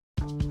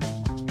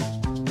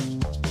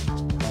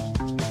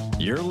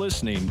You're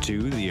listening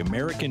to The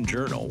American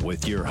Journal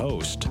with your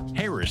host,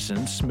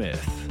 Harrison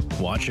Smith.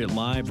 Watch it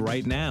live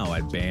right now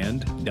at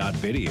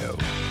band.video.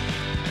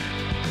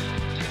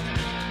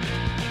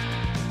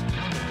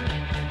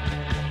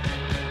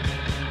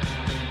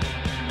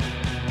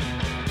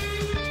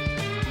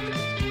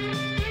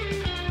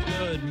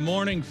 Good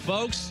morning,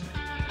 folks.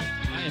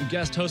 I am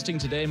guest hosting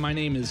today. My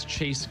name is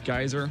Chase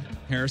Geyser.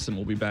 Harrison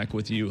will be back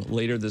with you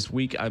later this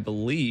week, I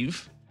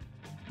believe.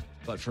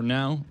 But for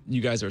now, you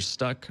guys are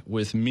stuck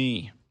with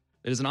me.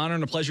 It is an honor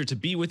and a pleasure to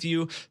be with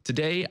you.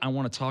 Today, I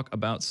want to talk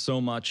about so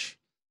much.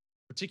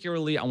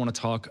 Particularly, I want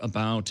to talk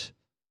about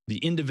the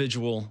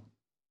individual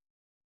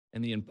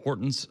and the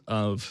importance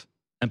of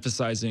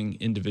emphasizing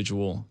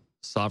individual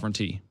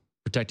sovereignty,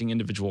 protecting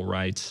individual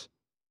rights,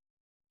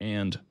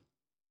 and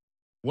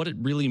what it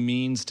really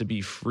means to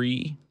be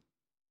free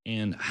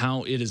and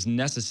how it is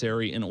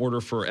necessary in order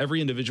for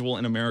every individual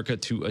in America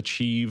to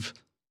achieve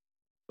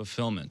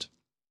fulfillment.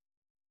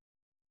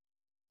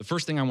 The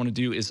first thing I want to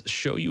do is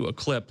show you a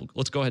clip.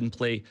 Let's go ahead and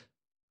play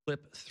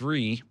clip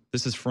 3.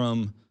 This is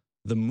from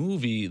the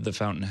movie The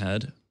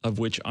Fountainhead, of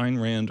which Ayn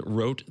Rand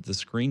wrote the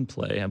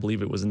screenplay. I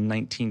believe it was in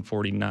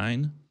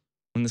 1949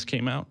 when this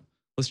came out.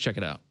 Let's check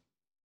it out.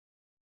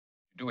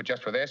 Do it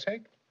just for their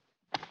sake?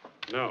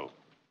 No.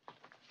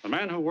 A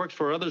man who works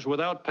for others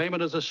without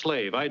payment is a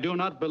slave. I do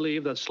not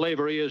believe that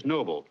slavery is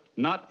noble,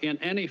 not in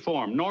any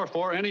form, nor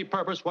for any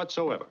purpose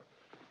whatsoever.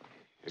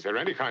 Is there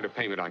any kind of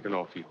payment I can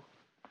offer you?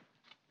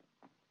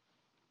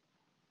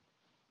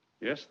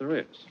 Yes, there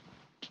is.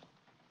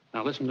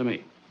 Now, listen to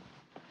me.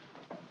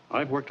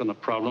 I've worked on the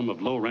problem of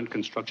low-rent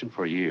construction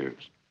for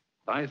years.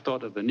 I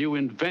thought of the new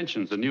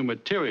inventions, the new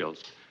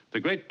materials, the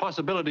great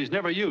possibilities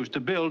never used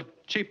to build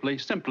cheaply,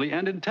 simply,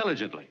 and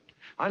intelligently.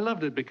 I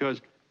loved it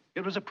because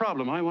it was a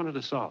problem I wanted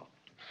to solve.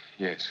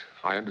 Yes,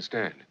 I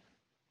understand.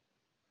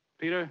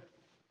 Peter,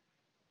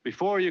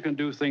 before you can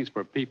do things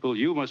for people,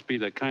 you must be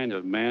the kind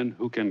of man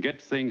who can get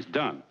things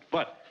done.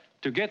 But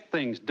to get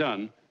things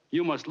done,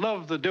 you must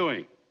love the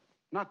doing,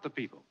 not the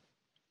people.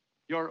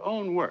 Your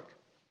own work,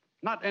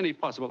 not any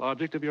possible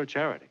object of your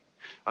charity.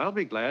 I'll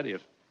be glad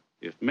if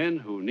men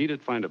who need it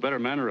find a better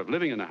manner of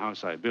living in the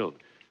house I build.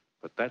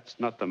 But that's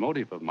not the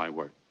motive of my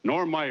work,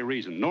 nor my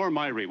reason, nor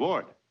my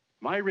reward.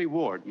 My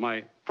reward,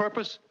 my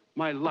purpose,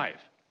 my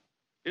life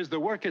is the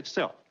work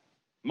itself.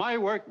 My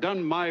work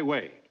done my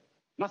way.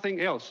 Nothing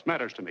else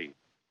matters to me.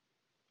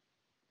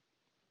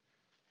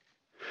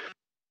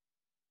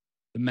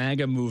 The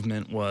MAGA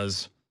movement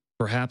was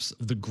perhaps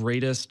the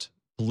greatest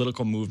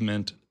political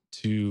movement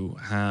to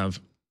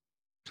have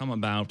come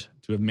about,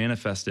 to have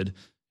manifested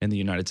in the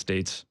United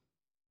States,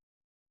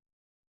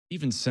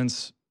 even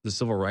since the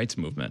Civil Rights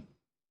Movement,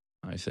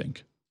 I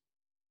think.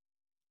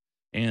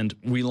 And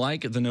we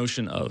like the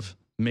notion of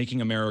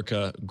making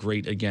America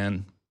great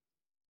again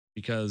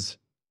because,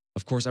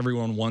 of course,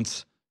 everyone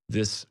wants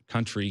this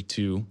country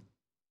to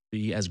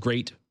be as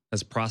great,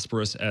 as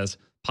prosperous as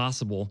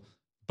possible.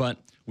 But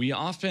we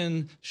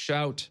often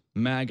shout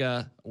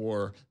MAGA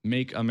or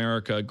Make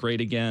America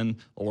Great Again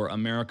or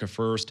America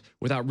First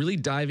without really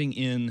diving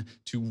in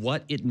to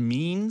what it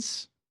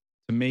means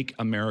to make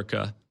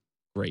America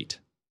great.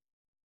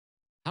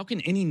 How can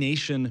any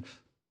nation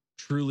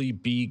truly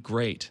be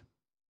great?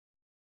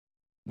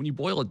 When you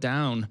boil it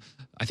down,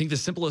 I think the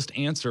simplest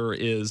answer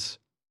is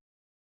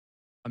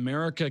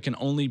America can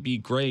only be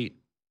great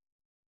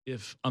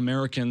if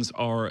Americans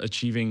are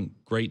achieving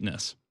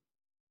greatness.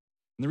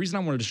 And the reason I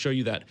wanted to show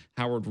you that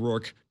Howard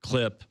Roark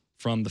clip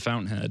from The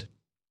Fountainhead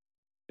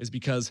is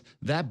because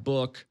that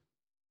book,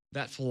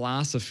 that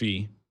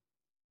philosophy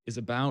is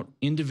about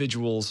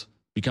individuals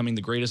becoming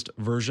the greatest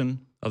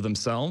version of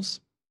themselves,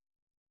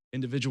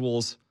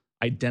 individuals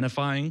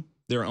identifying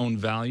their own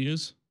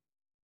values,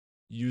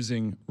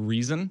 using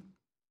reason,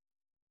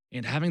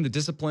 and having the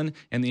discipline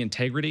and the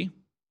integrity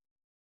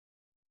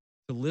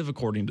to live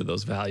according to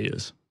those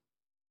values.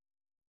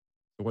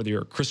 So whether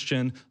you're a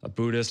Christian, a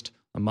Buddhist,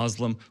 a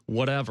Muslim,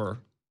 whatever,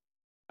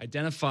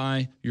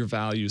 identify your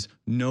values,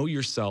 know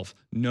yourself,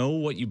 know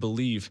what you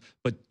believe,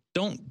 but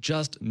don't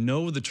just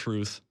know the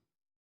truth,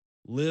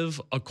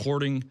 live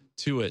according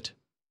to it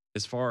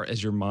as far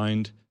as your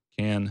mind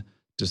can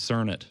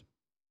discern it.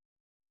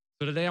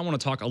 So today I want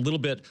to talk a little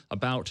bit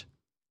about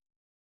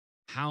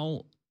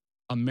how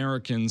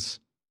Americans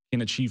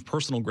can achieve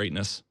personal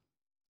greatness,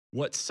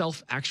 what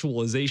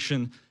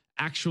self-actualization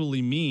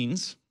actually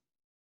means,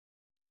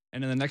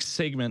 and in the next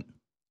segment,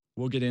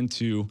 we'll get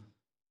into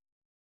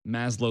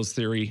Maslow's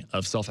theory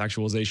of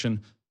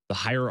self-actualization, the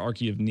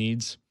hierarchy of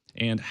needs,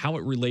 and how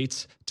it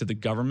relates to the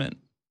government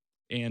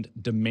and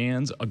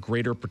demands a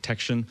greater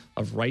protection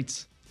of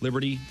rights,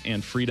 liberty,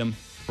 and freedom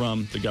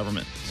from the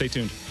government. Stay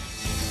tuned.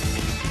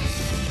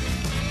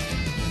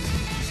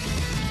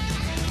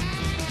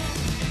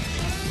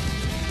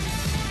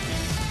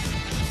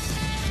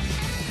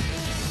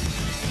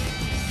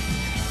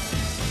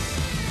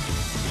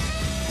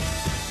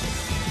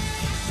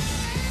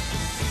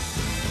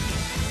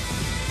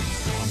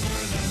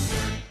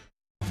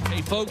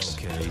 Hey, folks,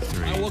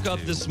 I woke up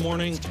this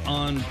morning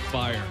on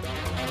fire.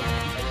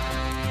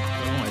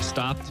 I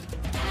stopped,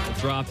 I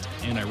dropped,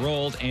 and I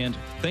rolled, and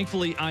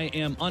thankfully I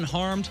am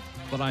unharmed,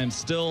 but I am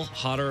still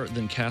hotter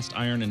than cast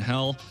iron in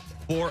hell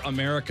for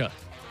America.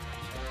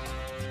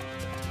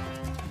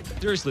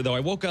 Seriously, though, I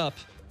woke up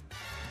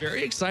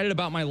very excited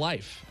about my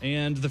life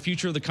and the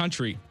future of the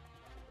country.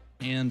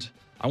 And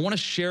I want to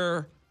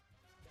share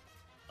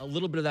a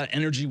little bit of that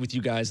energy with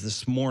you guys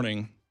this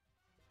morning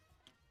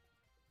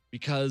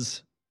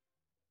because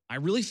I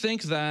really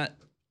think that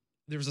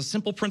there's a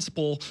simple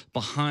principle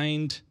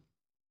behind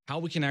how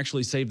we can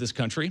actually save this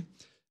country,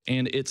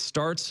 and it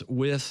starts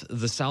with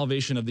the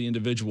salvation of the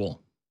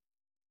individual.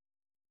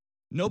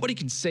 Nobody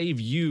can save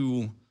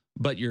you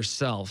but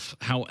yourself.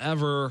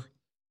 However,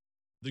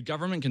 the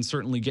government can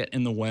certainly get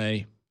in the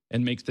way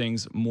and make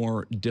things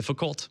more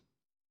difficult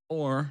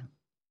or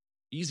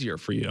easier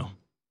for you.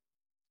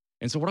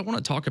 And so what I want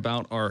to talk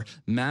about are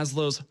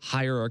Maslow's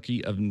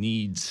hierarchy of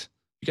needs.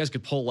 You guys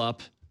could pull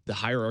up the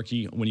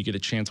hierarchy when you get a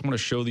chance. I want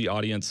to show the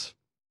audience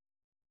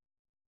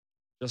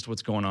just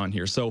what's going on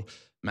here. So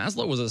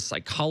Maslow was a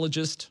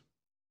psychologist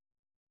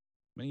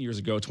many years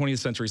ago, 20th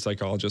century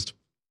psychologist,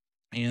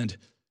 and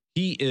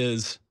he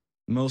is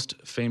most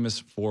famous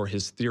for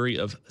his theory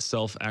of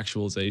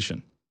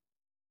self-actualization.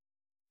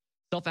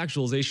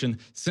 Self-actualization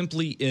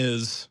simply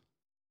is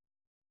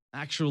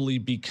actually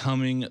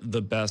becoming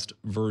the best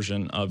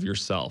version of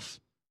yourself,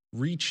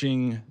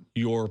 reaching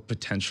your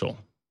potential.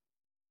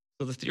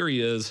 So the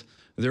theory is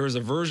there is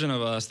a version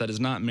of us that is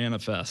not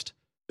manifest.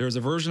 There is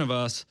a version of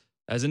us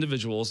as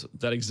individuals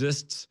that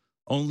exists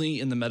only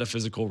in the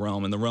metaphysical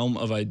realm, in the realm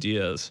of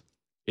ideas.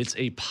 It's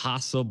a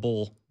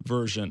possible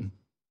version.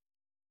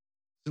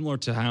 Similar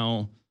to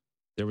how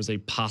there was a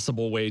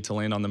possible way to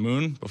land on the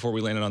moon before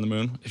we landed on the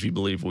moon, if you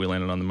believe we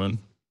landed on the moon.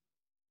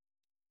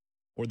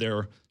 Or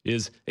there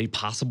is a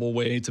possible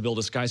way to build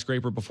a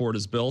skyscraper before it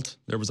is built.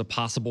 There was a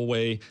possible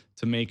way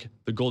to make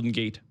the Golden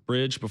Gate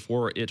Bridge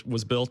before it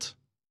was built.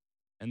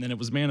 And then it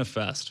was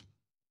manifest.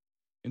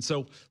 And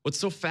so what's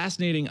so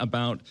fascinating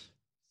about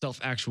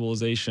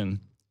self-actualization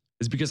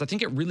is because I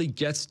think it really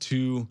gets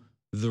to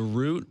the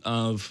root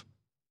of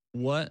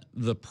what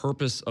the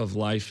purpose of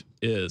life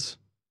is.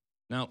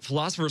 Now,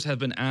 philosophers have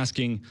been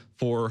asking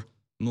for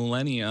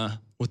millennia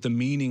what the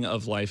meaning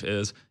of life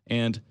is,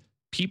 and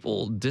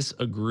people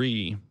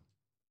disagree.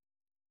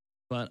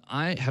 But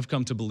I have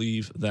come to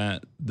believe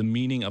that the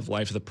meaning of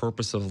life, the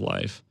purpose of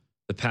life,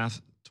 the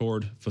path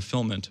toward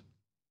fulfillment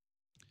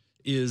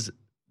is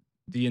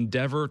the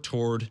endeavor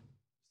toward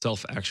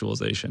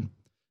self-actualization.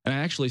 And I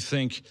actually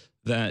think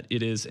that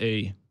it is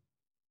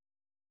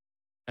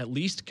at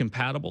least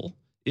compatible,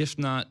 if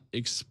not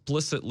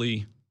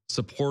explicitly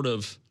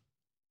supportive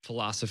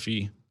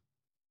philosophy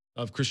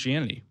of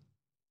Christianity.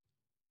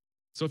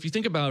 So if you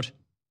think about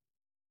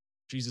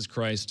Jesus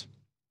Christ,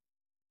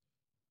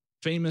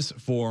 famous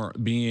for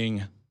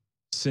being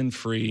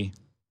sin-free,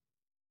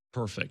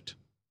 perfect,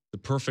 the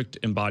perfect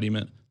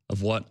embodiment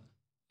of what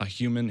a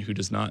human who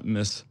does not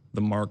miss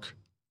the mark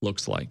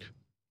looks like.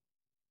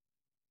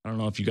 I don't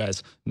know if you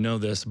guys know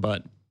this,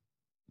 but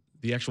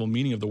the actual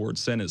meaning of the word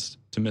sin is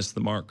to miss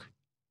the mark,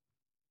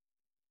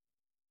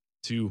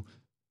 to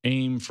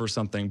aim for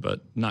something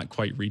but not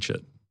quite reach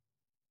it.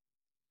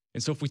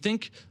 And so if we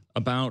think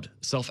about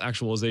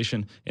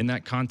self-actualization in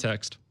that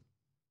context,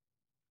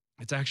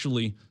 it's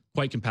actually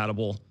quite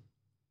compatible,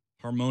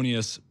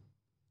 harmonious,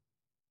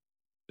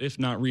 if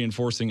not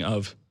reinforcing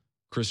of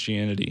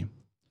Christianity.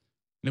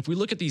 And if we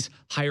look at these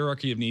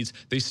hierarchy of needs,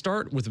 they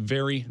start with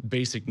very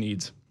basic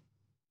needs.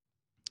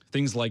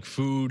 Things like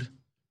food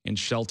and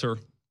shelter,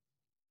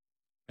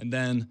 and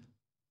then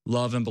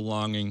love and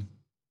belonging,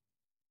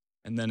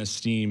 and then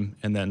esteem,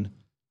 and then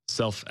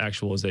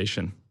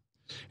self-actualization.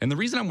 And the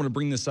reason I want to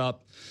bring this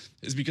up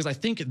is because I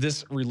think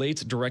this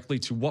relates directly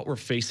to what we're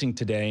facing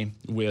today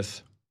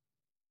with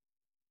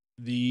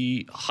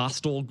the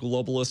hostile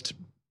globalist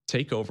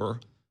takeover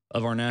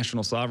of our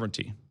national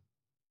sovereignty.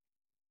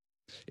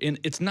 And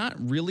it's not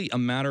really a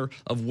matter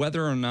of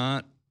whether or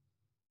not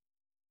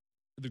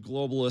the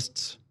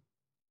globalists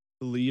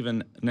believe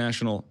in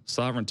national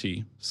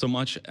sovereignty so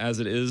much as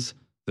it is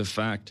the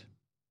fact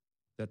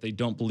that they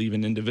don't believe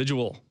in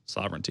individual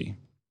sovereignty.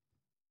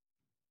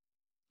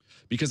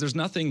 Because there's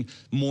nothing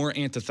more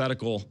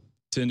antithetical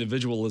to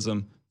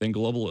individualism than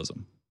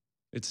globalism.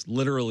 It's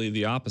literally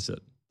the opposite,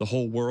 the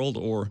whole world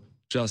or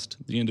just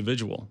the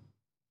individual.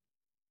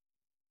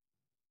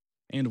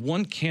 And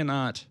one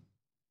cannot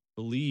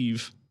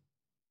believe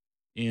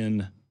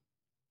in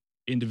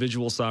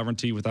individual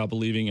sovereignty without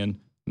believing in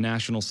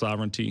national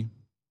sovereignty.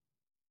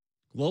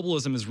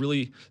 Globalism is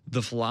really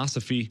the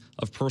philosophy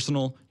of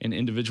personal and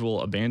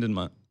individual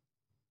abandonment.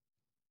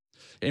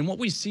 And what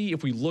we see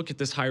if we look at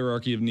this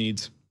hierarchy of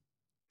needs,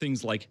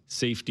 things like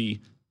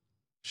safety,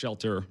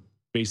 shelter,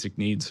 basic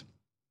needs,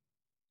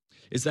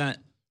 is that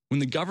when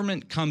the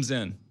government comes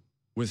in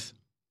with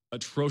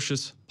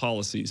atrocious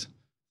policies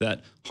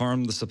that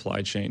harm the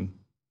supply chain,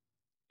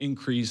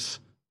 increase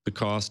the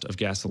cost of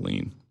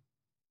gasoline,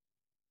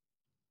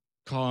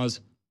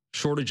 cause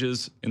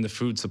shortages in the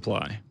food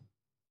supply,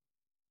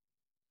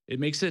 it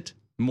makes it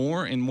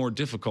more and more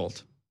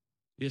difficult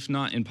if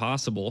not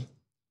impossible,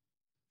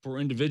 for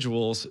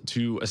individuals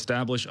to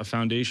establish a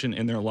foundation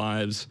in their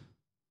lives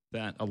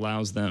that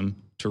allows them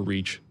to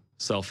reach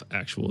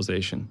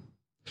self-actualization.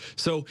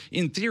 So,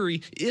 in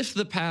theory, if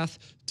the path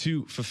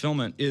to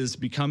fulfillment is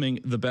becoming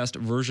the best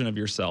version of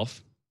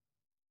yourself,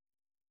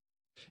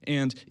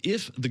 and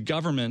if the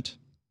government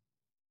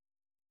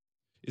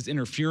is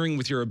interfering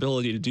with your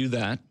ability to do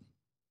that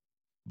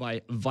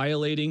by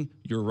violating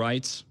your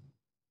rights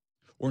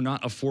or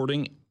not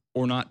affording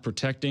or not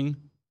protecting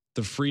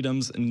the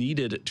freedoms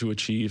needed to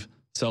achieve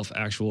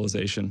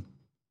self-actualization,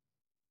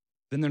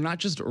 then they're not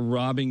just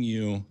robbing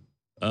you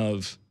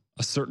of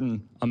a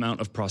certain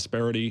amount of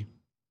prosperity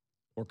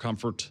or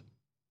comfort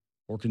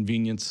or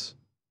convenience,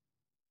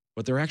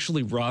 but they're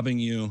actually robbing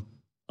you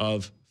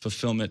of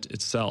fulfillment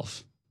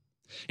itself.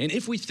 And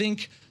if we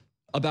think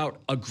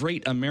about a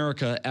great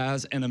America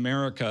as an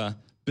America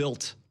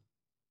built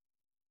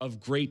of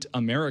great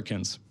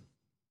Americans,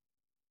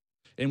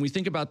 and we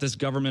think about this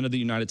government of the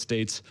United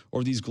States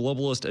or these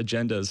globalist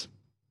agendas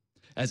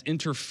as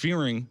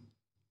interfering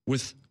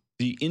with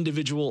the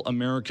individual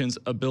American's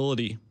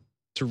ability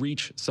to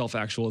reach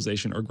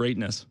self-actualization or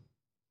greatness,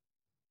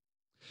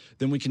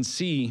 then we can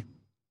see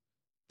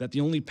that the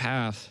only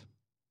path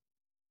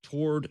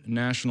toward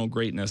national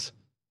greatness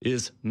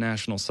is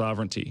national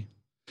sovereignty.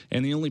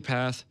 And the only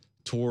path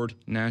toward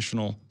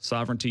national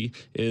sovereignty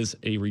is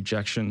a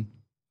rejection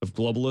of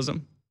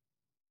globalism.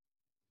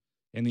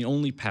 And the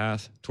only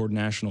path toward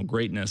national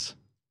greatness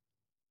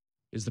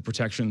is the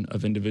protection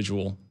of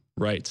individual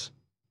rights.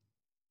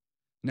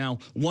 Now,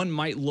 one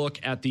might look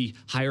at the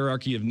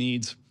hierarchy of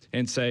needs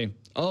and say,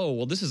 oh,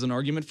 well, this is an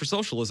argument for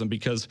socialism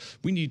because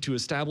we need to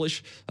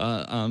establish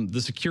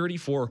the security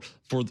for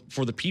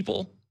the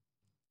people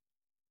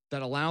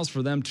that allows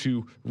for them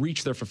to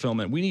reach their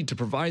fulfillment. We need to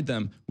provide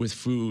them with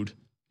food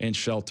and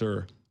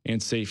shelter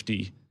and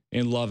safety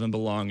and love and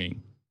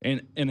belonging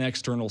and an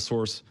external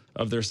source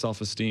of their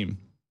self-esteem.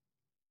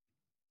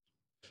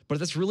 But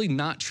that's really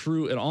not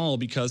true at all,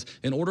 because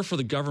in order for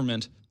the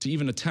government to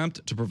even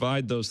attempt to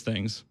provide those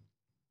things,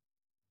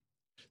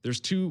 there's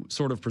two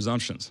sort of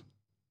presumptions.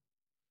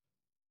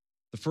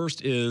 The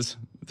first is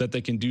that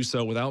they can do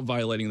so without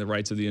violating the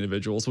rights of the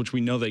individuals, which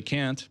we know they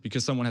can't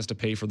because someone has to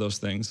pay for those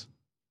things.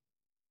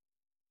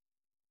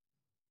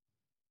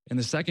 And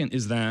the second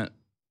is that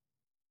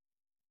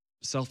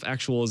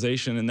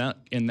self-actualization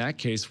in that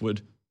case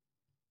would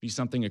be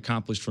something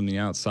accomplished from the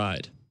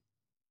outside.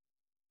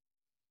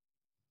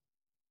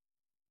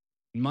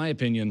 In my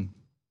opinion,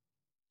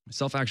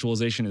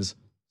 self-actualization is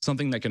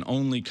something that can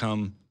only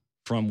come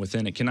from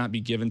within. It cannot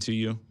be given to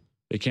you.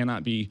 It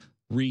cannot be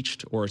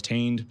reached or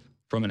attained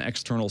from an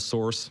external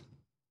source.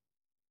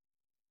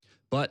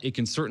 But it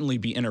can certainly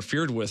be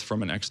interfered with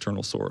from an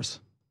external source.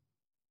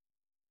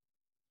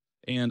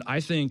 And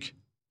I think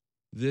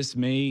this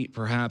may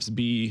perhaps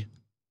be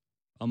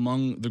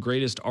among the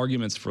greatest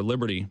arguments for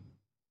liberty.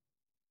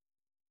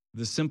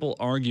 The simple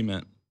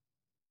argument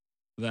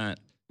that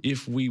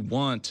if we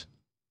want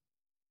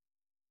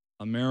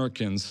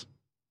Americans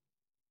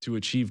to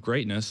achieve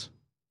greatness,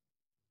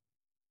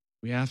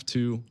 we have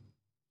to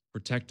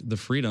protect the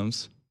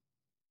freedoms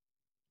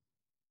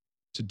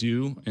to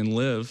do and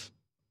live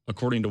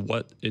according to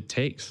what it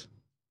takes.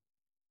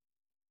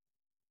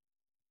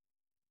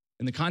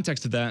 In the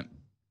context of that,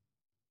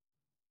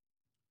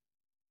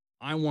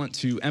 I want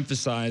to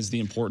emphasize the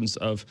importance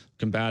of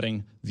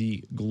combating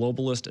the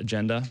globalist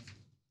agenda.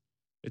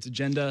 It's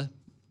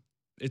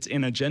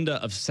an agenda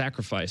of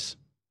sacrifice,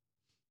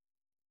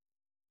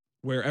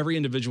 where every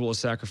individual is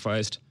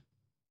sacrificed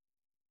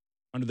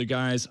under the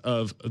guise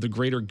of the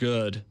greater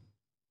good,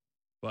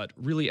 but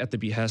really at the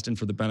behest and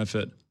for the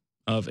benefit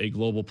of a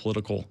global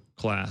political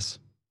class,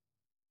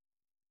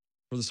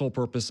 for the sole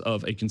purpose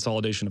of a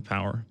consolidation of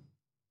power.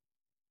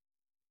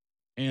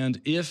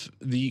 And if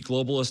the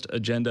globalist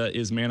agenda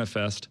is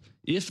manifest,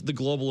 if the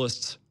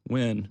globalists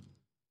win,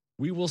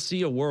 we will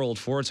see a world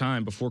for a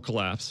time before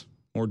collapse,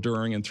 or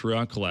during and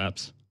throughout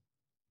collapse,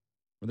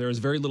 where there is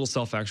very little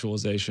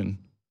self-actualization,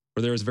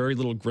 where there is very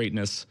little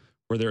greatness,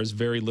 where there is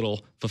very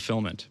little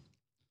fulfillment.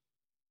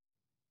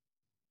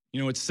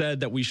 You know, it's said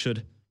that we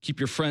should keep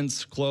your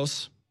friends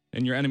close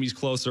and your enemies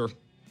closer.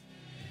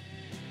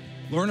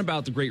 Learn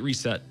about the Great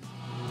Reset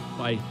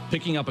by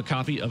picking up a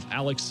copy of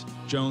Alex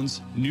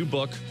Jones' new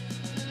book,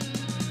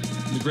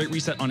 The Great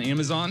Reset, on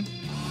Amazon.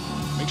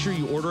 Make sure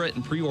you order it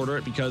and pre-order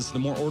it, because the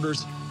more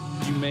orders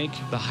you make,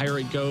 the higher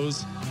it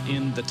goes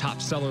in the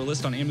top seller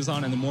list on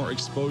Amazon, and the more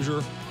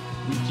exposure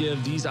we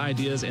give these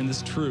ideas and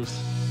this truth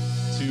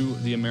to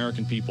the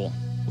American people.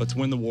 Let's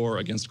win the war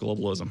against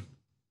globalism.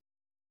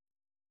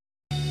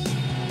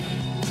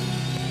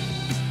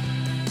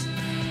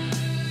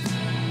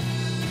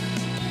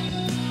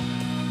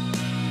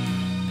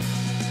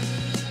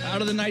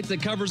 Out of the night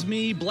that covers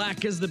me,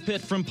 black as the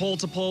pit from pole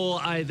to pole,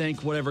 I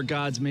thank whatever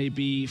gods may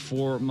be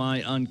for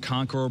my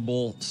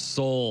unconquerable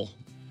soul.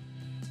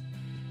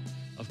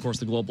 Of course,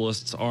 the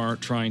globalists are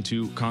trying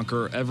to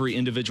conquer every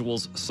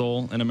individual's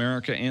soul in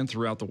America and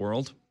throughout the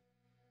world.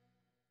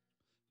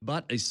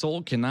 But a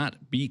soul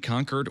cannot be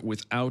conquered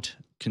without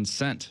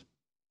consent.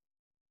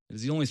 It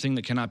is the only thing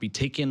that cannot be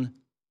taken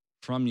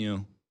from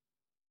you,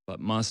 but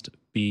must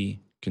be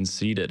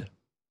conceded.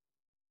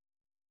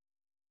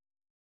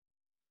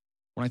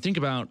 When I think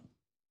about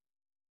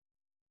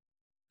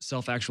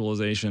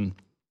self-actualization,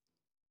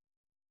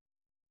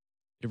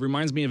 it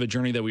reminds me of a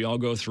journey that we all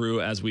go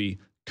through as we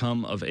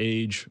come of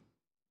age,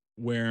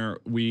 where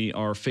we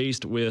are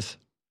faced with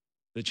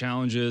the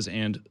challenges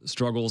and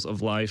struggles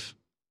of life.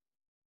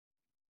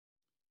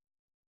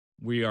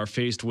 We are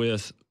faced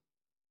with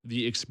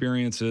the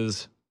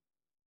experiences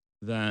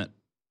that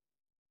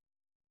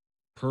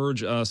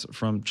purge us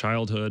from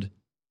childhood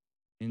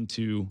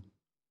into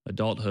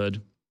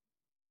adulthood.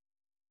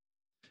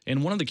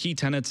 And one of the key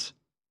tenets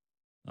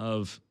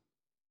of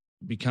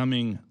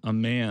becoming a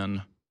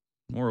man,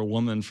 or a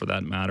woman for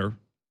that matter,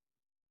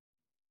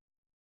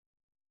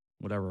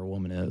 whatever a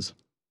woman is,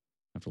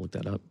 I have to look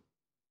that up,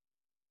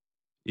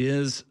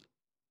 is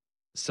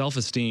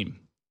self-esteem.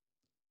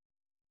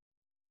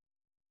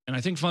 And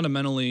I think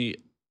fundamentally,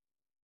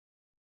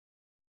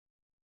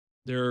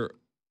 there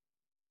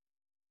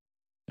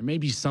may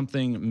be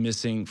something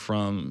missing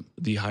from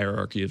the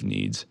hierarchy of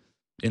needs,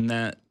 in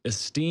that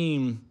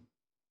esteem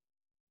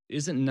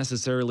isn't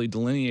necessarily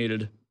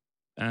delineated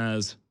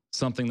as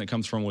something that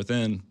comes from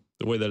within,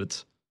 the way that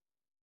it's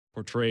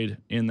portrayed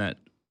in that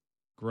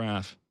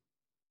graph,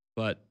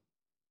 but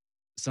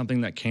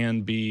something that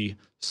can be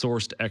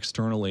sourced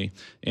externally.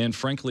 And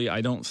frankly,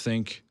 I don't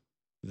think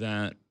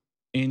that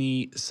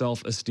any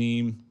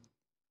self-esteem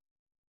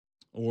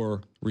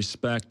or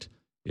respect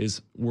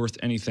is worth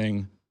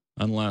anything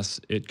unless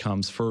it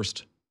comes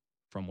first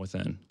from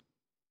within.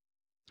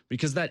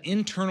 Because that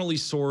internally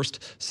sourced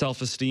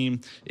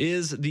self-esteem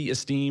is the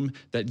esteem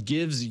that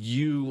gives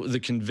you the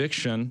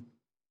conviction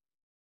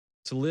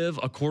to live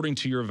according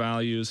to your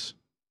values,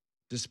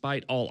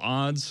 despite all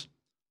odds,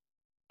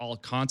 all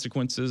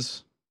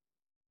consequences,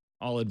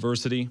 all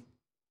adversity.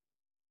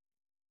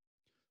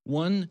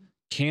 One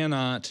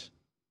cannot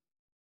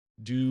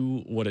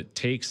do what it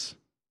takes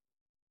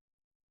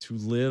to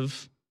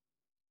live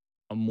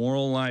a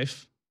moral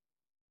life,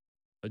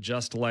 a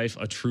just life,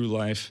 a true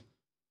life,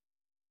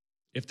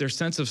 if their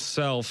sense of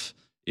self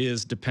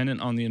is dependent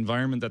on the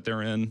environment that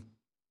they're in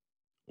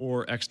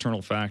or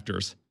external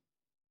factors.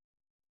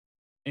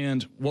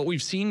 And what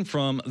we've seen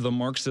from the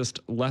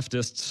Marxist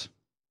leftists,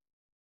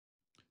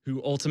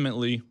 who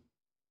ultimately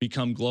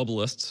become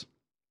globalists,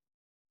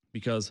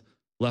 because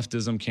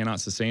leftism cannot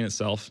sustain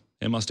itself,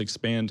 it must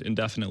expand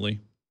indefinitely.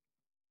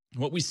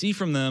 What we see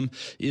from them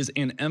is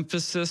an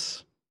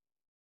emphasis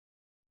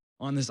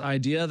on this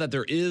idea that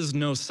there is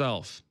no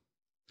self.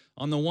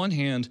 On the one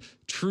hand,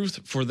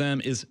 truth for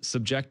them is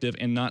subjective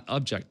and not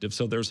objective.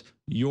 So there's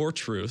your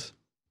truth.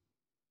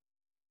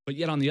 But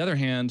yet on the other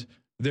hand,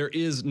 there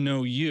is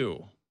no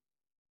you.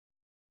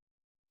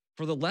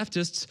 For the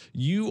leftists,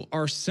 you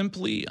are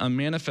simply a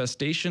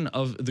manifestation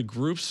of the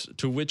groups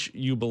to which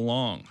you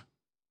belong.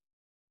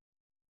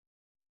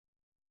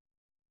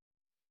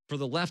 For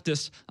the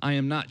leftists, I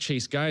am not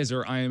Chase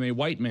Geiser, I am a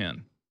white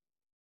man.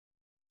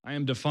 I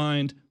am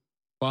defined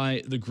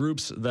by the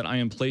groups that I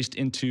am placed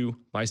into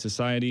by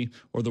society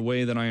or the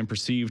way that I am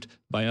perceived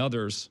by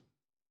others,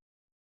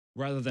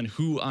 rather than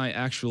who I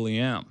actually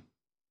am.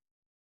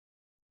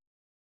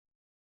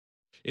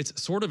 It's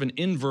sort of an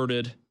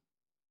inverted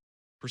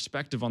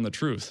perspective on the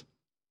truth,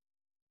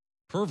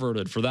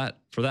 perverted for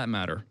that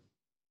matter,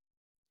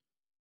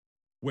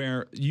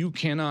 where you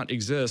cannot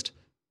exist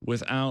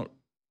without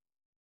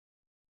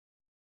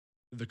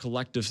the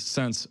collective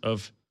sense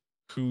of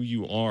who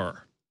you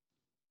are.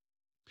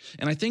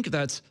 And I think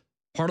that's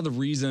part of the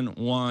reason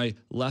why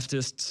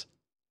leftists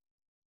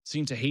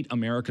seem to hate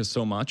America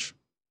so much.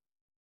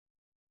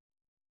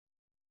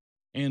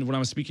 And when I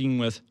was speaking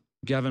with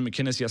Gavin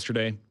McInnes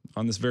yesterday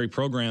on this very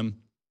program,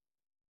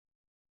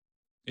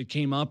 it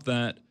came up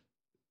that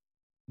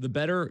the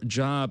better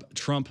job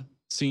Trump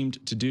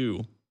seemed to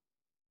do,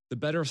 the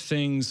better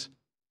things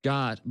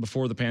got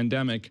before the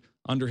pandemic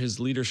under his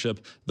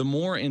leadership, the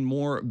more and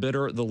more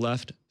bitter the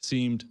left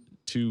seemed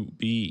to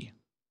be.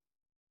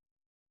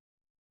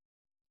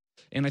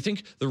 And I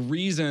think the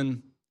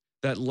reason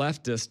that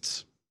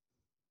leftists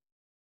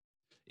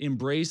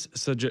embrace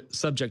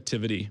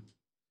subjectivity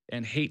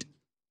and hate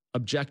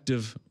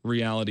objective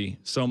reality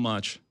so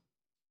much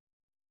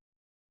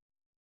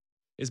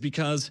is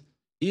because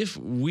if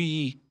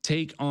we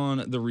take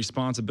on the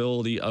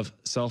responsibility of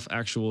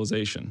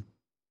self-actualization,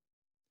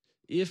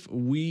 if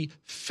we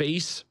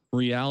face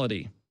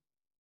reality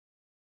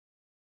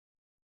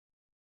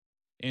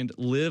and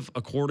live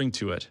according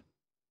to it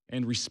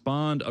and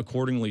respond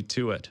accordingly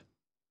to it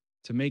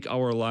to make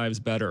our lives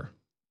better,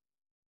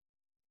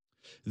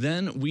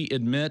 then we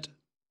admit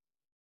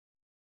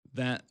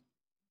that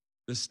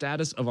the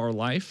status of our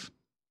life,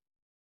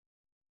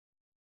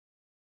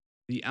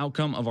 the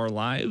outcome of our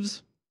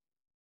lives,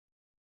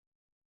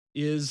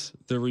 is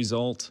the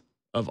result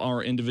of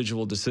our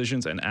individual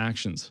decisions and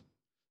actions,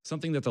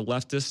 something that the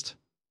leftist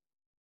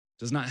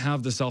does not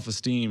have the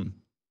self-esteem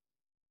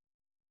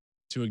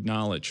to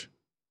acknowledge.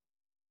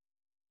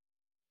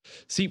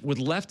 See, with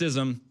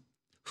leftism,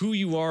 who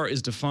you are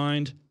is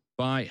defined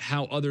by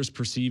how others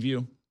perceive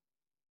you.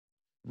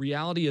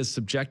 Reality is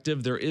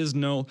subjective. There is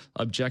no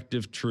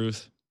objective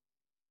truth.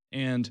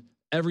 And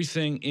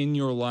everything in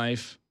your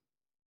life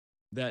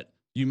that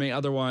you may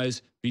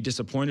otherwise be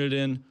disappointed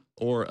in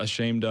or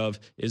ashamed of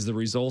is the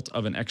result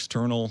of an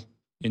external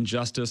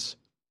injustice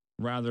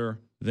rather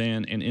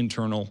than an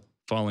internal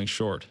falling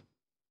short.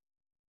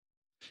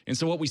 And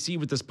so what we see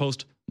with this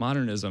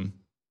postmodernism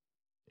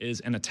is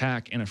an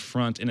attack, an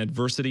affront, an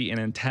adversity, an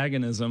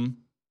antagonism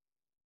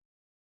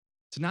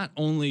to not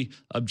only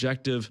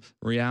objective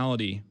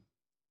reality,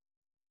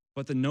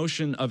 but the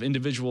notion of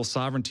individual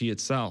sovereignty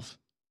itself.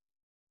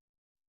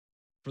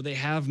 For they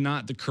have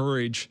not the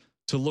courage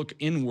to look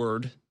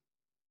inward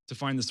to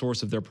find the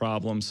source of their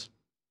problems.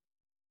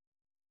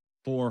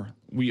 For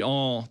we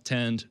all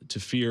tend to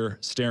fear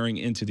staring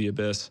into the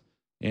abyss,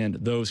 and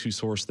those who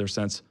source their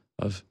sense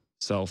of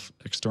self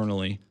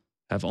externally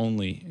have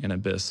only an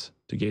abyss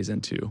to gaze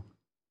into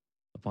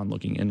upon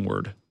looking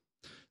inward.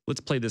 Let's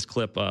play this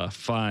clip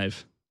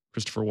 5,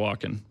 Christopher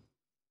Walken.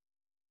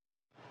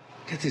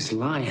 Get this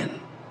lion.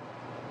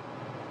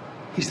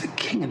 He's the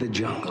king of the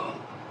jungle.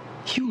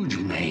 Huge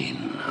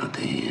mane out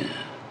there.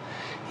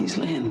 He's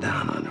laying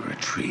down under a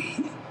tree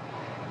in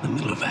the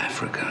middle of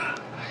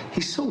Africa.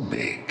 He's so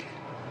big.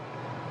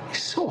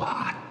 He's so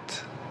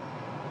hot.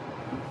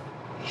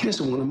 He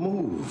doesn't want to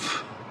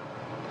move.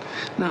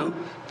 Now,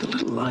 the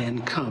little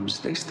lion cubs,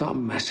 they start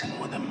messing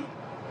with him.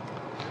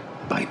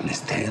 Biting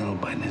his tail,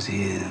 biting his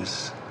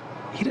ears.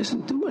 He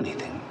doesn't do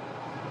anything.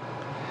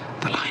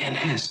 The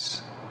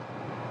lioness,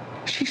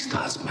 she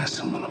starts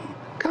messing with him,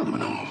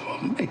 coming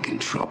over, making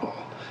trouble.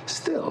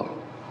 Still,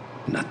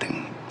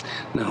 nothing.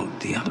 Now,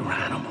 the other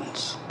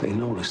animals, they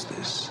notice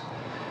this,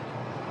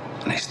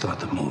 and they start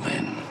to move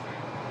in.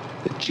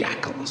 The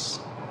jackals,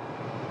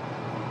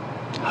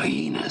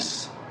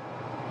 hyenas,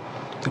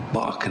 they're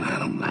barking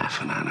at him,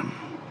 laughing at him.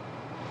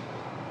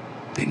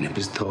 They nip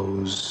his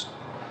toes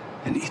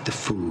and eat the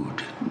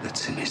food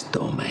that's in his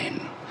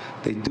domain.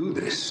 They do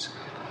this,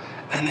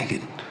 and they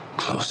get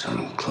closer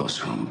and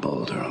closer and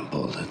bolder,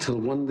 till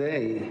one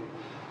day,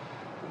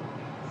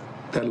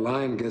 that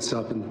lion gets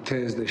up and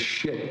tears the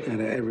shit out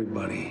of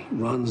everybody,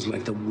 runs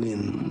like the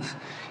wind,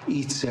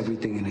 eats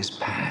everything in his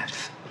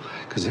path.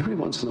 Because every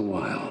once in a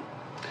while,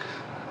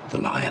 the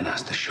lion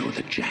has to show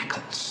the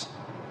jackals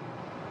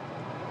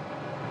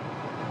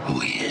who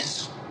he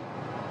is.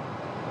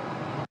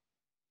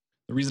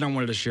 The reason I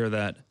wanted to share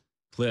that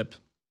clip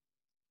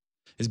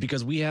is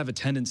because we have a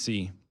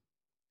tendency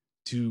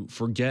to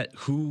forget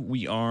who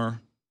we are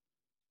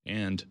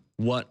and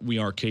what we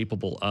are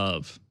capable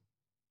of.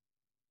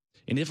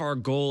 And if our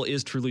goal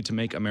is truly to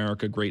make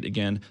America great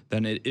again,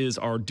 then it is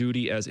our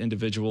duty as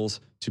individuals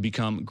to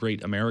become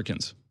great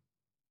Americans.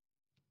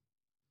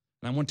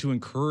 And I want to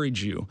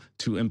encourage you,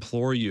 to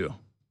implore you,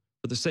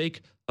 for the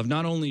sake of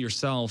not only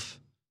yourself,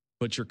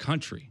 but your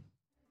country,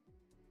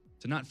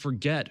 to not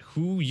forget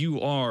who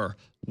you are,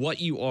 what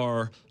you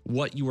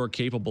are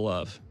capable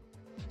of.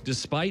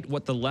 Despite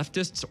what the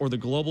leftists or the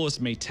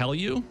globalists may tell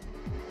you,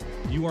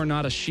 you are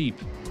not a sheep.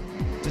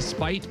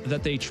 Despite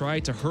that they try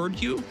to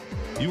herd you,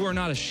 you are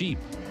not a sheep.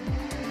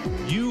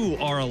 You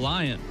are a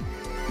lion.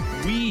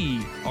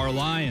 We are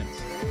lions.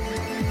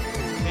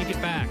 Take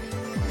it back.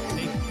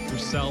 Take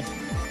yourself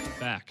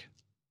back.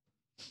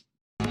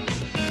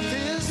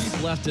 These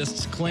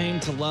leftists claim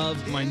to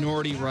love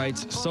minority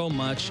rights so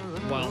much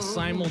while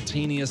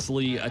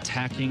simultaneously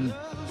attacking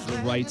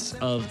the rights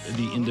of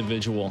the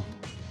individual.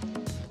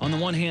 On the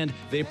one hand,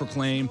 they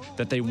proclaim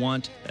that they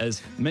want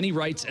as many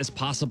rights as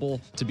possible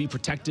to be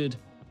protected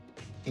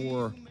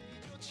for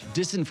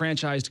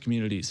disenfranchised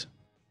communities,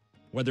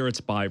 whether it's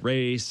by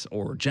race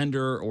or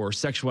gender or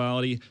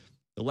sexuality.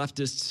 The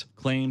leftists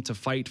claim to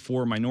fight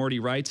for minority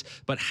rights,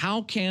 but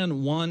how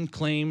can one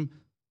claim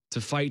to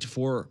fight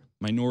for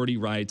minority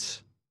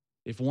rights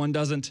if one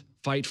doesn't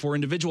fight for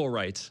individual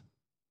rights?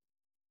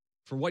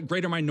 For what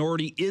greater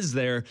minority is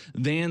there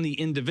than the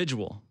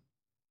individual?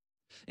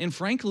 And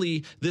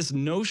frankly, this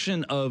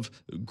notion of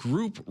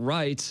group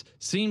rights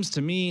seems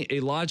to me a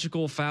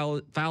logical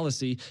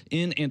fallacy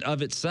in and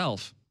of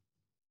itself.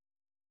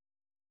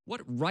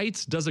 What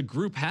rights does a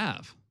group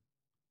have?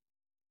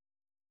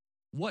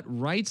 What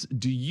rights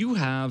do you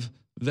have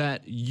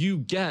that you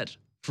get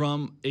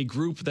from a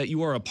group that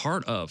you are a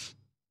part of?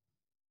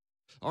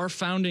 Our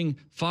founding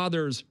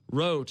fathers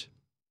wrote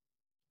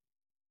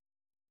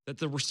that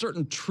there were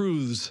certain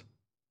truths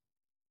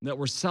that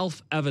were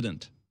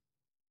self-evident,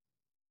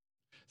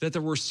 that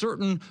there were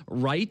certain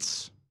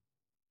rights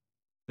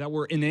that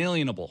were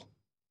inalienable,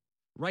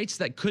 rights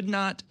that could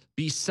not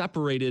be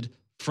separated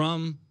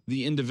from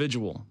the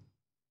individual.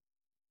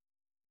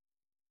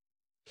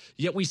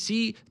 Yet we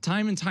see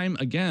time and time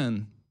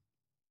again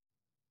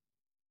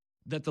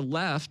that the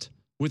left,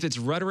 with its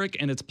rhetoric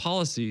and its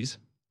policies,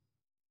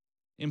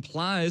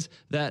 implies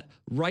that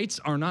rights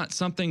are not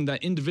something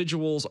that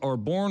individuals are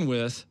born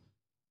with,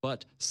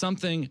 but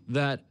something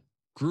that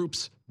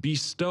groups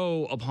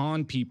bestow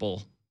upon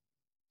people,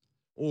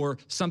 or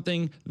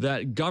something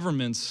that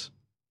governments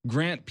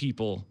grant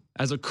people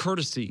as a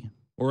courtesy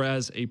or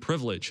as a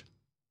privilege.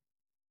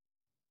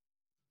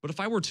 But if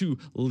I were to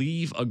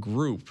leave a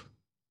group,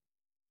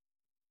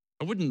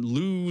 I wouldn't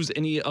lose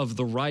any of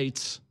the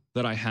rights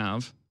that I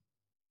have,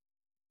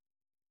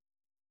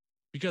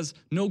 because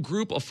no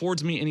group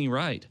affords me any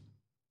right.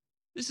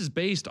 This is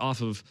based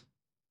off of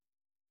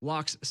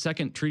Locke's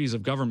Second Treatise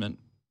of Government,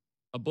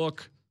 a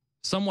book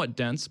somewhat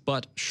dense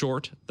but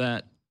short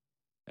that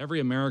every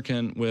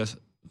American with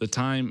the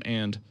time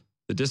and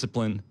the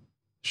discipline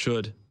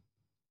should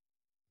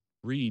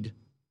read.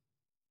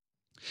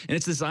 And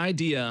it's this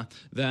idea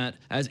that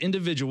as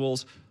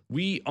individuals,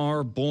 we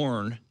are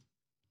born.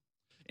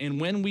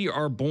 And when we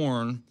are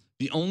born,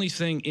 the only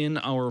thing in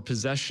our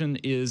possession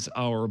is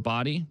our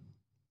body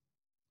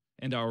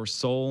and our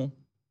soul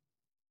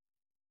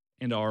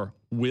and our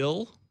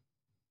will,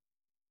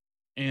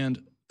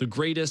 and the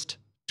greatest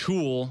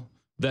tool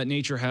that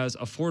nature has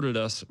afforded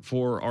us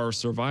for our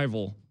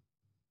survival,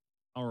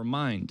 our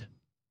mind.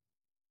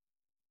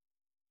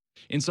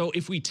 And so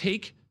if we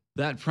take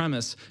that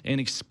premise and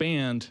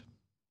expand,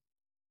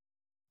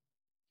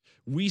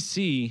 we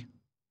see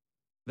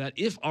that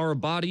if our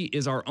body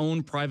is our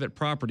own private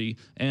property,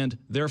 and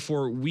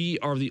therefore we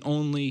are the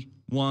only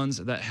ones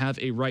that have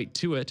a right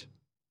to it,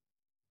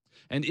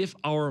 and if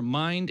our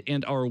mind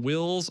and our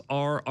wills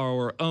are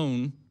our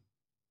own,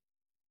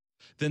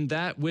 then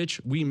that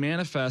which we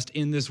manifest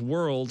in this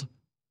world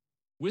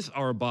with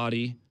our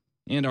body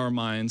and our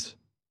minds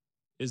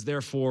is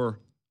therefore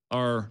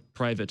our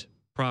private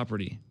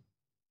property.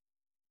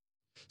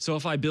 So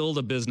if I build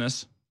a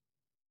business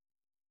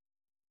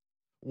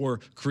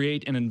or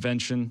create an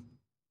invention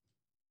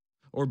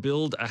or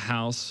build a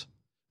house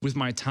with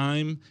my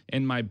time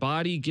and my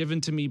body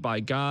given to me by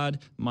God,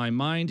 my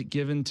mind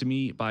given to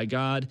me by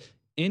God,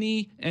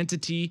 any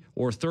entity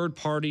or third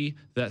party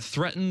that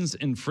threatens,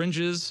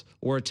 infringes,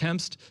 or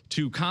attempts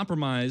to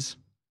compromise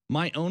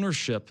my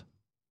ownership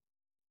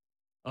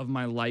of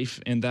my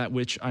life and that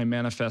which I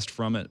manifest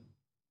from it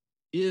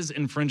is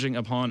infringing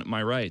upon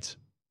my rights.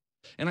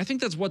 And I think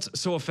that's what's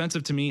so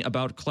offensive to me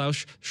about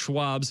Klaus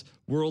Schwab's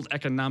World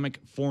Economic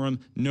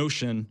Forum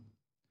notion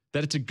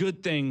that it's a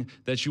good thing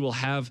that you will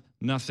have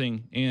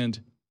nothing and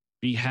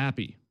be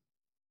happy.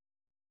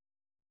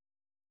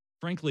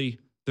 Frankly,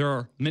 there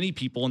are many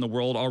people in the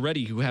world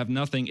already who have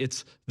nothing.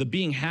 It's the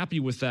being happy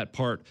with that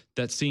part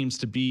that seems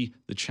to be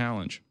the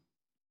challenge.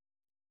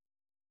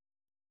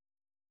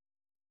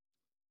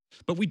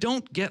 But we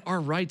don't get our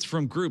rights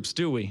from groups,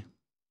 do we?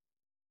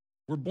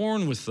 We're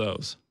born with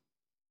those.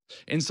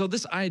 And so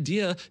this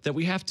idea that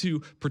we have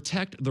to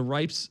protect the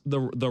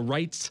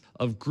rights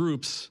of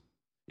groups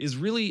is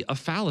really a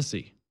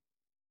fallacy.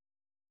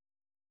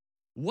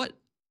 What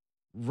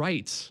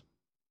rights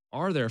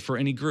are there for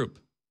any group?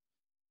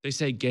 They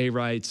say gay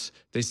rights,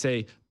 they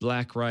say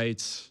black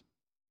rights,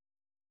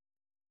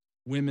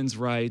 women's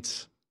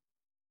rights.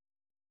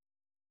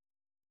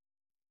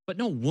 But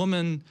no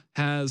woman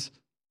has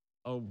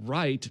a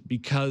right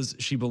because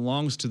she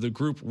belongs to the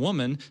group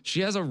woman.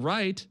 She has a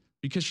right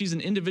because she's an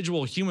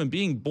individual human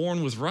being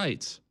born with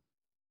rights.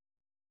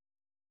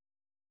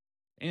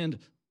 And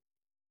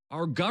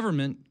our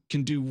government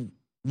can do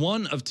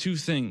one of two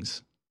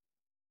things.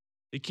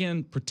 It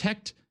can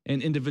protect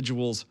an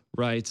individual's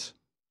rights,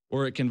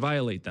 or it can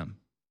violate them.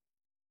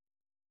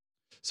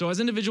 So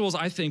as individuals,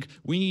 I think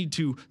we need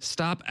to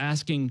stop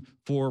asking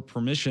for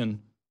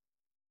permission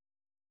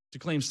to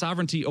claim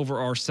sovereignty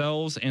over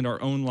ourselves and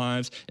our own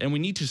lives, and we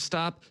need to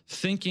stop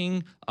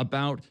thinking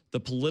about the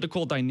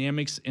political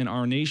dynamics in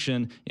our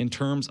nation in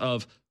terms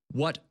of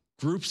what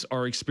groups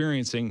are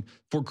experiencing,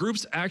 for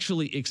groups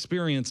actually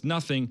experience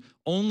nothing,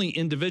 only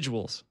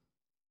individuals.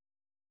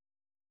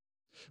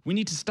 We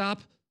need to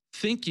stop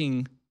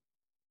thinking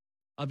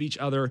of each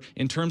other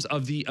in terms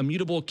of the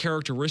immutable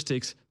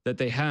characteristics that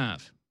they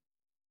have.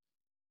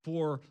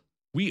 For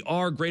we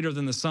are greater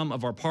than the sum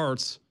of our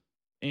parts,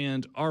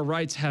 and our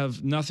rights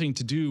have nothing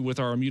to do with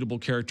our immutable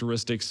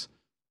characteristics,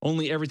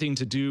 only everything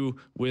to do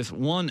with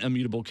one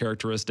immutable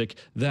characteristic,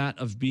 that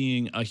of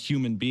being a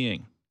human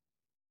being.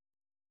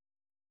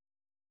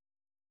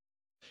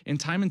 And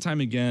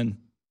time again,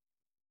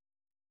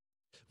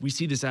 we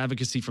see this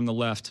advocacy from the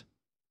left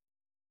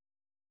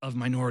of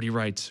minority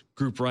rights,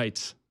 group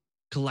rights,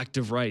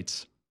 collective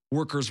rights,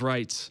 workers'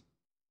 rights,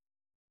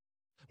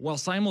 while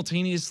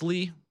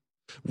simultaneously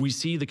we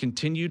see the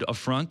continued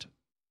affront,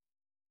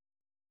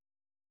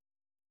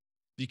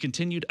 the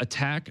continued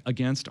attack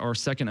against our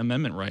Second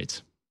Amendment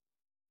rights.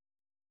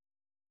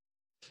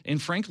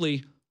 And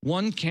frankly,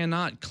 one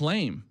cannot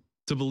claim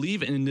to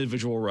believe in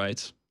individual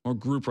rights, or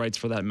group rights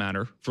for that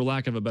matter, for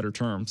lack of a better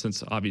term,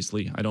 since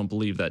obviously I don't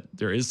believe that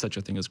there is such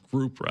a thing as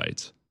group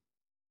rights.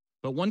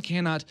 But one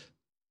cannot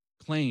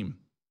claim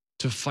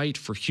to fight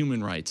for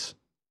human rights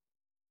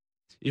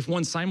if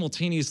one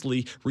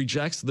simultaneously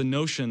rejects the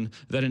notion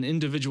that an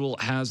individual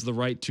has the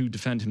right to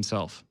defend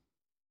himself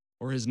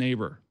or his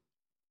neighbor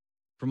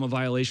from a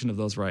violation of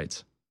those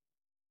rights.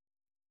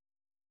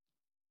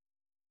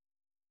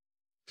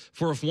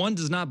 For if one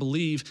does not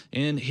believe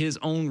in his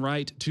own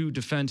right to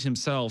defend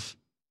himself,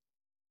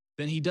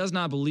 then he does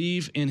not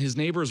believe in his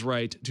neighbor's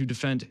right to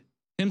defend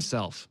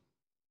himself.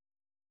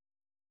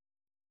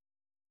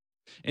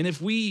 And if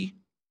we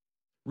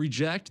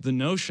reject the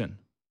notion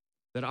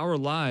that our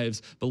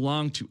lives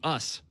belong to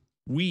us,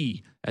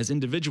 we as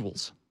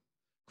individuals,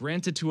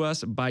 granted to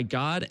us by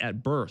God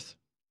at birth,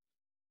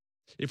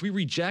 if we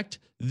reject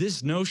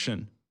this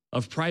notion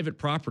of private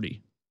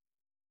property,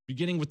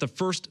 beginning with the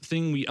first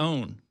thing we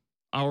own,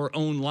 our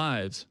own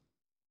lives,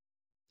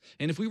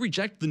 and if we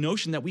reject the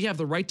notion that we have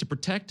the right to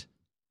protect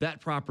that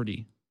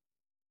property,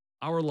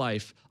 our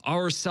life,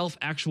 our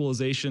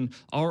self-actualization,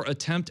 our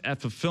attempt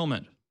at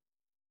fulfillment,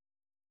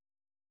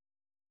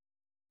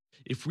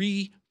 if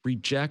we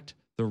reject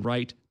the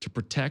right to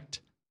protect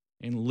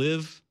and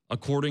live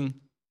according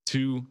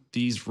to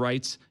these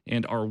rights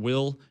and our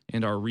will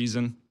and our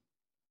reason,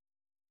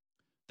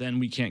 then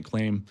we can't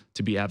claim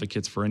to be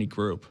advocates for any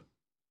group.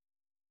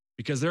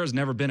 Because there has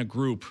never been a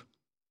group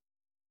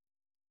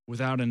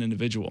without an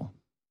individual.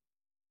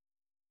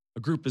 A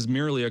group is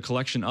merely a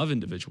collection of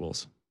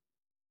individuals.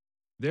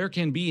 There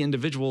can be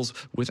individuals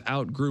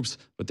without groups,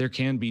 but there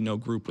can be no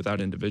group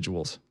without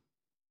individuals.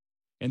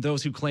 And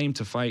those who claim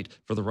to fight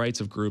for the rights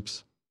of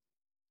groups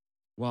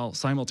while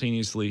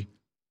simultaneously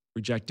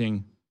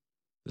rejecting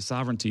the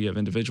sovereignty of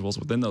individuals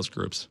within those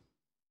groups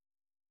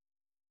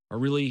are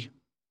really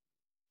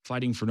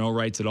fighting for no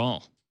rights at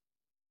all.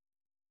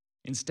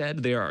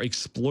 Instead, they are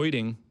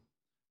exploiting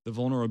the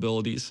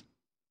vulnerabilities,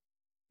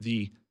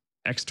 the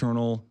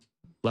external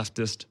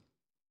leftist,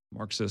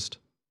 Marxist,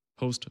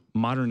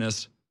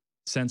 postmodernist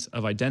sense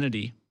of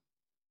identity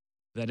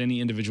that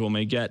any individual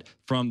may get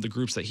from the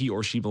groups that he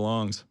or she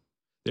belongs.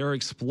 They are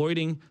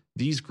exploiting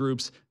these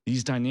groups,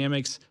 these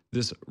dynamics,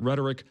 this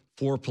rhetoric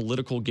for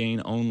political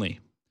gain only.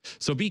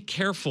 So be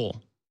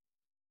careful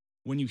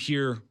when you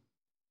hear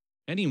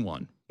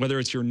anyone, whether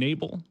it's your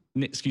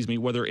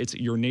whether it's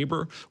your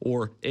neighbor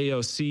or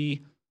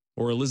AOC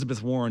or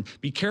Elizabeth Warren,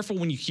 be careful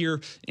when you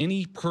hear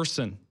any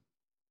person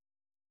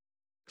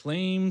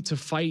claim to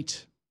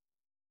fight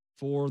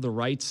for the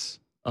rights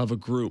of a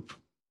group,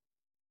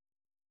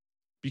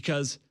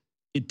 because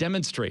it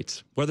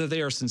demonstrates, whether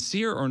they are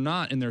sincere or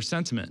not in their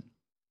sentiment,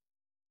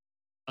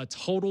 a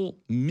total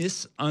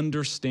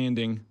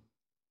misunderstanding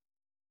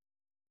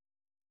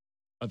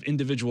of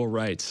individual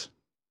rights,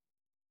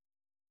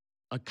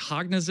 a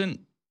cognizant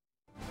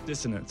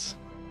dissonance,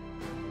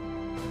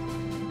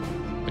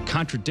 a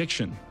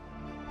contradiction.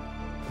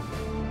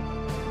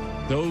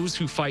 Those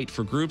who fight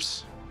for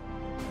groups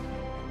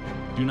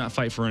do not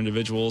fight for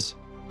individuals,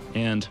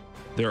 and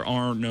there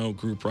are no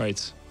group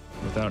rights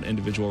without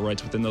individual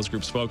rights within those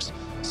groups, folks.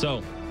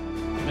 So,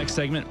 next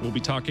segment, we'll be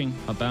talking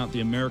about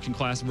the American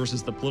class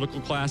versus the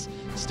political class.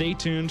 Stay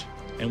tuned,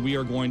 and we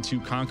are going to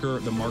conquer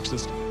the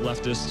Marxist,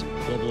 leftist,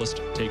 globalist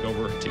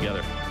takeover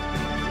together.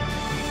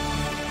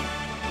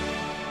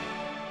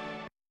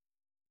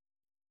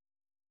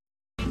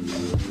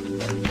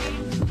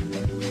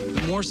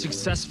 The more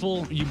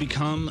successful you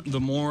become,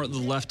 the more the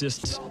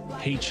leftists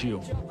hate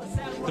you.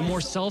 The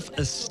more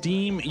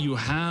self-esteem you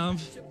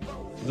have,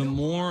 the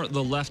more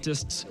the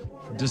leftists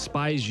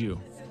despise you.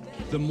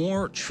 The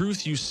more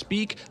truth you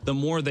speak, the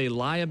more they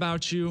lie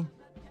about you.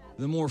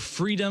 The more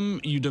freedom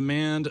you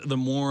demand, the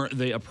more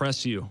they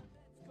oppress you.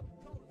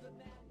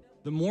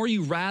 The more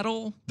you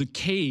rattle the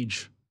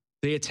cage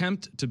they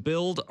attempt to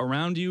build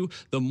around you,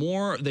 the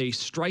more they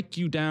strike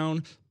you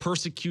down,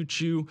 persecute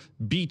you,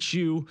 beat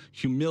you,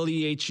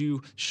 humiliate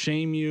you,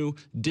 shame you,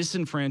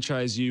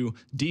 disenfranchise you,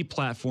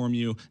 deplatform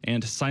you,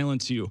 and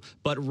silence you.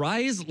 But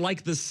rise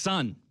like the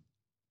sun,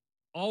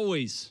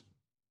 always.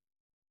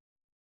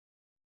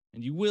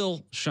 And you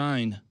will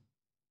shine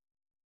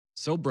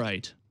so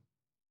bright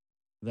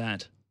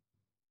that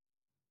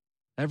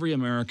every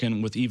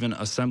American with even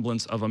a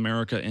semblance of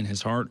America in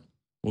his heart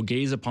will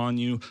gaze upon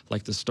you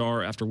like the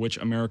star after which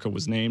America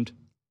was named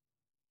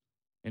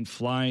and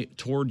fly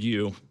toward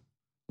you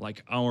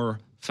like our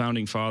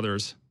founding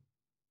fathers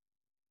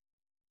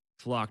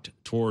flocked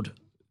toward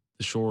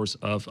the shores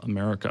of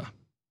America.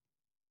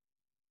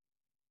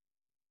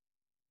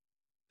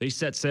 They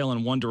set sail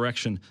in one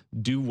direction,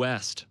 due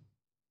west.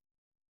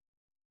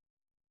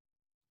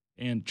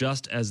 And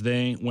just as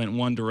they went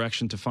one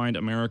direction to find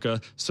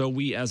America, so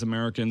we as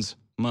Americans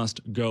must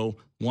go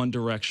one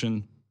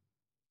direction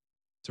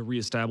to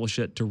reestablish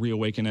it, to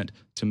reawaken it,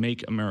 to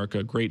make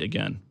America great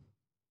again.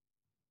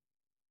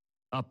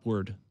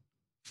 Upward,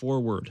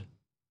 forward,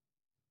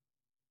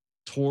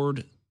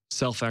 toward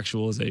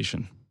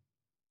self-actualization.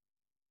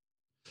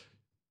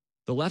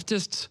 The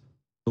leftists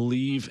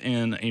believe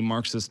in a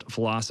Marxist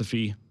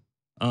philosophy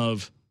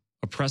of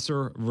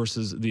oppressor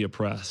versus the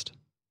oppressed.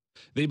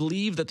 They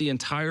believe that the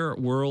entire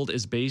world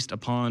is based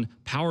upon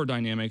power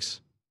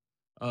dynamics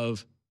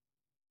of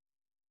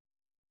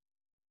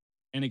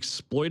an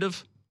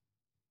exploitative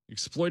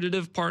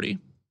party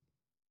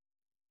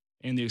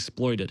and the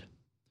exploited,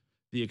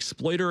 the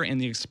exploiter and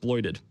the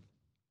exploited.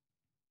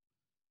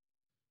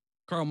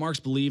 Karl Marx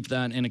believed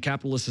that in a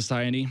capitalist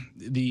society,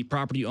 the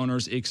property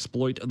owners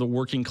exploit the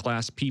working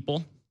class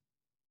people,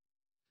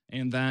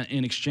 and that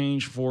in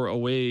exchange for a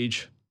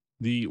wage,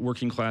 the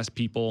working class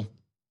people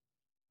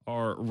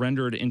are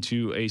rendered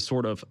into a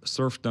sort of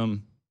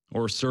serfdom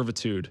or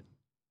servitude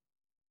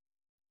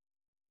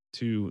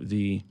to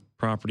the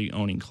property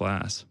owning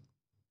class.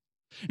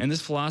 And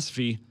this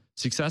philosophy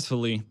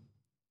successfully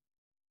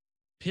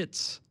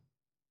pits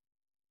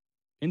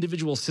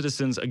individual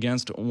citizens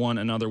against one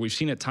another. We've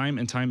seen it time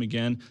and time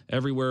again,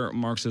 everywhere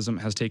Marxism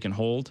has taken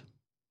hold,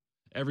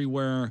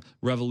 everywhere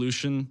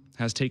revolution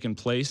has taken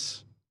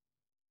place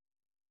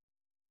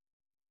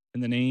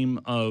in the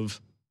name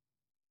of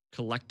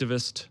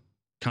collectivist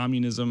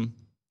communism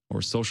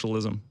or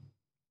socialism.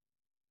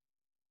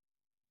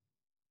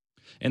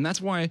 And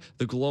that's why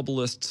the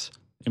globalists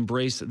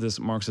embrace this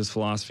Marxist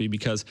philosophy,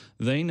 because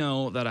they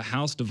know that a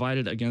house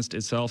divided against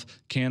itself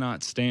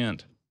cannot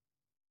stand.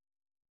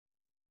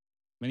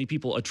 Many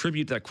people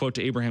attribute that quote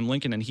to Abraham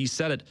Lincoln, and he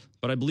said it,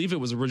 but I believe it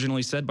was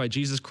originally said by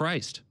Jesus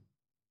Christ.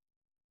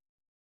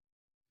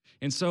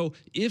 And so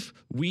if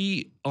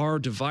we are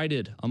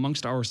divided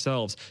amongst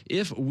ourselves,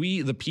 if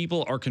we, the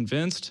people, are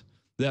convinced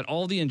that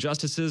all the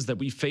injustices that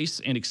we face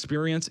and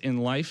experience in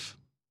life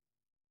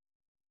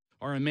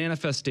are a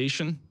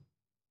manifestation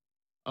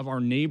of our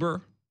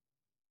neighbor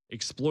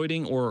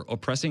exploiting or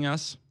oppressing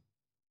us,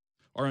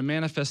 are a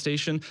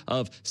manifestation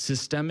of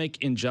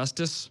systemic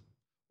injustice,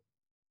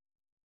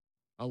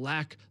 a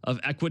lack of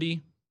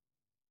equity,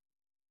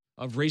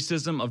 of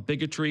racism, of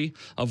bigotry,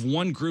 of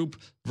one group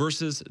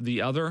versus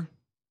the other,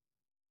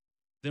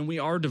 then we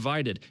are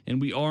divided and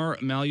we are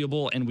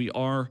malleable and we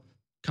are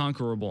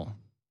conquerable.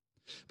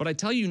 But I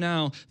tell you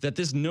now that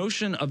this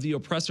notion of the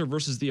oppressor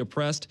versus the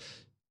oppressed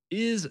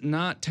is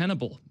not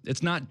tenable.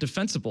 It's not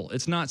defensible.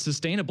 It's not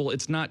sustainable.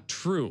 It's not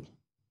true.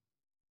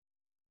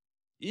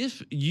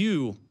 If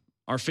you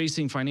are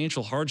facing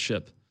financial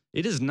hardship,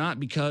 it is not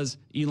because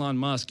Elon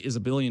Musk is a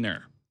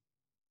billionaire.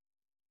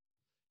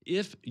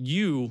 If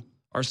you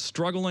are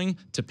struggling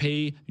to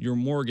pay your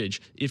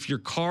mortgage, if your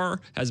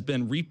car has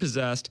been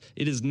repossessed,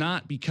 it is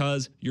not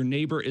because your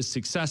neighbor is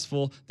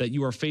successful that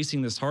you are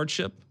facing this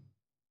hardship.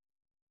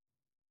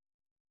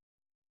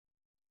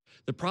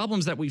 The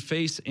problems that we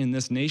face in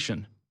this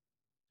nation,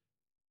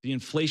 the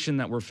inflation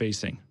that we're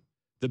facing,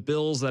 the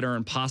bills that are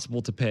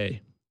impossible to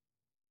pay,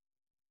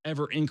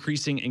 ever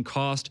increasing in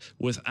cost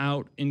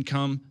without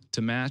income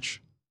to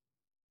match.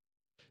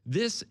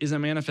 This is a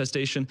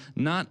manifestation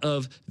not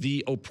of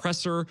the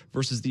oppressor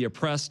versus the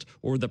oppressed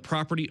or the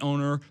property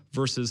owner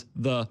versus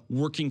the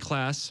working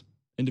class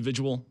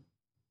individual.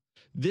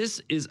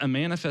 This is a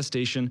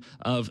manifestation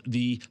of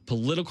the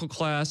political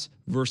class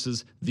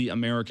versus the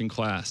American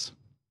class.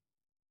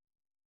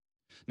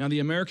 Now, the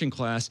American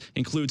class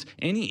includes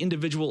any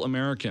individual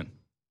American,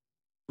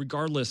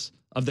 regardless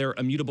of their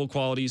immutable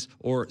qualities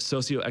or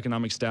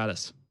socioeconomic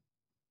status.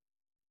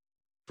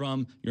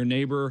 From your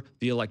neighbor,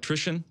 the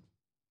electrician,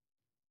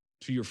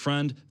 to your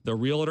friend, the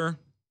realtor,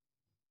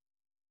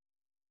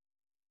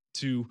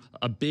 to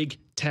a big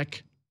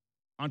tech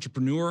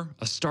entrepreneur,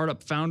 a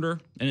startup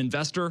founder, an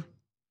investor,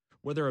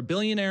 whether a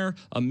billionaire,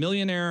 a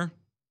millionaire,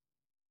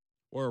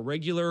 or a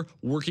regular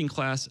working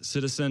class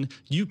citizen,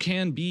 you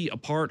can be a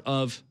part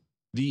of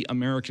the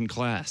American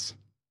class.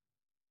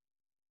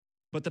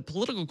 But the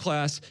political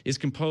class is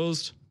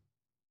composed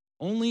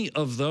only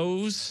of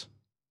those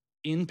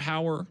in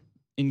power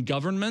in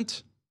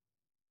government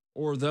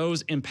or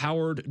those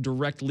empowered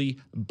directly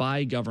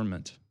by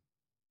government.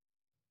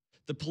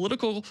 The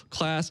political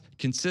class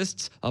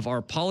consists of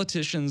our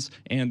politicians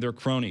and their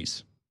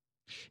cronies.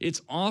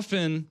 It's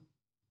often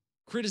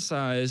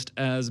criticized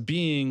as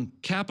being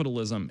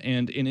capitalism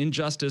and an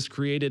injustice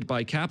created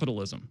by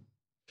capitalism.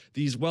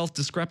 These wealth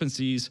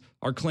discrepancies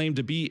are claimed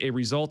to be a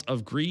result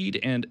of greed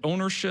and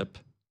ownership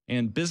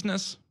and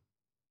business.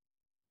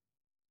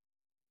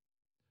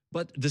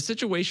 But the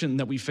situation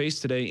that we face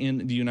today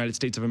in the United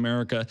States of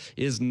America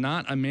is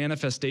not a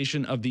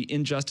manifestation of the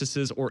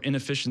injustices or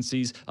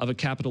inefficiencies of a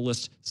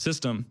capitalist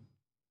system.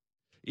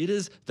 It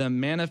is the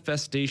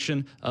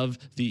manifestation of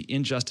the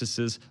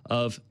injustices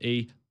of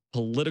a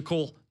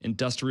political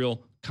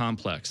industrial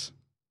complex.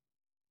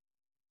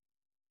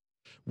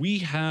 We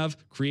have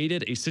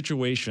created a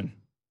situation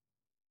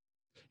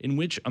in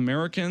which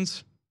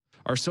Americans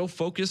are so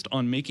focused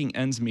on making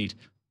ends meet,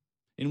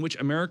 in which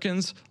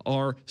Americans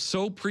are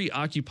so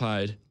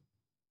preoccupied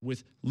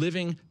with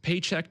living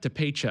paycheck to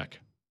paycheck,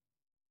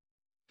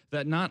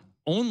 that not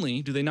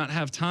only do they not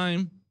have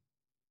time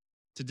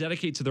to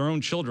dedicate to their own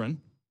children,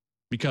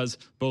 because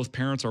both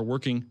parents are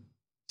working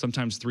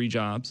sometimes 3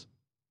 jobs,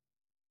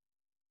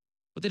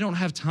 but they don't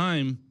have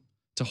time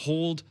to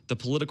hold the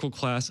political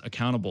class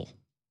accountable.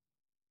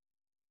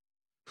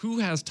 Who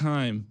has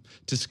time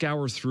to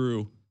scour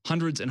through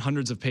hundreds and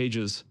hundreds of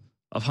pages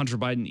of Hunter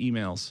Biden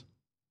emails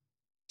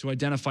to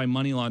identify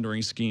money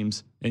laundering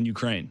schemes in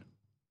Ukraine?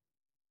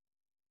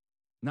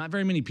 Not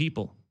very many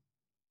people.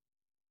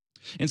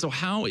 And so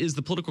how is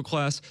the political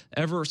class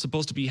ever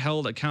supposed to be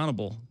held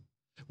accountable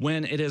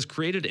when it has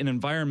created an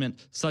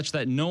environment such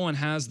that no one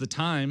has the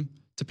time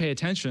to pay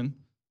attention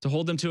to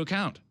hold them to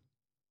account?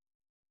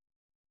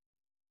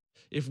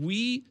 If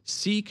we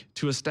seek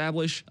to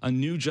establish a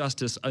new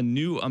justice, a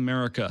new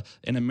America,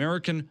 an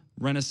American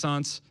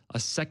Renaissance, a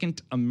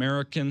second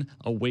American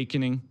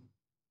awakening,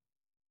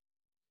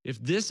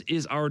 if this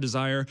is our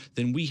desire,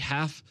 then we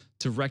have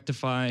to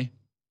rectify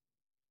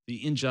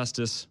the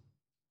injustice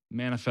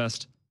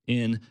manifest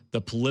in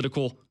the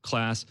political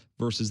class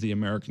versus the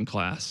American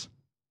class.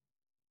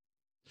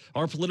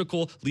 Our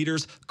political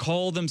leaders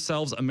call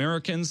themselves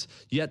Americans,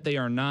 yet they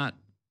are not.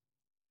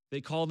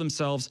 They call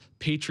themselves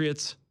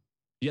patriots,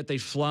 yet they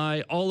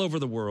fly all over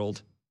the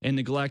world and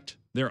neglect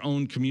their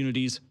own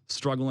communities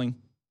struggling.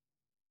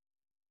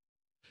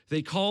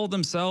 They call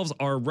themselves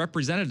our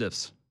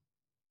representatives.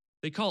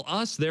 They call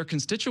us their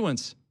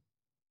constituents.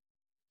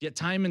 Yet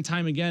time and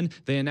time again,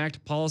 they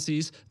enact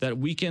policies that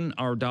weaken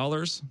our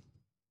dollars,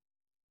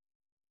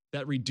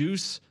 that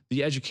reduce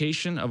the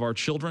education of our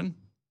children,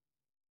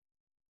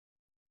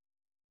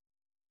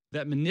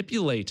 that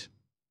manipulate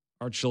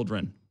our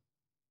children,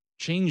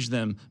 change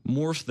them,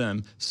 morph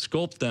them,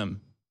 sculpt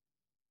them.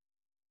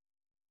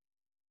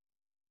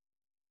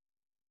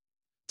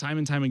 Time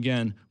and time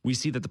again, we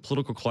see that the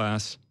political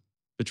class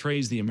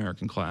betrays the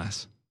American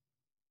class.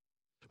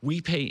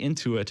 We pay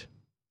into it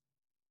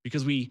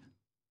because we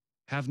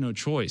have no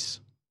choice.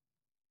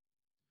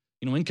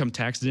 You know, income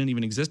tax didn't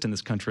even exist in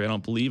this country, I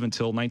don't believe,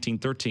 until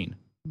 1913.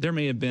 There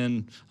may have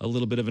been a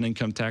little bit of an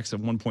income tax at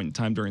one point in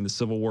time during the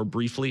Civil War,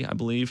 briefly, I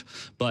believe,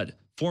 but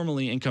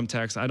formally income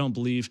tax, I don't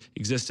believe,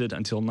 existed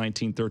until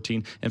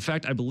 1913. In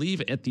fact, I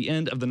believe at the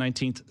end of the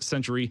 19th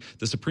century,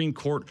 the Supreme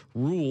Court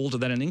ruled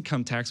that an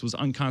income tax was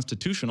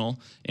unconstitutional,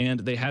 and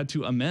they had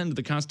to amend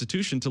the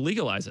Constitution to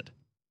legalize it.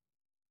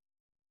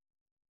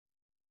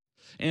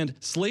 And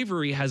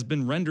slavery has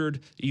been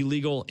rendered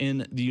illegal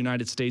in the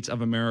United States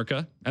of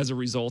America as a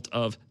result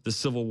of the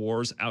Civil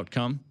War's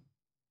outcome.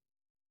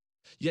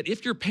 Yet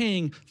if you're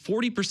paying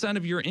 40%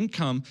 of your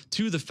income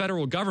to the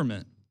federal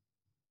government,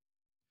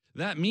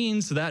 that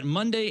means that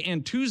Monday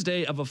and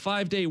Tuesday of a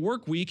 5-day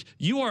work week,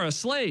 you are a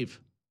slave.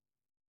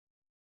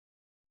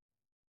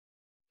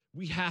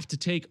 We have to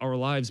take our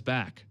lives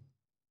back.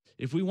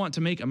 If we want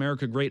to make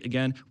America great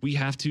again, we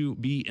have to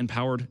be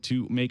empowered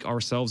to make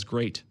ourselves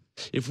great.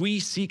 If we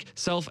seek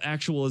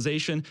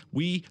self-actualization,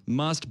 we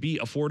must be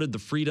afforded the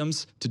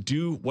freedoms to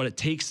do what it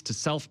takes to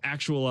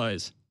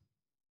self-actualize.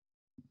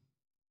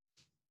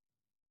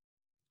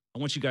 I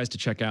want you guys to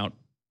check out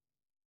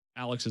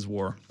Alex's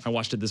War. I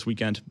watched it this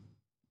weekend.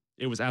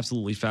 It was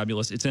absolutely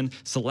fabulous. It's in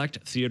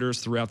select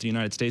theaters throughout the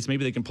United States.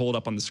 Maybe they can pull it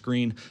up on the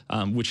screen,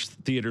 which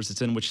theaters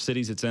it's in, which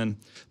cities it's in.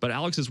 But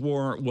Alex's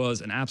War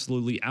was an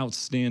absolutely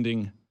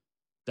outstanding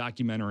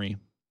documentary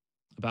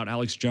about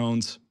Alex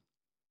Jones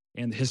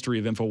and the history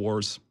of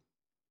InfoWars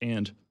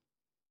and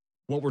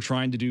what we're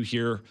trying to do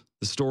here,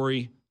 the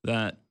story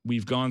that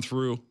we've gone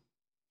through.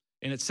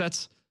 And it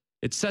sets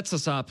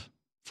us up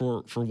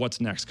for what's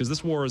next, because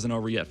this war isn't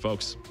over yet,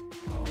 folks.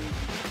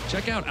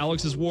 Check out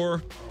Alex's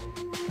War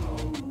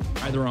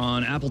either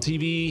on Apple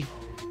TV,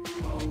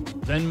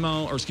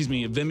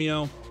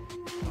 Vimeo,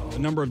 a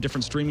number of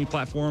different streaming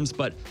platforms,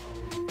 but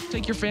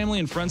take your family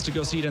and friends to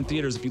go see it in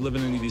theaters if you live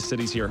in any of these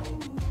cities here.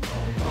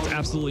 It's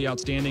absolutely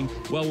outstanding,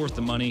 well worth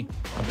the money.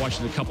 I've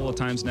watched it a couple of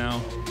times now,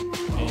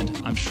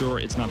 and I'm sure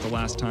it's not the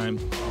last time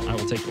I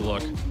will take a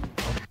look.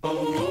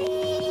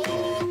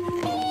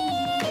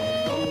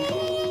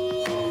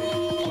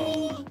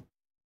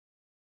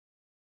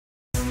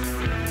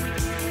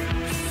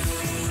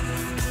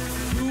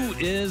 Who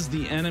is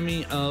the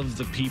enemy of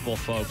the people,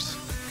 folks?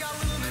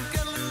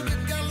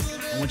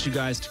 I want you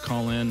guys to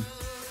call in,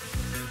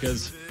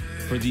 because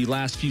for the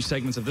last few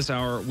segments of this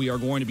hour, we are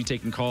going to be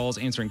taking calls,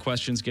 answering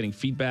questions, getting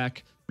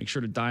feedback. Make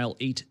sure to dial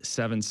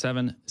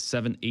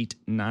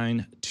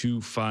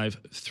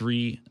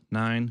 877-789-2539.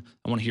 I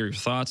want to hear your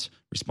thoughts,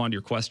 respond to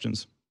your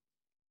questions.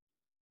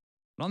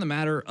 But on the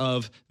matter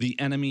of the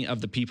enemy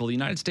of the people, the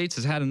United States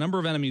has had a number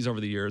of enemies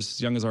over the years,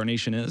 as young as our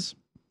nation is.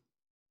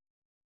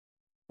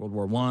 World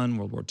War I,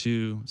 World War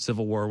II,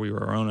 Civil War, we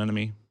were our own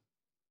enemy.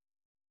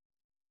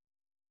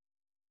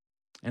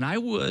 And I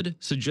would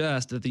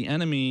suggest that the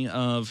enemy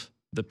of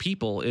the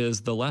people is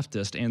the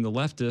leftist, and the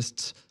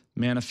leftists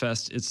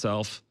manifest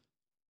itself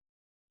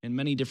in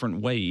many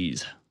different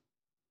ways.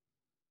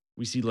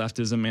 We see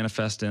leftism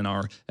manifest in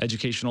our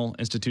educational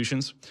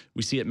institutions.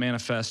 We see it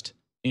manifest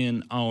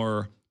in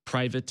our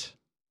private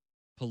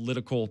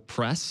political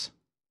press,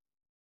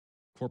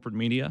 corporate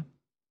media.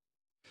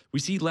 We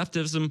see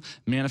leftism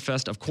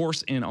manifest, of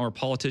course, in our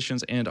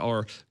politicians and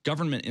our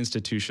government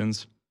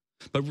institutions.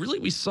 But really,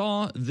 we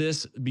saw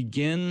this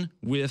begin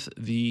with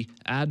the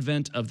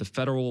advent of the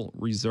Federal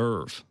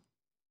Reserve.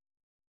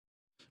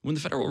 When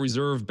the Federal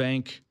Reserve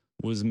Bank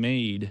was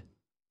made,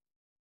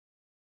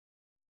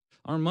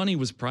 our money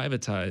was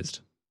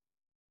privatized.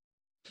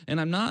 And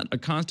I'm not a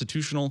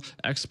constitutional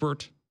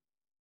expert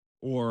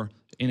or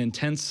an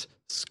intense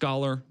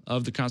scholar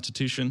of the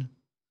Constitution,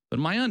 but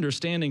my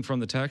understanding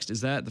from the text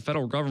is that the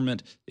federal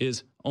government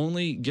is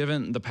only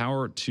given the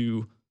power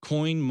to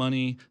coin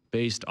money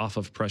based off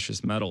of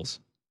precious metals.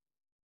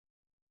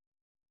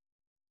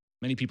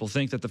 Many people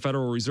think that the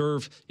Federal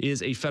Reserve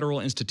is a federal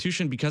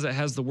institution because it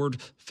has the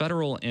word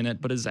federal in it,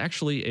 but is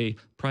actually a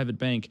private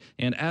bank.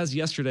 And as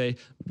yesterday,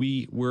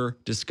 we were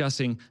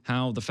discussing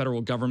how the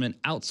federal government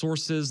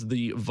outsources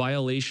the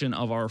violation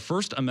of our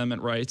First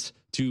Amendment rights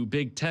to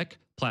big tech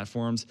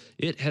platforms.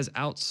 It has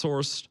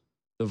outsourced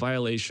the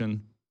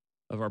violation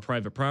of our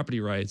private property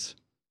rights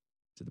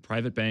to the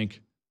private bank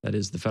that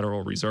is the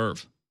Federal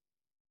Reserve.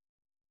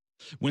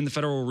 When the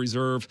Federal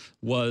Reserve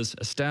was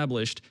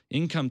established,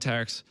 income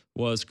tax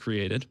was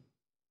created.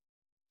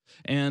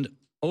 And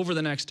over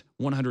the next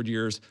 100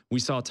 years, we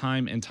saw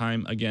time and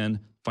time again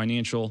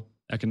financial,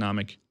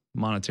 economic,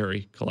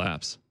 monetary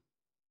collapse.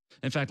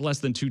 In fact, less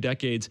than 2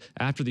 decades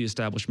after the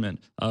establishment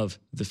of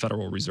the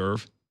Federal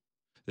Reserve,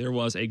 there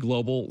was a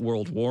global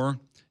world war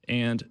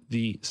and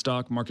the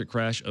stock market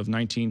crash of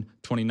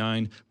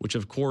 1929, which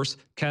of course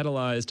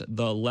catalyzed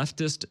the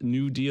leftist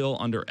New Deal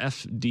under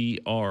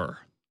FDR.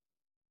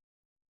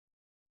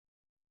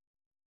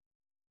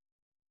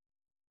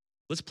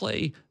 Let's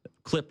play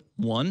clip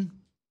 1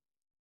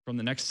 from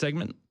the next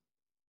segment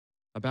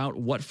about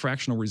what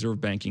fractional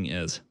reserve banking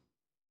is.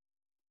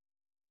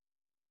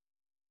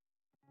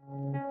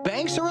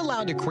 Banks are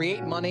allowed to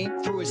create money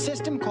through a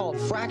system called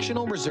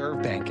fractional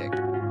reserve banking.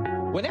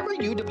 Whenever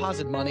you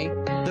deposit money,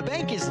 the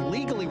bank is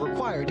legally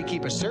required to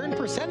keep a certain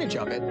percentage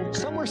of it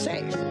somewhere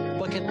safe,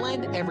 but can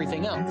lend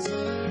everything else.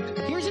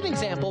 Here's an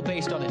example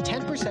based on a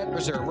 10%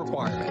 reserve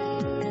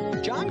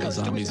requirement. John goes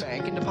to his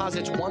bank and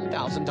deposits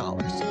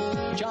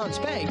 $1,000. John's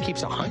bank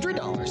keeps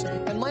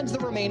 $100 and lends the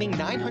remaining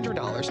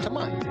 $900 to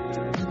Mike.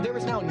 There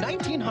is now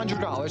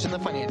 $1,900 in the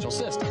financial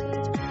system.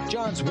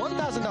 John's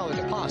 $1,000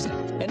 deposit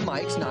and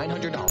Mike's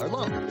 $900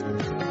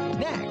 loan.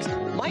 Next,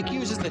 Mike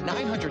uses the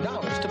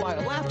 $900 to buy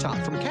a laptop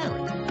from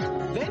Karen.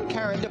 Then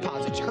Karen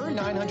deposits her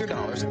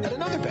 $900 at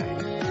another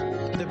bank.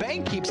 The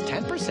bank keeps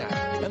 10%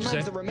 and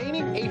lends the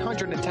remaining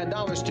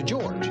 $810 to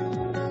George.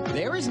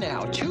 There is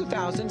now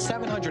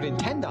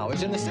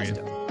 $2,710 in the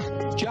system.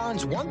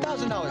 John's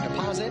 $1,000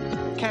 deposit,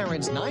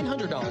 Karen's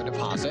 $900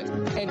 deposit,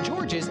 and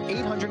George's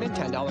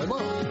 $810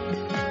 loan.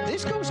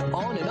 This goes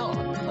on and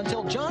on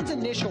until John's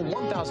initial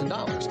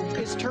 $1,000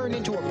 is turned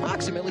into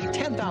approximately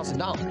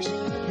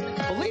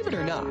 $10,000. Believe it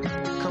or not,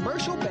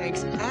 commercial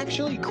banks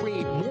actually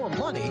create more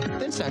money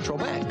than central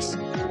banks.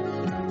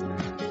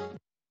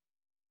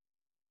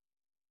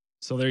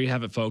 So there you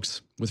have it,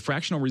 folks. With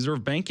fractional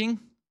reserve banking,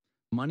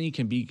 money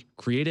can be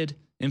created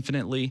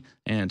infinitely,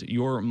 and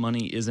your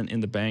money isn't in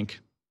the bank.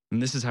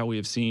 And this is how we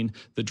have seen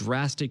the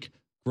drastic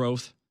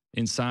growth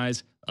in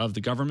size of the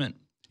government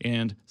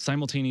and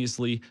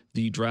simultaneously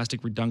the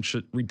drastic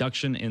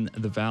reduction in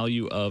the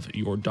value of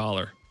your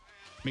dollar.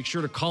 Make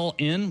sure to call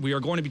in. We are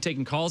going to be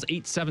taking calls,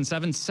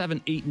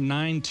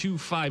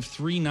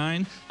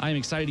 877-789-2539. I am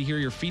excited to hear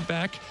your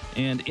feedback.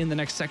 And in the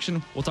next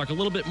section, we'll talk a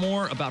little bit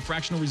more about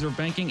fractional reserve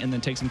banking and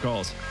then take some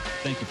calls.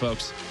 Thank you,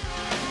 folks.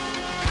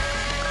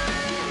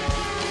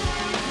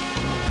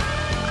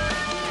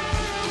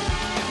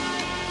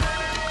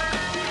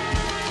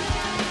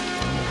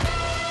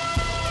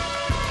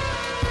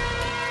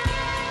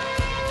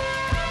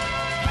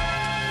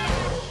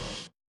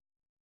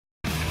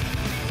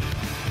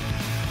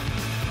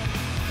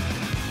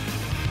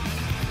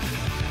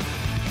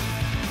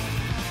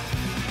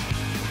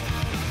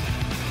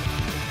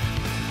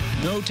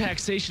 No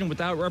taxation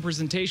without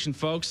representation,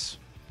 folks.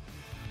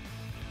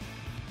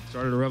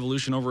 Started a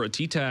revolution over a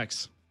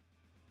T-tax.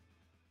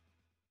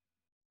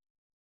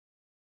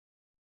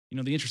 You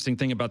know, the interesting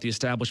thing about the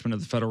establishment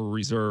of the Federal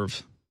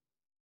Reserve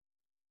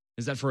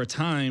is that for a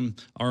time,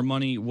 our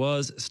money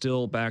was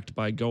still backed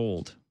by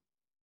gold.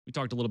 We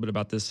talked a little bit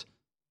about this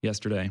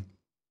yesterday.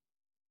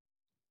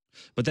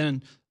 But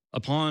then,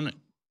 upon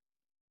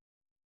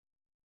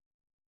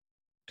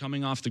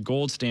coming off the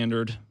gold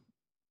standard,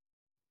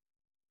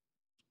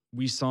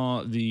 we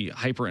saw the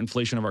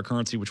hyperinflation of our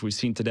currency, which we've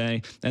seen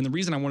today. And the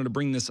reason I wanted to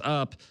bring this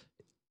up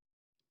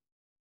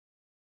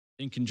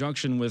in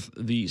conjunction with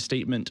the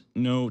statement,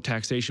 no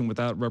taxation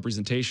without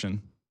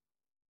representation,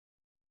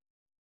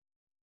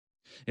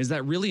 is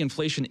that really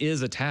inflation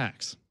is a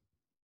tax.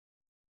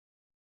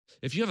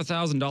 If you have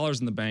 $1,000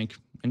 in the bank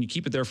and you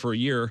keep it there for a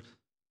year,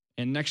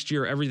 and next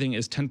year everything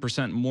is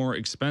 10% more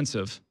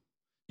expensive,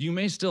 you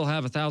may still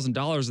have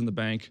 $1,000 in the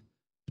bank,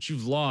 but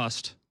you've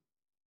lost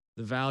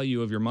the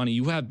value of your money.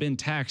 You have been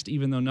taxed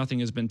even though nothing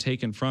has been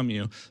taken from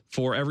you,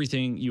 for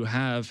everything you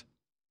have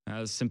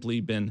has simply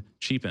been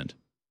cheapened.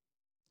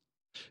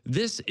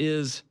 This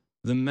is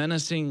the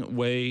menacing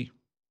way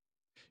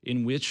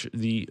in which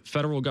the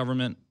federal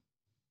government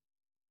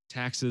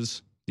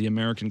taxes the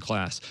American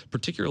class,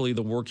 particularly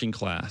the working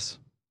class.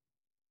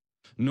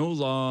 No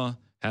law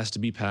has to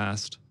be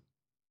passed.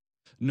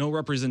 No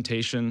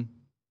representation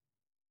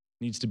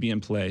needs to be in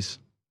place.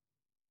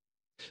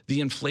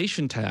 The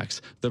inflation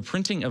tax, the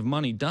printing of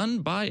money done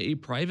by a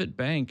private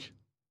bank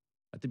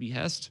at the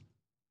behest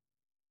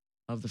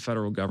of the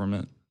federal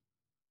government,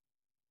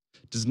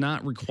 does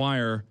not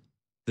require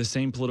the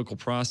same political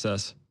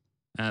process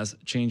as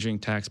changing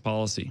tax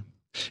policy.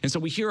 And so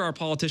we hear our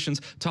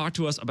politicians talk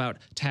to us about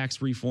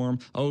tax reform.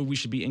 Oh, we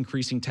should be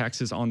increasing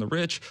taxes on the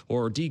rich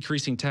or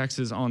decreasing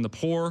taxes on the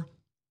poor.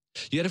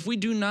 Yet if we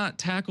do not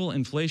tackle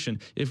inflation,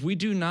 if we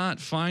do not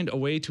find a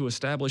way to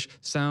establish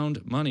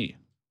sound money,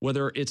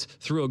 whether it's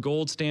through a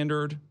gold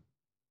standard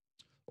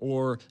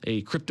or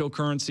a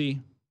cryptocurrency,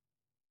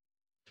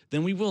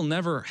 then we will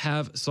never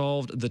have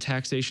solved the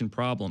taxation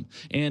problem.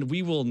 And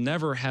we will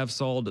never have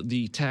solved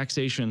the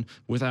taxation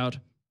without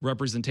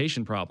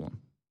representation problem.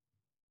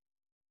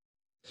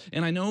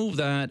 And I know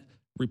that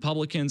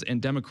Republicans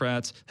and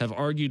Democrats have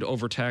argued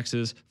over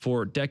taxes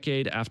for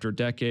decade after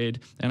decade.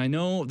 And I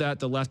know that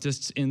the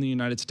leftists in the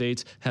United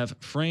States have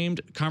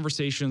framed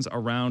conversations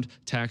around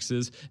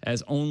taxes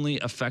as only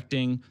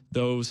affecting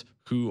those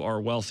who are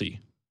wealthy.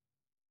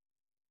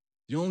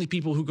 The only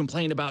people who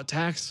complain about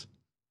tax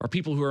are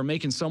people who are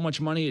making so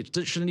much money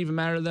it shouldn't even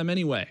matter to them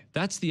anyway.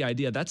 That's the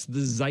idea. That's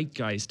the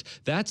zeitgeist.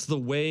 That's the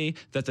way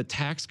that the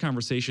tax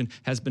conversation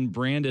has been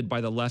branded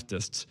by the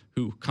leftists,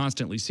 who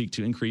constantly seek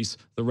to increase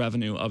the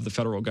revenue of the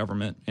federal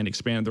government and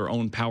expand their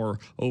own power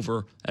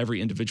over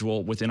every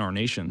individual within our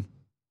nation.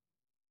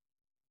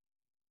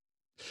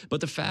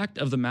 But the fact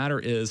of the matter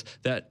is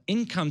that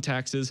income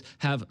taxes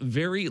have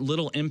very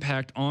little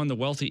impact on the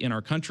wealthy in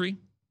our country.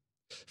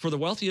 For the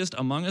wealthiest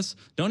among us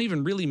don't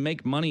even really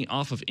make money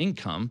off of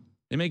income.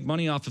 They make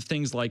money off of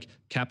things like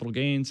capital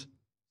gains,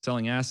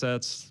 selling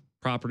assets,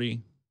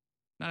 property,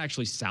 not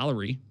actually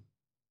salary.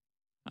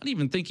 I don't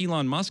even think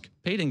Elon Musk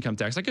paid income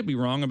tax. I could be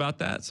wrong about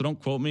that, so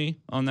don't quote me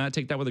on that.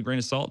 Take that with a grain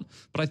of salt.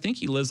 But I think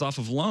he lives off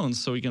of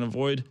loans so he can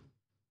avoid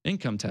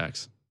income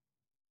tax.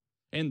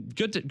 And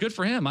good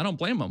for him. I don't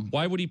blame him.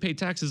 Why would he pay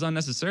taxes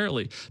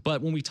unnecessarily?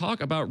 But when we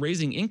talk about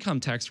raising income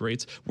tax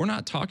rates, we're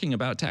not talking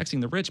about taxing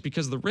the rich,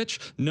 because the rich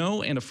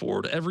know and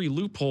afford every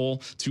loophole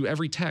to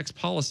every tax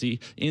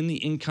policy in the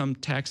income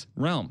tax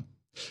realm.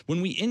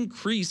 When we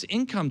increase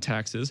income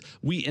taxes,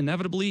 we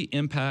inevitably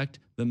impact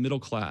the middle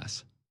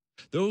class.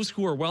 Those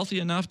who are wealthy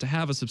enough to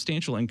have a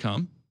substantial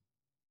income,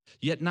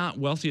 yet not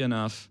wealthy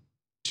enough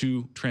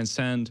to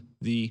transcend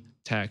the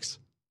tax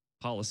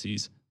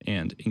policies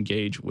and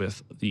engage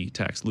with the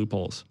tax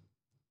loopholes.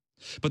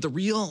 But the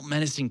real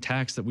menacing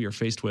tax that we are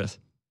faced with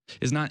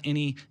is not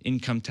any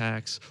income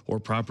tax or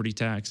property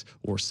tax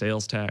or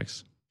sales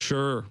tax.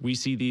 Sure, we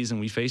see these and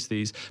we face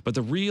these, but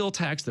the real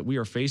tax that we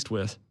are faced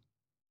with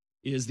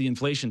is the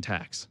inflation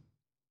tax.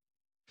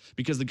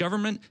 Because the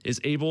government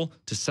is able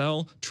to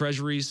sell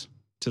treasuries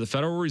to the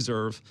Federal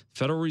Reserve.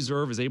 Federal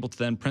Reserve is able to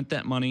then print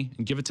that money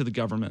and give it to the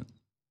government.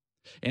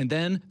 And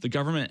then the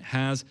government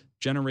has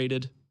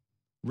generated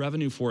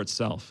revenue for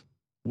itself,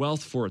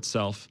 wealth for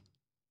itself,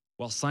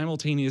 while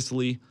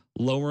simultaneously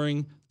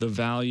lowering the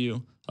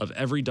value of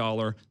every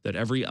dollar that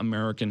every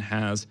American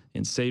has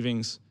in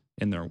savings,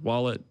 in their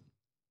wallet,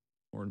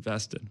 or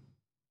invested.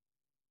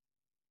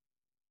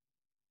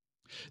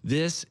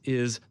 This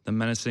is the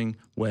menacing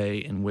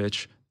way in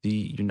which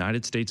the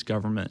United States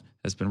government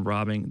has been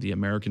robbing the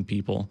American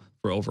people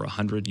for over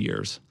 100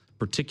 years,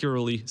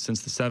 particularly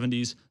since the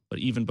 70s, but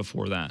even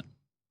before that.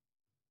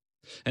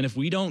 And if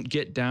we don't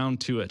get down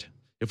to it,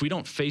 if we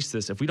don't face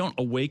this, if we don't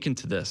awaken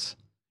to this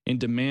and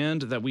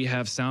demand that we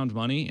have sound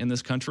money in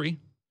this country,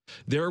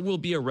 there will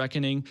be a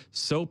reckoning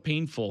so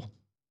painful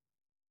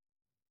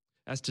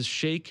as to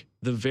shake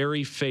the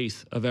very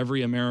faith of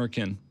every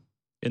American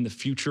in the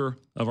future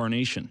of our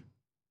nation.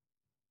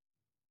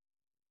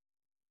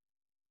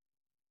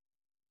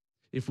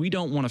 If we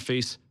don't want to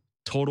face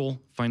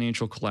total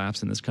financial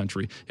collapse in this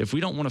country, if we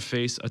don't want to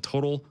face a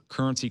total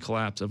currency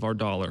collapse of our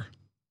dollar,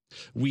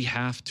 we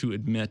have to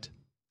admit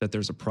that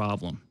there's a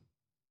problem.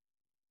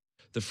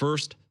 The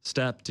first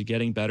step to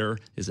getting better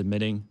is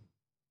admitting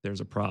there's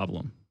a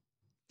problem.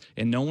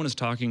 And no one is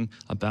talking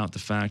about the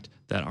fact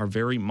that our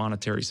very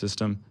monetary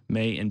system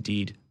may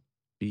indeed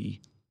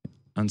be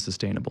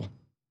unsustainable.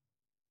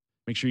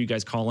 Make sure you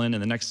guys call in.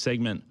 In the next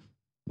segment,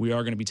 we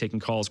are going to be taking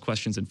calls,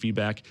 questions, and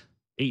feedback.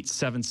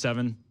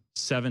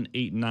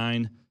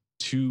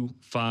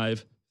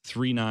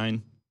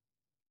 877-789-2539.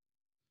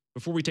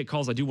 Before we take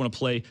calls, I do want to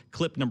play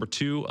clip number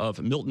 2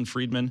 of Milton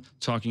Friedman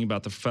talking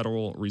about the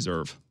Federal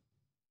Reserve.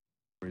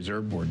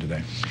 Reserve Board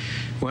today.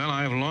 Well,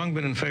 I have long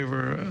been in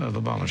favor of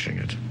abolishing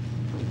it.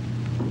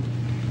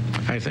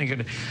 I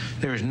think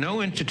there is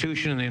no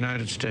institution in the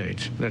United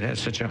States that has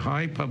such a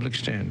high public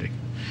standing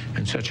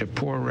and such a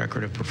poor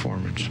record of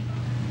performance.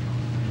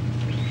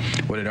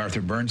 What did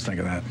Arthur Burns think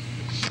of that?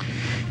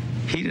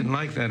 He didn't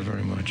like that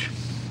very much.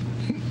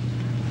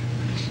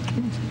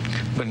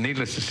 But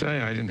needless to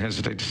say, I didn't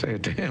hesitate to say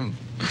it to him.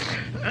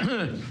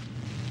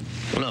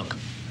 Look,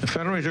 the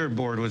Federal Reserve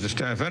Board was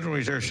established, Federal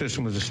Reserve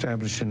System was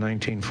established in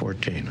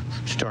 1914,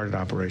 started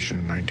operation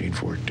in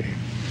 1914.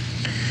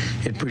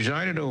 It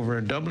presided over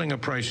a doubling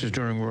of prices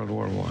during World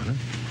War I.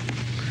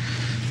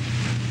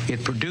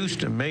 It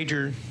produced a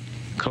major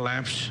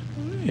collapse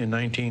in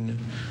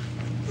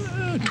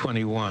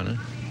 1921.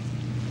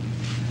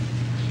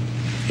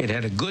 It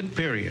had a good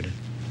period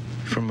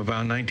from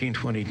about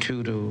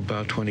 1922 to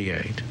about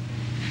 28.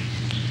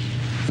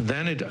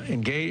 Then it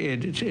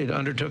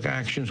undertook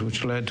actions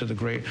which led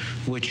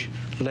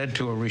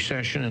to a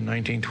recession in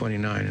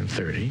 1929 and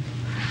 30.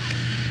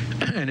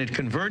 And it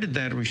converted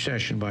that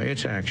recession by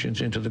its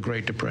actions into the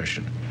Great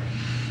Depression.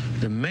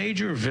 The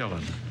major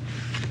villain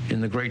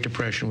in the Great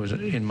Depression was,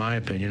 in my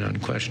opinion,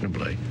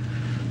 unquestionably,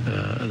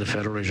 the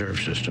Federal Reserve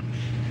System.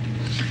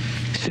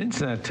 Since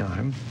that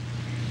time,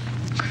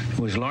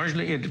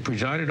 it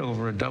presided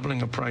over a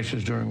doubling of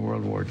prices during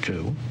World War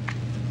II.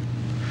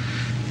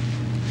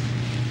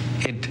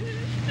 It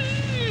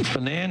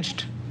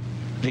financed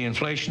the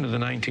inflation of the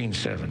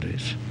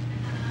 1970s.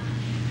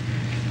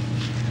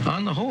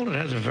 On the whole, it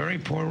has a very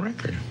poor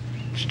record.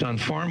 It's done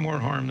far more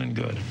harm than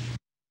good.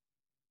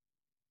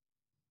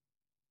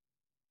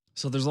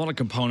 So there's a lot of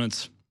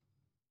components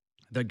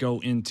that go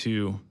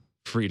into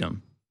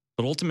freedom.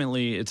 But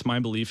ultimately, it's my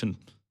belief and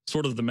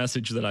sort of the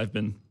message that I've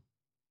been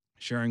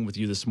sharing with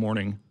you this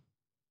morning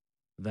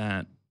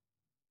that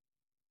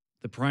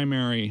the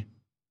primary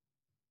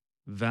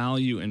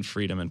value in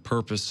freedom and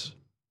purpose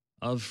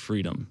of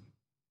freedom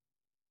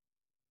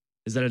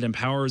is that it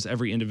empowers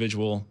every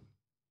individual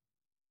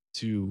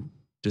to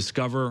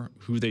discover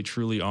who they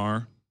truly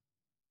are,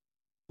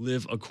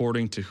 live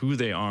according to who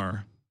they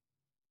are,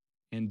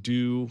 and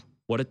do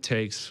what it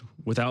takes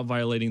without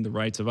violating the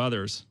rights of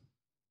others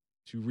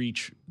to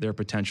reach their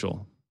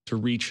potential, to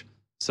reach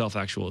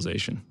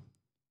self-actualization.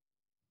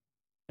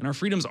 And our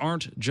freedoms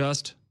aren't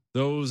just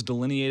those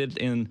delineated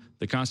in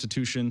the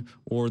Constitution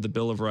or the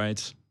Bill of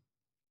Rights,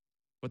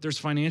 but there's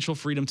financial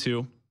freedom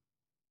too.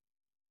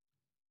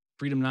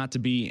 Freedom not to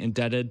be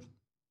indebted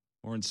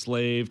or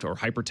enslaved or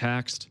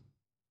hypertaxed.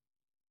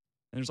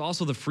 And there's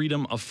also the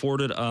freedom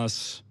afforded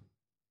us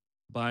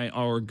by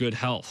our good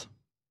health.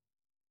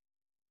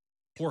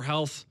 Poor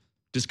health,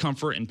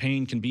 discomfort, and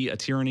pain can be a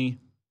tyranny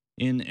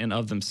in and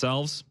of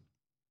themselves.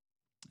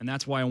 And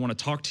that's why I want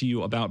to talk to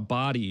you about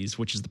Bodies,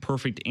 which is the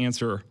perfect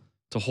answer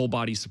to whole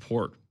body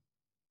support.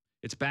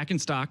 It's back in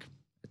stock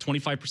at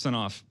 25%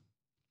 off.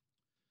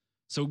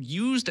 So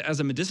used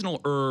as a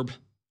medicinal herb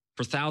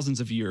for thousands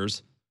of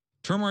years,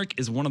 turmeric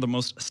is one of the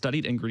most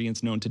studied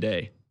ingredients known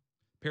today.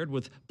 Paired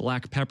with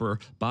black pepper,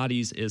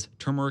 Bodies is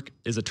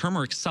a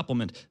turmeric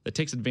supplement that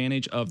takes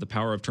advantage of the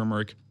power of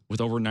turmeric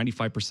with over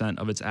 95%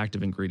 of its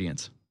active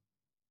ingredients.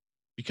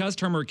 Because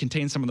turmeric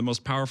contains some of the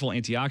most powerful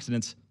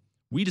antioxidants,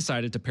 we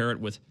decided to pair it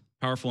with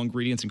powerful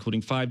ingredients,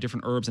 including 5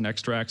 different herbs and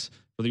extracts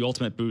for the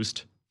ultimate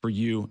boost for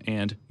you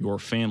and your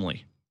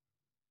family.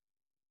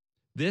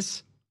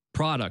 This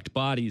product,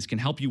 Bodies, can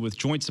help you with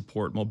joint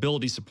support,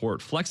 mobility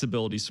support,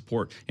 flexibility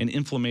support, and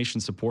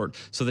inflammation support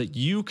so that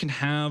you can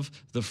have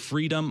the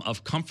freedom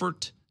of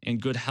comfort and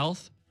good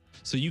health,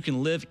 so you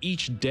can live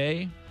each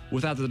day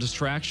without the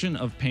distraction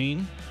of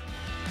pain,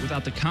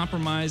 without the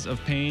compromise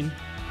of pain.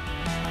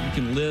 You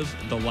can live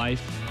the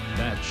life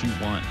that you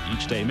want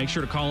each day. Make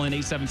sure to call in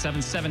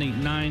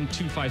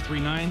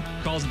 877-789-2539.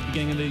 Calls at the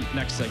beginning of the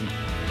next segment.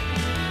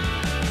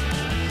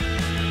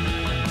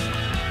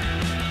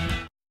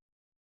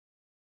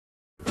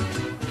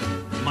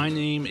 My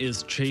name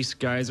is Chase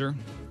Geiser.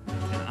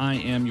 I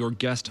am your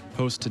guest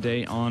host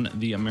today on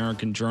The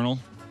American Journal.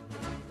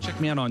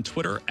 Check me out on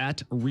Twitter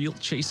at Real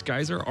Chase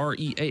Geiser,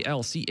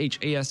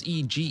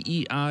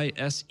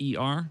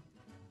 RealChasegeiser,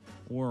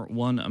 or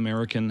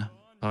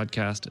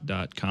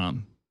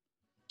oneamericanpodcast.com.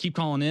 Keep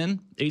calling in,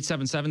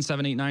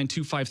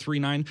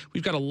 877-789-2539.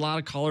 We've got a lot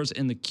of callers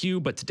in the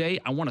queue, but today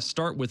I want to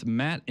start with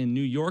Matt in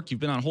New York. You've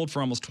been on hold for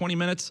almost 20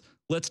 minutes.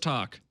 Let's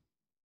talk.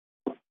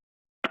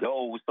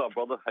 Yo, what's up,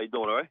 brother? How you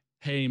doing, all right?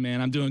 Hey,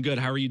 man, I'm doing good.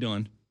 How are you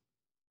doing?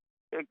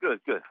 Yeah, good.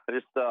 I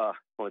just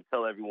want to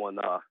tell everyone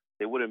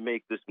they wouldn't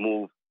make this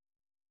move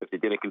if they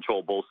didn't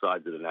control both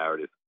sides of the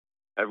narrative.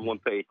 Everyone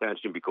pay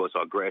attention because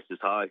our grass is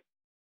high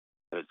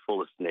and it's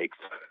full of snakes.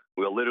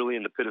 We are literally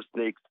in the pit of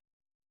snakes.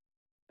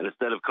 And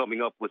instead of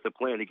coming up with a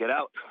plan to get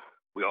out,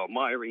 we are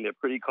admiring their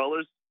pretty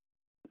colors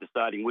and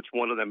deciding which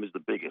one of them is the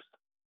biggest.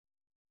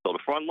 So the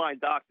frontline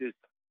doctors,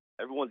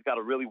 everyone's got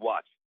to really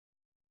watch,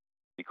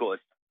 because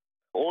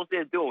all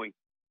they're doing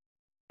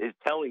is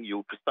telling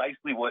you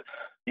precisely what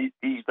this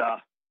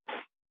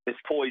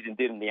poison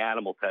did in the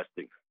animal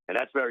testing. And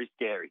that's very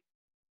scary,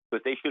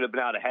 because they should have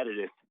been out ahead of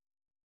this,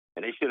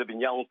 and they should have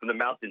been yelling from the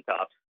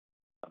mountaintops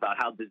about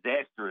how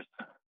disastrous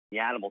the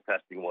animal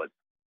testing was.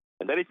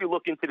 And then if you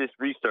look into this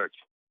research,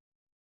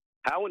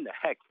 how in the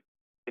heck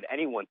did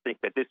anyone think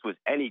that this was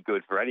any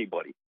good for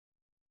anybody?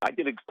 I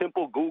did a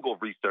simple Google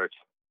research,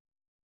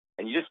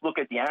 and you just look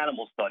at the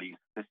animal studies,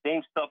 the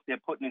same stuff they're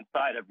putting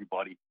inside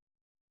everybody.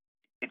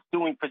 It's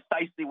doing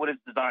precisely what it's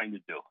designed to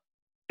do.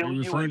 Are you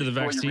referring to the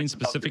vaccine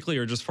specifically,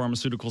 or just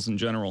pharmaceuticals in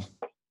general?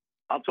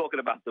 I'm talking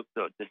about the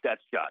death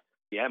shot,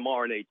 the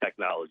mRNA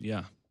technology.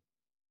 Yeah.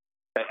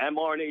 The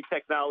mRNA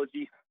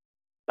technology,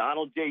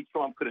 Donald J.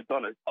 Trump could have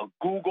done a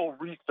Google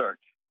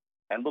research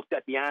and looked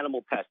at the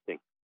animal testing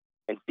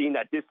and seen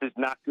that this is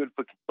not good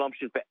for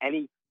consumption for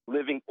any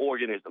living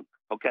organism,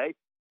 okay?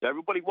 So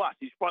everybody watch.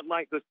 These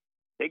frontline, because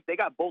they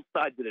got both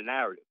sides of the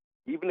narrative.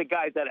 Even the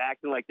guys that are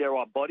acting like they're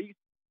our buddies,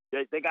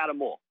 they got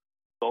them all.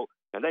 So,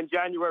 and then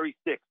January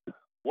 6th,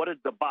 what a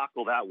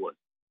debacle that was.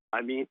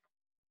 I mean,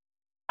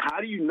 how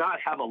do you not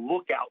have a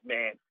lookout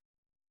man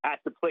at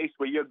the place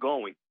where you're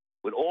going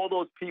with all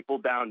those people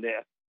down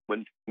there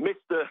when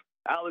Mr.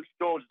 Alex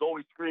Jones is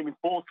always screaming,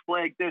 false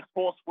flag this,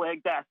 false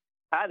flag that?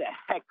 How the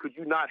heck could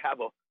you not have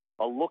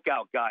a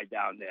lookout guy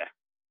down there?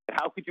 And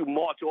how could you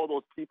march all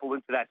those people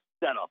into that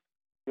setup?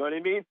 You know what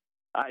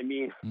I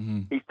mean?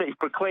 He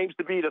proclaims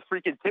to be the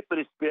freaking tip of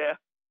the spear.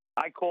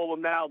 I call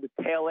him now the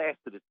tail ass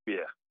of the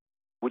spear.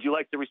 Would you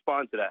like to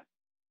respond to that?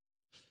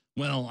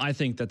 Well, I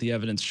think that the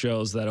evidence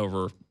shows that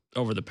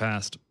over the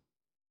past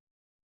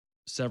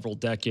several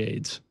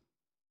decades,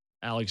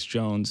 Alex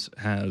Jones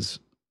has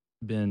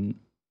been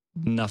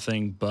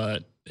nothing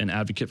but an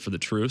advocate for the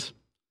truth.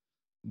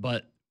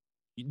 But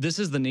this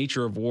is the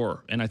nature of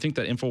war. And I think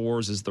that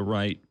InfoWars is the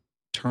right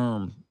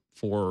term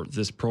for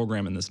this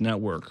program and this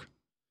network.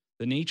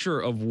 The nature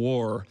of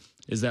war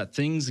is that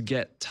things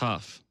get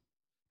tough.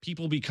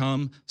 People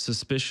become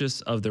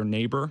suspicious of their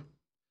neighbor.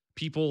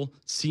 People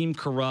seem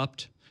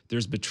corrupt.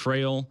 There's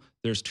betrayal.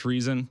 There's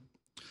treason.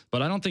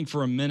 But I don't think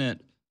for a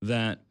minute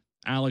that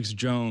Alex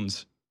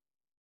Jones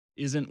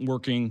isn't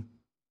working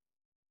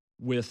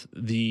with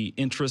the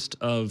interest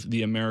of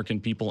the American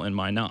people in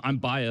mind. Now, I'm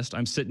biased.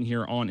 I'm sitting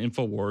here on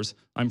InfoWars.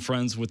 I'm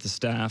friends with the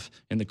staff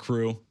and the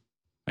crew.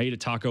 I ate a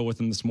taco with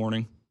them this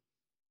morning.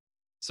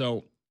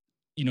 So,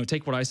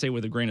 take what I say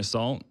with a grain of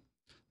salt.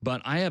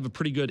 But I have a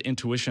pretty good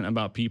intuition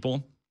about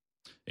people.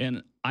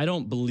 And I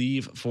don't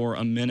believe for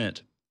a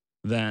minute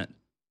that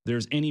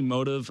there's any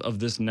motive of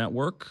this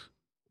network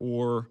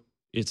or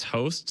its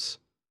hosts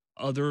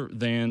other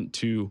than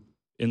to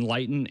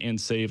enlighten and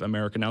save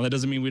America. Now, that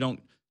doesn't mean we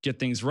don't get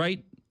things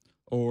right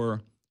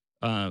or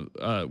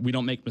we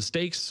don't make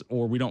mistakes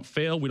or we don't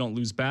fail. We don't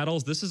lose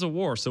battles. This is a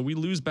war. So we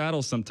lose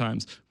battles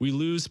sometimes. We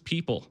lose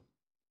people.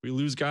 We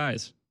lose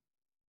guys.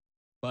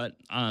 But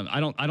I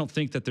don't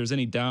think that there's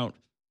any doubt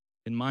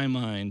in my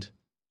mind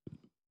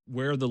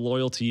where the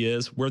loyalty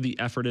is, where the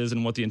effort is,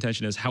 and what the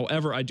intention is.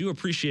 However, I do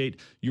appreciate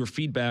your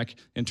feedback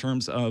in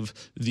terms of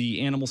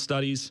the animal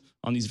studies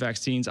on these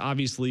vaccines.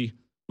 Obviously,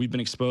 we've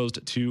been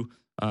exposed to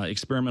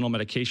experimental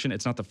medication.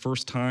 It's not the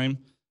first time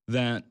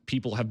that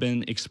people have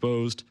been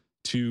exposed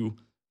to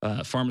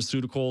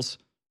pharmaceuticals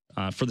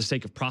for the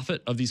sake of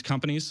profit of these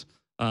companies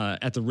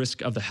at the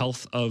risk of the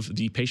health of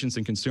the patients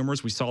and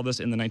consumers. We saw this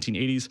in the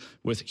 1980s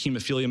with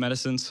hemophilia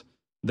medicines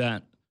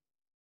that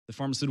the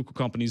pharmaceutical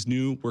companies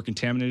knew were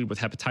contaminated with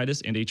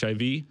hepatitis and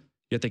HIV,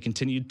 yet they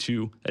continued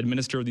to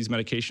administer these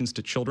medications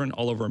to children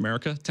all over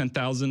America.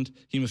 10,000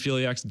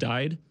 hemophiliacs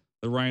died.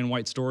 The Ryan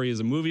White story is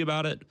a movie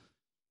about it.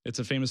 It's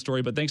a famous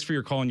story, but thanks for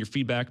your call and your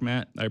feedback,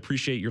 Matt. I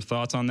appreciate your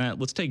thoughts on that.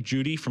 Let's take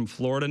Judy from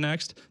Florida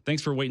next.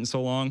 Thanks for waiting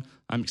so long.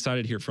 I'm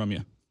excited to hear from you.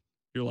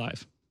 You're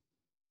live.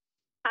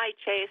 Hi,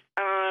 Chase.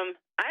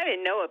 I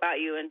didn't know about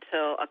you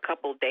until a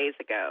couple days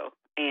ago,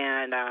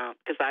 and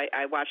because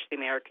I watch the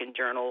American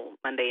Journal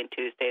Monday and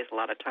Tuesdays a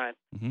lot of times.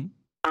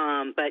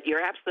 Mm-hmm. But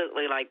you're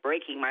absolutely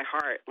breaking my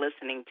heart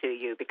listening to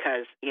you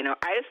because,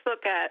 I just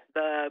look at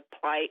the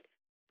plight,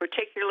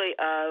 particularly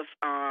of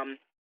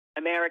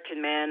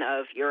American men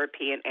of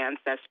European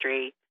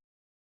ancestry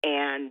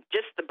and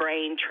just the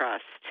brain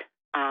trust,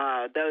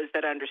 those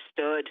that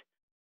understood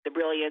the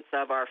brilliance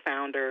of our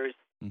founders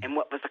and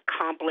what was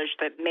accomplished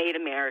that made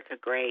America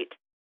great,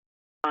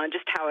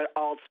 just how it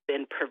all's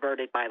been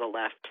perverted by the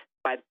left,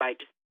 by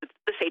just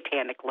the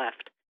satanic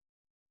left.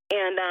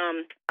 And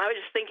I was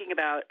just thinking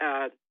about,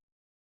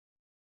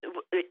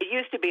 it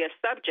used to be a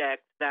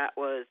subject that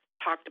was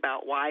talked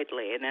about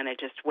widely, and then it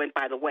just went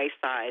by the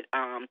wayside.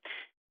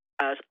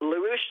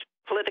 LaRouche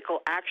Political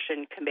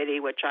Action Committee,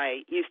 which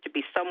I used to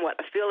be somewhat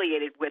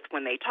affiliated with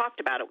when they talked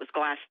about it, was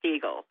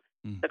Glass-Steagall,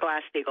 the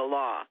Glass-Steagall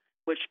Law,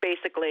 which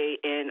basically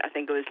in, I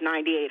think it was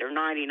 98 or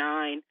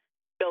 99,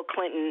 Bill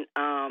Clinton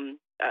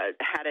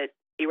had it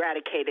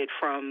eradicated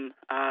from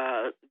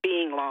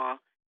being law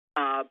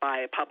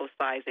by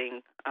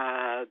publicizing,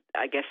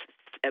 I guess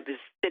it was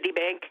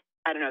Citibank,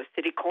 I don't know,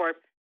 Citicorp.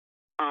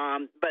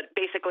 But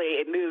basically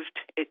it moved,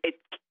 it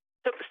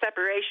took the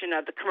separation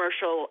of the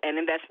commercial and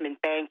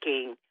investment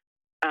banking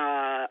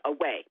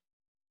away.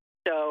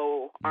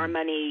 So our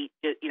money,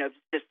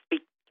 just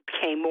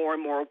became more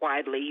and more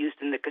widely used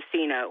in the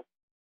casino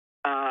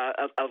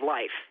of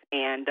life,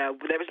 and there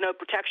was no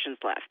protections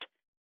left.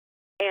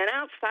 And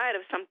outside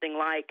of something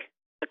like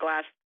the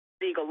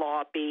Glass-Steagall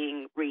Law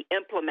being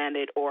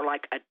re-implemented or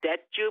like a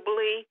debt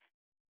jubilee,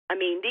 I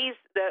mean,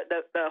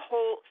 the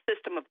whole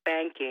system of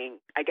banking,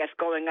 I guess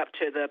going up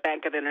to the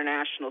Bank of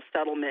International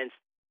Settlements,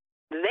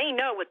 they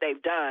know what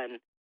they've done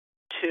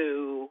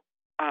to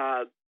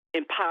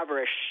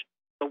impoverish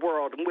the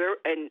world.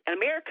 And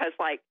America's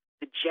like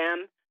the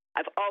gem.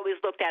 I've always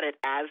looked at it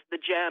as the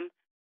gem.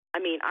 I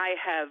mean, I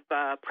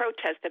have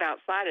protested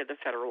outside of the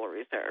Federal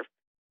Reserve.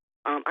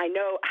 I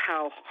know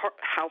how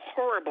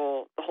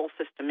horrible the whole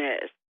system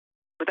is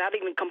without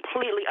even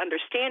completely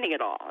understanding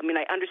it all. I mean,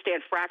 I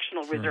understand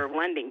fractional reserve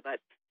lending, but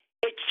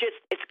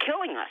it's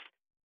killing us.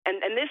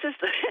 And this is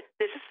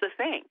the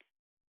thing.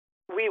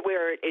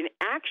 We're in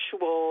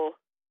actual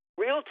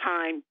real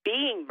time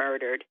being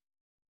murdered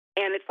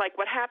And it's like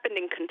what happened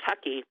in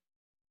Kentucky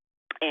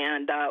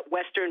and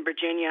Western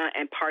Virginia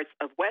and parts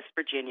of West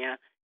Virginia.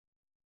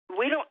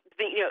 We don't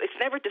think, it's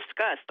never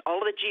discussed. All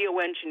of the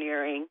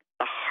geoengineering,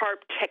 the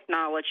HARP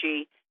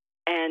technology,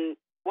 and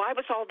why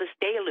was all this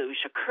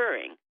deluge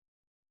occurring?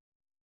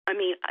 I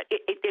mean,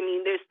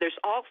 there's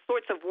all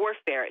sorts of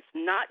warfare. It's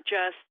not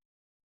just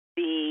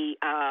the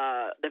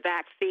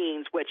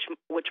vaccines, which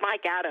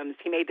Mike Adams,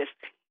 he made this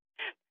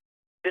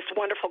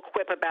wonderful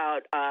quip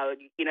about,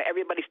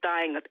 everybody's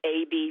dying of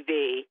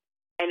ABV,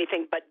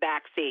 anything but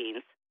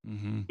vaccines.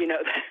 Mm-hmm.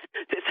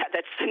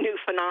 That's the new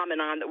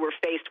phenomenon that we're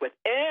faced with.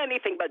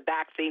 Anything but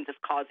vaccines is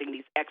causing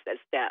these excess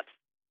deaths.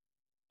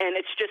 And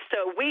it's just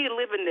so we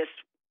live in this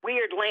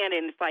weird land,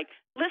 and it's like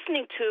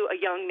listening to a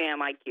young man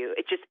like you,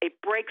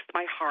 it breaks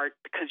my heart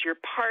because you're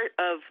part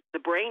of the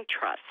brain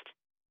trust.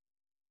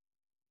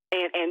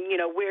 And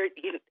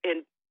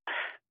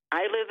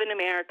I live in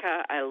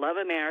America. I love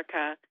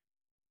America.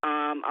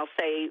 I'll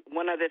say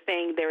one other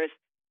thing.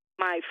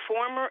 My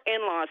former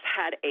in-laws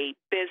had a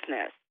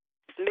business,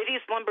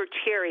 Smitty's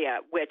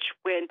Lumberteria, which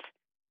went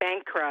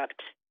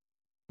bankrupt.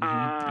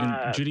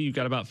 And Judy, you've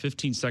got about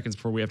 15 seconds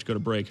before we have to go to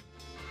break.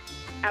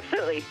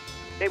 Absolutely.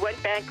 They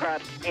went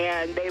bankrupt,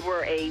 and they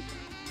were a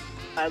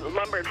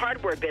lumber and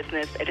hardware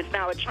business, and it's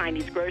now a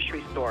Chinese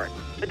grocery store.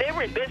 But they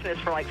were in business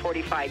for like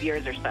 45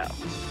 years or so.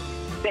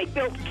 They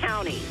built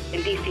counties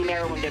in D.C.,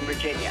 Maryland, and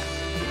Virginia.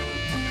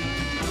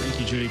 Thank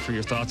you, Judy, for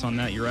your thoughts on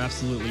that. You're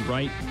absolutely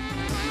right.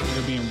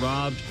 They're being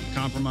robbed,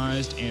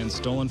 compromised, and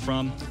stolen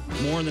from.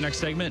 More in the next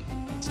segment.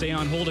 Stay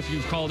on hold if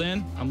you've called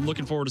in. I'm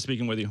looking forward to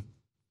speaking with you.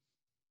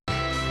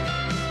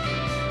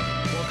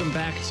 Welcome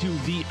back to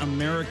the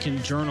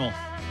American Journal.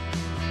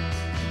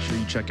 Make sure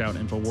you check out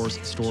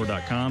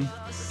InfoWarsStore.com.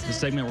 This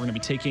segment, we're going to be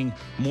taking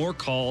more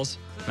calls.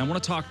 And I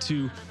want to talk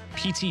to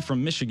PT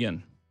from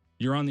Michigan.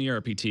 You're on the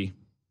air, PT.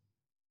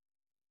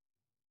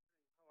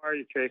 How are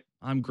you, Chase?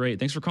 I'm great.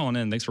 Thanks for calling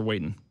in. Thanks for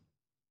waiting.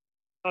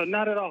 Oh,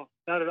 not at all.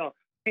 Not at all.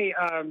 Hey,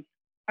 I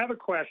have a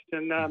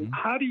question.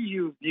 How do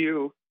you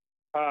view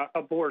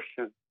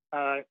abortion?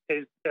 Are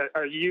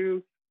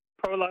you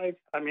pro-life?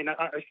 I mean,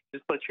 I should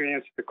just let you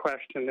answer the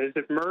question. Is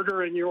it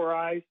murder in your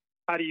eyes?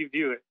 How do you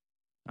view it?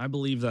 I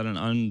believe that an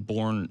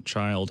unborn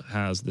child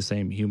has the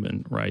same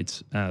human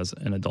rights as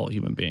an adult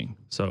human being.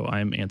 So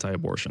I'm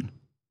anti-abortion.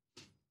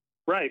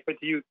 Right, but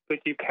you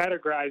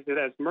categorize it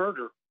as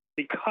murder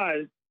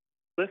because,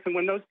 listen,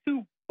 when those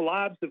two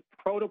blobs of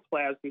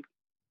protoplasm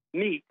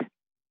meet,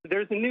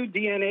 there's a new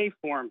DNA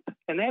formed,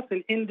 and that's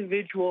an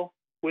individual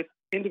with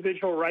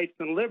individual rights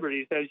and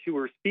liberties, as you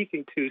were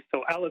speaking to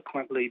so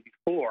eloquently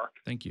before.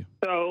 Thank you.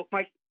 So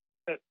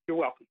you're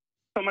welcome.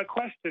 So my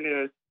question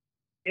is,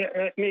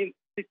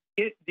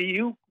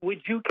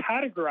 would you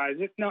categorize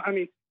it? No, I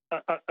mean,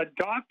 a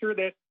doctor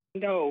that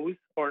knows,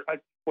 or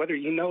whether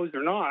he knows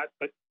or not,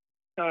 but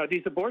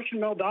these abortion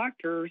mill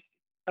doctors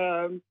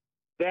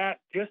that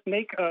just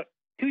make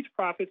huge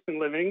profits in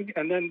living,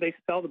 and then they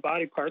sell the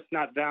body parts,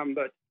 not them,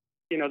 but,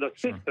 the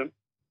system.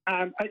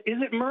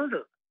 Is it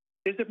murder?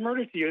 Is it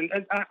murder to you?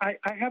 And I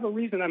have a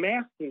reason I'm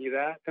asking you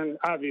that, and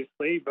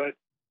obviously, but,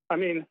 I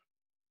mean,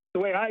 the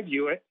way I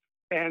view it,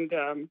 and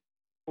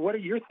what are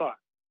your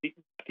thoughts? Do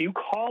you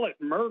call it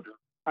murder?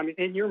 I mean,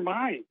 in your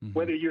mind,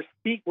 whether you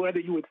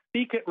would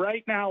speak it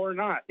right now or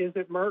not, is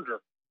it murder?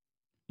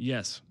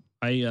 Yes,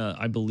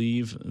 I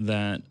believe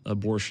that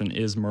abortion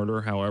is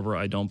murder. However,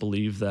 I don't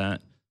believe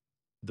that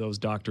those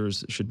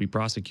doctors should be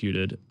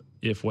prosecuted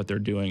if what they're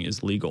doing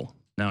is legal.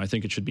 Now, I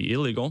think it should be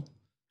illegal,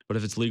 but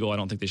if it's legal, I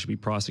don't think they should be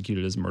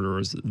prosecuted as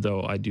murderers,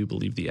 though I do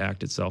believe the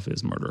act itself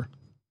is murder.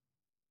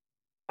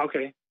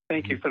 Okay,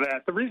 thank you for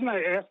that. The reason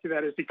I ask you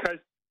that is because,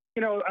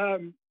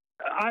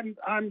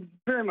 I'm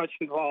very much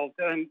involved,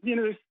 and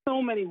there's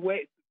so many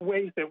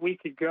ways that we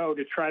could go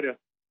to try to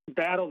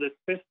battle this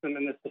system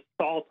and this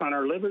assault on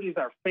our liberties,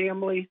 our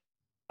family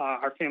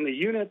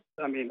units.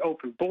 I mean,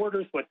 open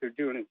borders, what they're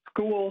doing in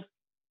schools.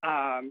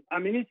 I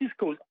mean, it just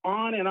goes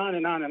on and on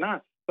and on and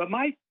on. But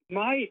my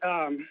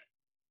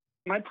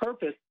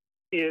purpose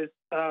is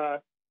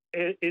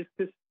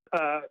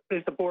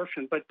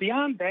abortion. But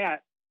beyond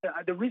that,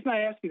 the reason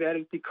I ask you that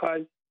is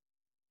because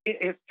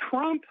if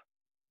Trump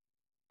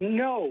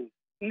knows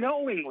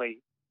knowingly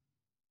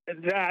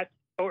that,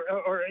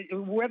 or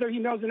whether he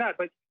knows or not,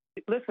 but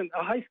listen,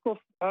 a high school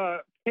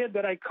kid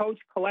that I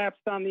coached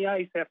collapsed on the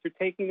ice after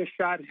taking a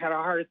shot and had a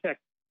heart attack.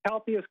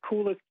 Healthiest,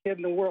 coolest kid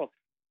in the world.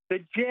 The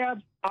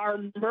jabs are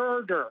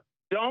murder.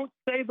 Don't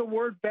say the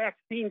word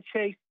vaccine,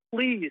 Chase,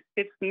 please.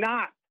 It's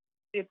not.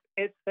 It's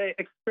an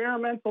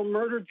experimental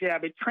murder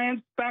jab. It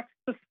transfects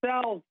the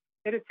cells.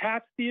 It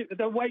attacks the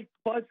white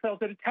blood cells.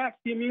 It attacks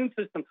the immune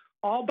system,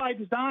 all by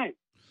design.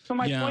 So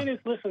my point is,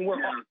 listen,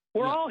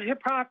 we're all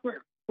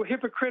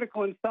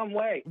hypocritical in some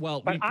way.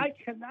 Well, but I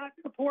cannot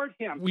support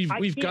him.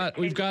 We've got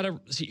to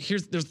see.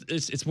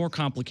 It's more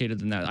complicated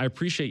than that. I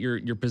appreciate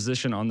your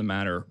position on the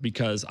matter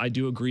because I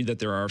do agree that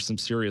there are some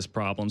serious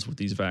problems with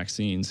these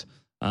vaccines.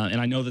 And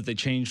I know that they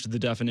changed the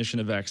definition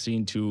of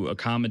vaccine to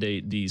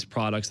accommodate these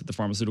products that the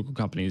pharmaceutical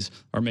companies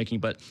are making,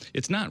 but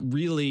it's not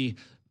really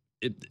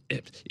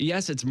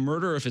yes, it's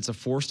murder if it's a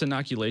forced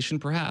inoculation,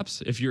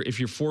 perhaps. If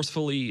you're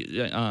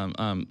forcefully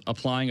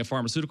applying a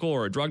pharmaceutical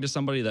or a drug to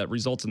somebody that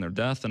results in their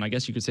death, then I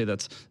guess you could say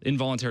that's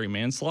involuntary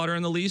manslaughter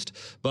in the least.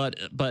 But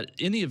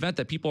in the event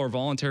that people are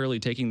voluntarily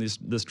taking this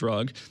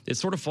drug, it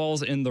sort of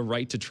falls in the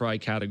right to try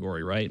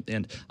category, right?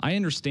 And I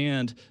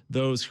understand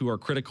those who are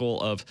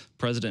critical of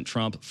President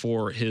Trump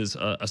for his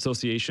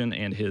association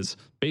and his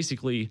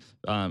basically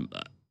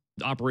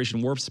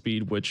Operation Warp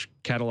Speed, which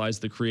catalyzed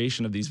the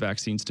creation of these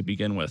vaccines to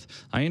begin with.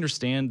 I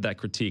understand that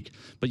critique,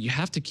 but you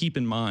have to keep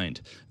in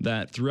mind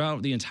that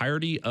throughout the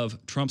entirety of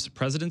Trump's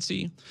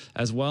presidency,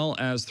 as well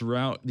as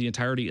throughout the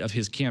entirety of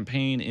his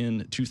campaign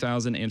in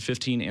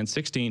 2015 and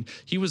 16,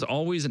 he was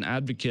always an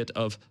advocate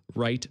of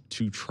right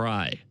to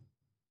try.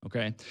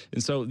 Okay?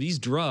 And so these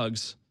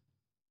drugs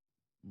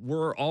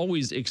were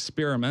always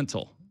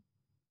experimental.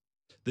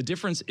 The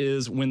difference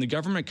is when the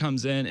government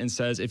comes in and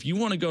says, if you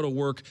want to go to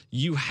work,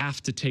 you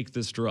have to take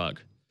this drug.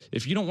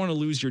 If you don't want to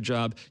lose your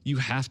job, you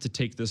have to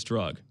take this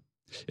drug.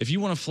 If you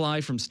want to fly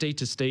from state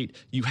to state,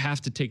 you have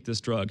to take this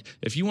drug.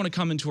 If you want to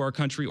come into our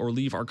country or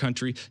leave our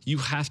country, you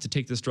have to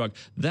take this drug.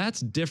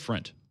 That's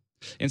different.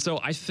 And so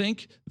I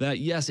think that,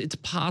 yes, it's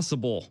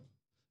possible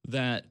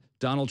that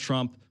Donald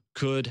Trump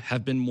could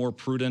have been more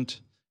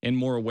prudent and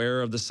more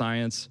aware of the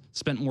science,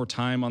 spent more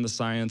time on the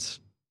science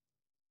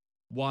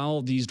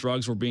while these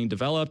drugs were being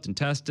developed and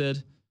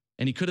tested,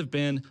 and he could have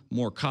been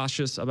more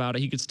cautious about it.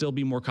 He could still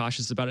be more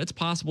cautious about it. It's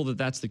possible that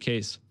that's the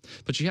case.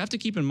 But you have to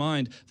keep in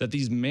mind that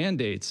these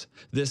mandates,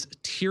 this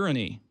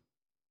tyranny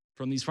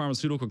from these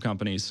pharmaceutical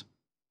companies,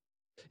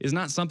 is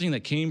not something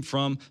that came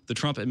from the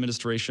Trump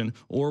administration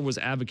or was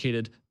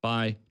advocated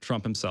by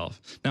Trump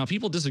himself. Now,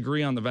 people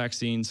disagree on the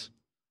vaccines.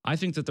 I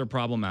think that they're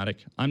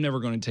problematic. I'm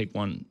never going to take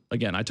one.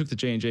 Again, I took the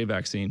J&J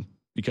vaccine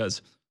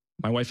because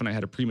my wife and I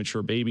had a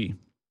premature baby,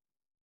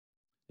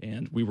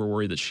 and we were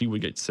worried that she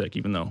would get sick,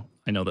 even though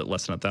I know that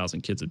less than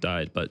 1,000 kids have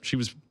died. But she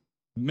was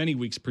many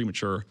weeks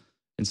premature.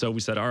 And so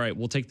we said, all right,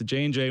 we'll take the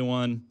J&J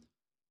one.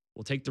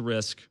 We'll take the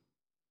risk,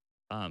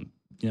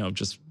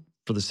 just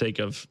for the sake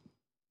of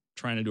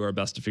trying to do our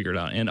best to figure it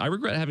out. And I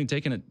regret having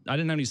taken it. I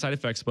didn't have any side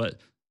effects,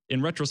 but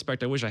in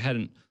retrospect, I wish I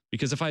hadn't.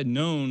 Because if I had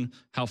known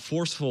how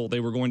forceful they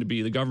were going to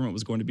be, the government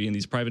was going to be, and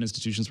these private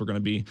institutions were going to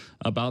be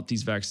about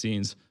these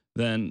vaccines,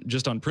 then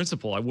just on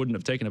principle, I wouldn't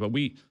have taken it. But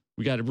we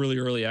got really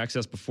early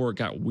access before it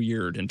got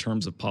weird in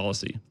terms of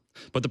policy.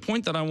 But the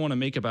point that I want to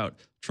make about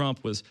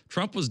Trump was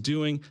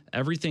doing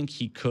everything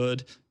he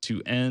could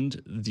to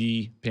end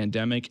the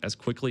pandemic as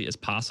quickly as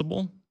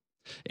possible.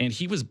 And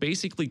he was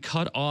basically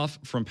cut off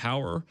from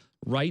power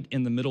right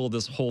in the middle of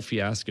this whole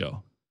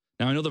fiasco.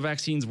 Now, I know the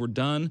vaccines were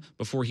done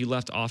before he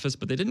left office,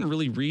 but they didn't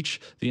really reach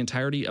the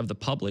entirety of the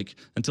public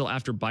until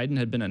after Biden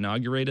had been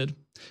inaugurated.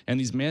 And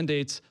these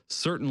mandates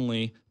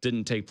certainly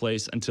didn't take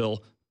place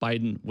until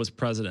Biden was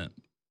president.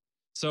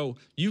 So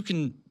you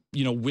can,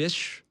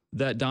 wish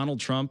that Donald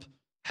Trump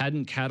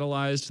hadn't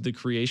catalyzed the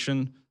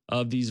creation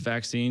of these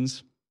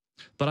vaccines,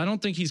 but I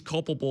don't think he's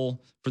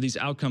culpable for these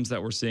outcomes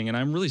that we're seeing. And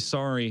I'm really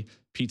sorry,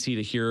 PT,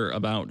 to hear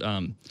about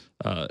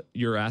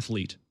your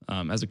athlete.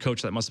 As a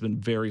coach, that must have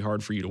been very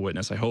hard for you to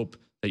witness. I hope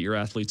that your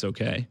athlete's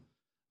okay.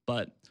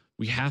 But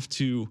we have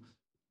to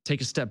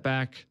take a step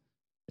back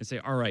and say,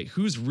 all right,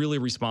 who's really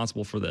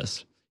responsible for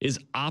this? Is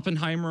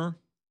Oppenheimer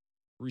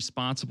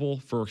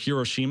responsible for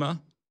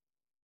Hiroshima?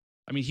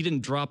 I mean, he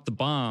didn't drop the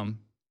bomb,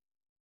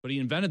 but he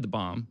invented the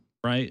bomb,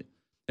 right?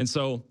 And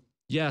so,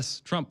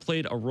 yes, Trump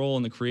played a role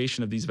in the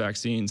creation of these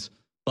vaccines,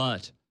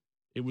 but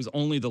it was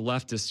only the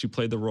leftists who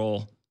played the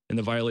role in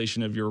the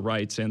violation of your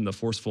rights and the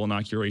forceful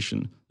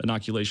inoculation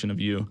of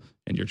you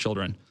and your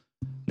children.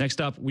 Next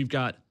up, we've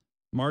got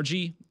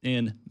Margie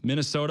in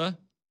Minnesota,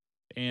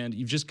 and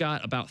you've just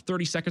got about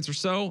 30 seconds or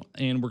so,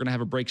 and we're going to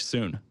have a break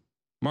soon.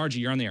 Margie,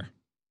 you're on the air.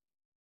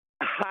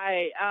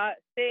 Hi.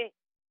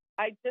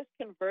 I just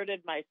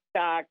converted my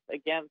stocks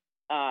against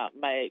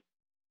my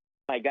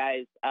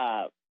guy's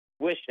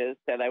wishes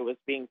that I was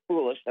being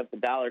foolish, that the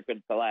dollar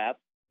could collapse.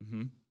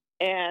 Mm-hmm.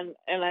 And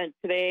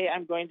today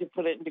I'm going to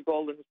put it into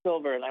gold and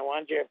silver, and I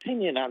want your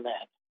opinion on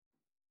that.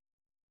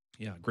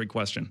 Yeah, great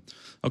question.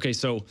 Okay,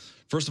 so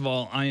first of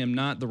all, I am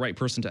not the right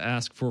person to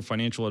ask for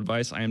financial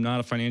advice. I am not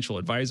a financial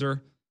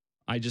advisor.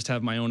 I just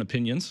have my own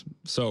opinions.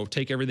 So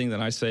take everything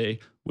that I say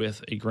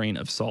with a grain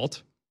of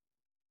salt.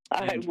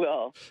 I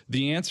will.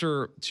 The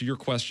answer to your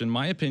question,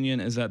 my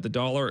opinion, is that the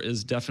dollar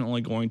is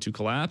definitely going to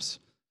collapse,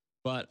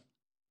 but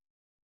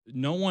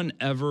no one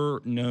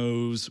ever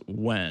knows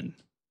when.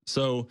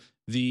 So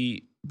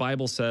the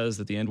Bible says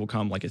that the end will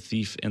come like a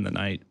thief in the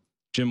night.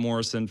 Jim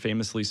Morrison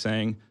famously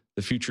saying,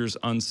 the future's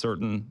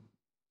uncertain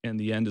and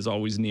the end is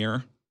always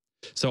near.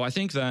 So I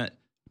think that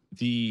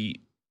the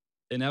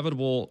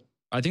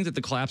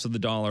collapse of the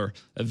dollar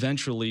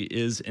eventually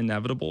is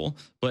inevitable,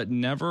 but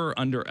never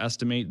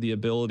underestimate the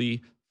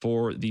ability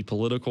for the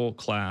political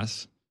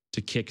class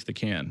to kick the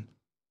can.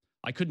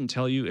 I couldn't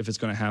tell you if it's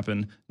going to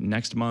happen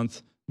next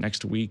month,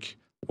 next week,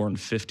 or in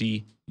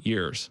 50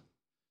 years.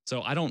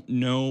 So I don't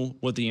know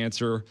what the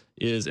answer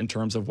is in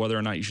terms of whether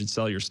or not you should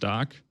sell your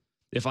stock.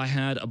 if I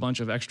had a bunch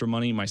of extra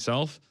money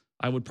myself,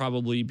 I would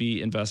probably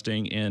be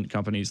investing in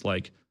companies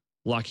like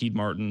Lockheed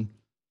Martin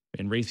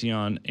and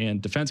Raytheon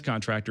and defense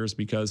contractors,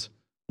 because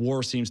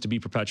war seems to be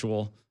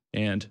perpetual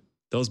and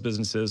those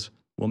businesses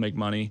will make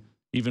money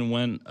even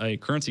when a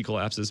currency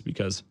collapses,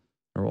 because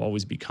there will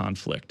always be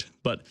conflict.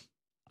 But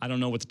I don't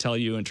know what to tell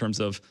you in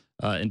terms of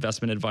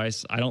investment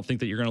advice. I don't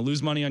think that you're going to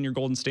lose money on your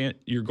gold and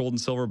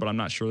silver, but I'm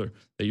not sure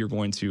that you're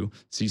going to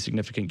see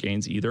significant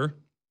gains either.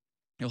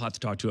 You'll have to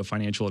talk to a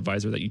financial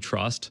advisor that you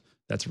trust,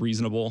 that's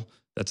reasonable,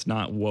 that's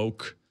not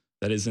woke,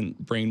 that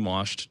isn't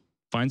brainwashed.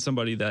 Find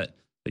somebody that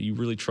you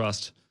really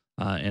trust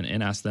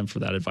and ask them for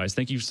that advice.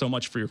 Thank you so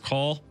much for your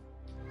call.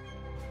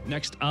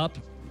 Next up,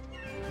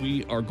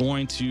 we are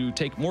going to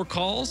take more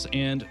calls,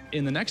 and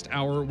in the next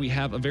hour, we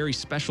have a very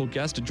special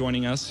guest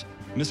joining us,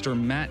 Mr.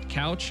 Matt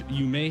Couch.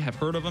 You may have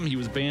heard of him. He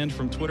was banned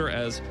from Twitter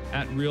as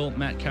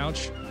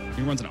 @RealMattCouch.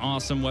 He runs an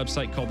awesome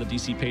website called the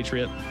DC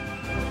Patriot,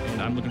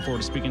 and I'm looking forward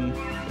to speaking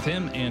with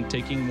him and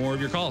taking more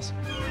of your calls.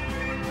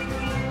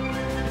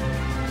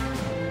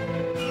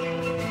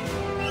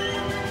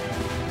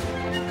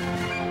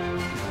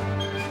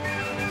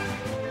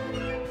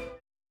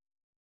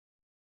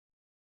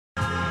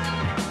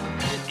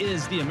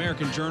 Is the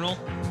American Journal,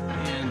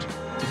 and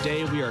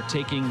today we are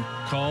taking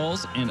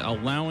calls and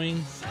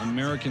allowing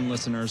American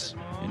listeners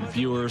and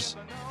viewers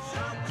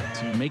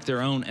to make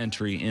their own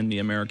entry in the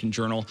American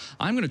Journal.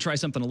 I'm going to try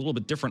something a little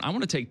bit different. I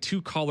want to take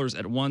two callers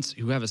at once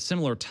who have a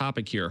similar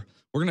topic here.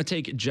 We're going to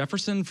take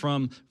Jefferson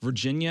from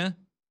Virginia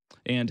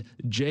and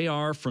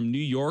JR from New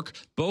York.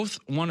 Both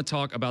want to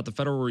talk about the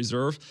Federal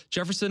Reserve.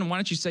 Jefferson, why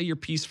don't you say your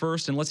piece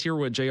first, and let's hear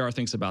what JR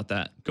thinks about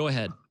that. Go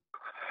ahead.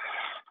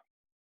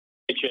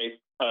 Hey, Chase.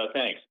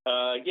 Thanks.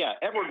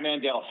 Edward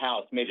Mandell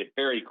House made it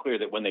very clear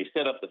that when they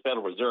set up the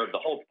Federal Reserve, the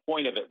whole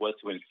point of it was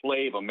to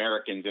enslave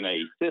Americans in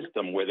a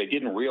system where they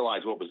didn't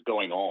realize what was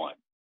going on.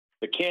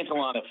 The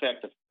Cantillon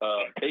effect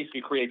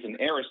basically creates an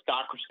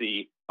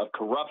aristocracy of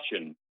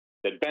corruption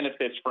that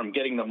benefits from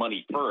getting the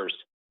money first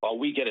while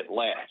we get it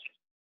last.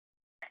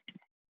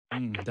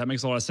 That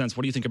makes a lot of sense.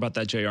 What do you think about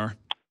that, JR?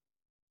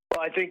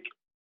 Well, I think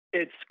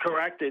it's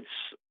correct. It's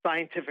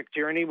scientific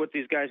tyranny, what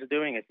these guys are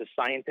doing. It's a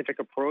scientific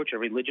approach, a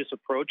religious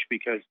approach,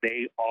 because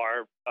they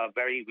are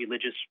very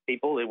religious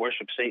people. They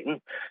worship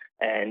Satan,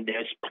 and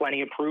there's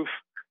plenty of proof.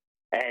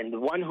 And the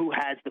one who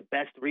has the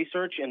best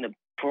research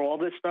for all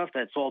this stuff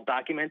that's all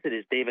documented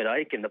is David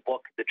Icke in the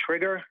book The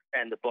Trigger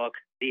and the book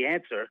The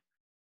Answer.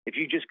 If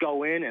you just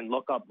go in and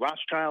look up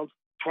Rothschild,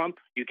 Trump,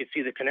 you can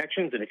see the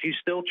connections. And if you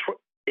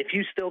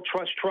still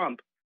trust Trump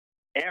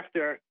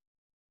after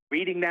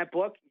reading that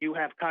book, you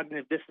have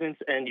cognitive dissonance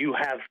and you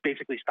have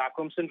basically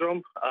Stockholm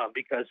syndrome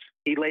because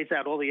he lays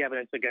out all the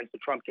evidence against the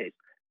Trump case.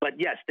 But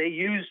yes, they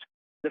use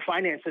the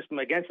finance system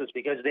against us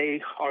because they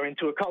are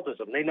into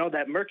occultism. They know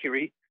that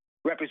Mercury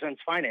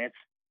represents finance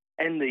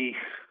and the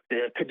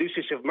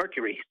caduceus of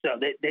Mercury. So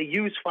they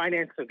use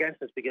finance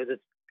against us because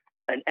it's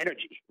an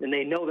energy, and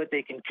they know that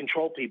they can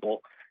control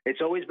people. It's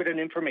always been an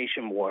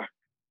information war.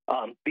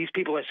 These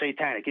people are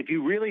satanic. If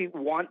you really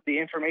want the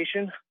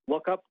information,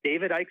 look up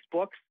David Icke's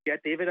books.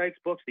 Get David Icke's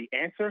books, The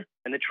Answer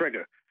and The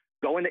Trigger.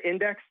 Go into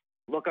Index,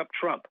 look up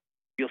Trump.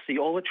 You'll see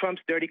all of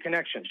Trump's dirty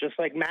connections. Just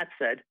like Matt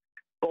said,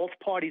 both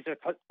parties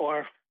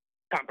are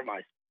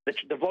compromised.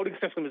 The voting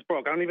system is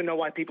broke. I don't even know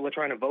why people are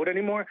trying to vote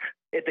anymore.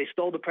 If they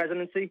stole the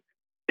presidency,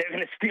 they're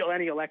going to steal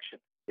any election.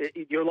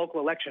 Your local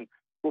election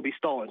will be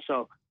stolen.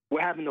 So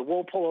we're having the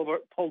wool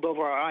pulled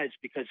over our eyes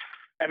because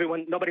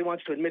nobody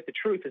wants to admit the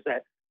truth is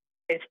that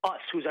it's us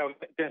who's going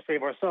to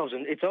save ourselves.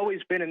 And it's always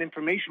been an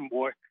information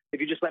war,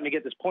 if you just let me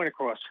get this point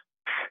across,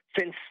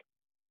 since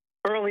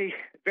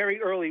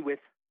very early with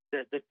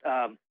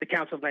the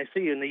Council of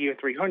Nicaea in the year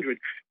 300,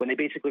 when they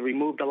basically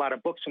removed a lot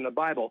of books from the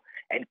Bible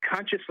and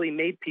consciously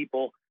made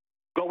people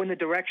go in the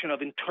direction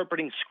of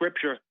interpreting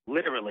Scripture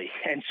literally.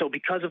 And so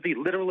because of the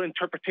literal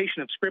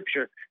interpretation of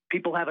Scripture,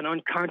 people have an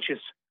unconscious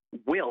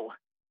will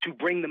to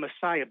bring the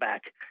Messiah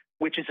back,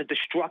 which is a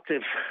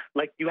destructive,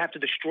 like you have to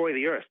destroy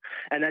the earth.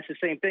 And that's the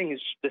same thing as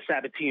the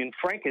Sabbatean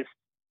Frankists,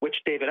 which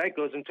David Icke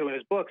goes into in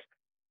his books.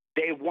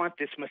 They want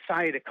this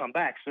Messiah to come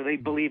back, so they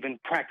believe in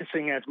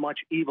practicing as much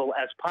evil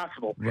as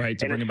possible. Right,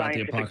 to bring about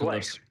the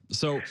apocalypse.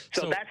 So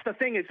that's the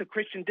thing, is a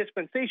Christian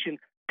dispensation.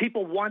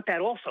 People want that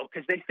also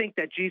because they think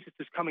that Jesus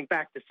is coming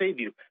back to save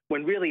you,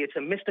 when really it's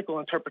a mystical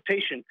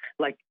interpretation.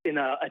 Like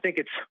I think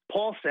it's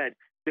Paul said,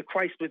 the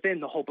Christ within,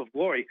 the hope of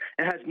glory.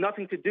 It has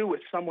nothing to do with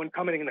someone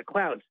coming in the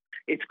clouds.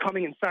 It's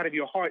coming inside of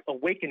your heart,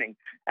 awakening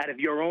out of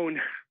your own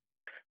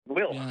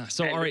will. Yeah.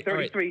 So, all right.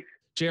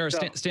 JR,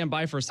 stand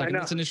by for a second.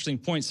 That's an interesting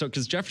point. So,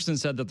 because Jefferson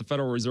said that the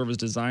Federal Reserve is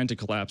designed to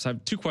collapse, I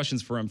have two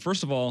questions for him.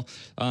 First of all,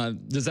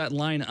 does that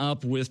line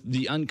up with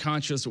the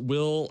unconscious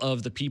will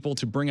of the people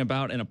to bring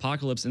about an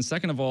apocalypse? And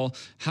second of all,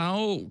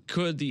 how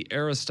could the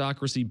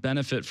aristocracy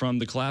benefit from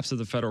the collapse of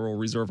the Federal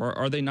Reserve?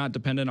 Are they not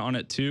dependent on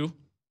it too?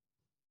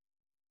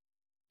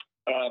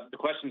 The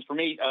question's for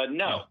me.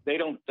 No, they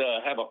don't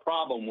have a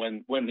problem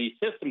when the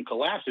system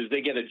collapses.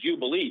 They get a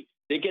jubilee.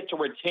 They get to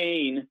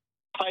retain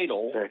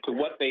title to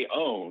what they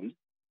own,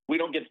 we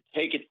don't get to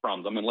take it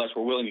from them unless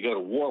we're willing to go to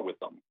war with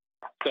them.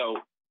 So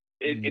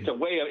it's a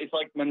way of, it's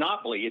like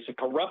monopoly. It's a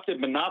corrupted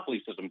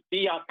monopoly system.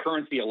 Fiat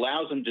currency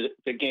allows them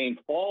to gain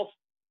false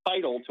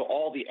title to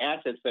all the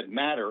assets that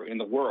matter in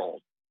the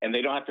world, and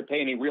they don't have to pay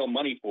any real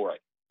money for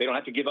it. They don't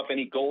have to give up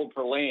any gold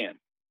for land.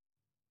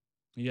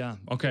 Yeah.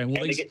 Okay.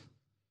 Well,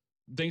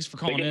 thanks for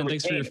calling in.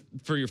 Thanks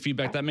for your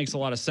feedback. That makes a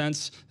lot of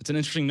sense. It's an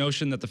interesting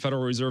notion that the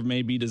Federal Reserve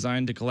may be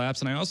designed to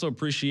collapse. And I also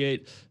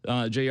appreciate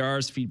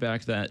JR's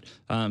feedback that,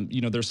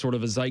 there's sort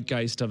of a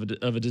zeitgeist of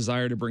a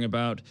desire to bring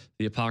about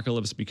the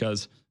apocalypse,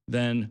 because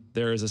then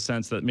there is a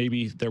sense that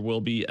maybe there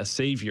will be a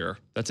savior.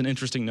 That's an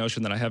interesting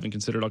notion that I haven't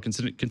considered. I'll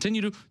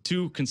continue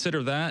to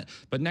consider that.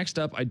 But next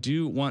up, I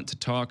do want to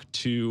talk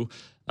to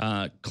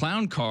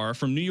Clown Car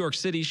from New York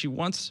City.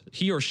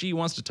 He or she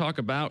wants to talk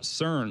about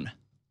CERN.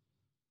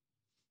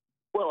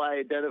 Well, I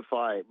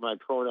identify, my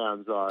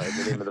pronouns are in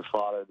the name of the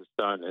Father, the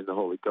Son, and the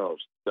Holy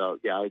Ghost. So,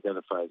 yeah, I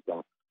identify as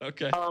that.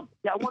 Okay.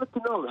 Yeah, I wanted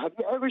to know, have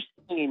you ever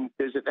seen,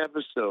 there's an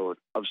episode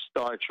of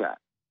Star Trek,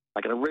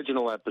 like an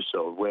original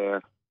episode,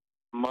 where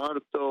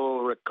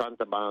Marto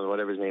Recontaban,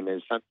 whatever his name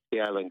is,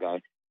 the island guy,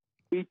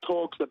 he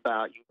talks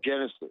about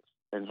eugenesis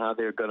and how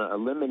they're going to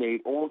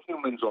eliminate all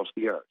humans off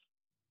the earth.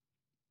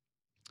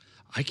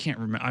 I can't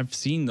remember. I've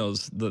seen the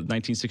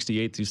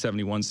 1968 through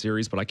 71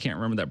 series, but I can't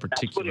remember that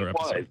particular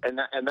episode.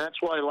 And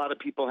that's why a lot of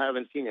people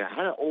haven't seen it. I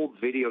had an old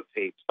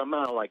videotape.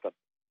 Somehow, like a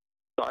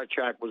Star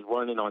Trek was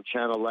running on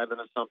Channel 11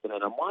 or something,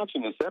 and I'm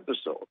watching this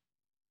episode,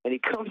 and he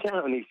comes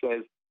out and he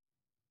says,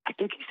 I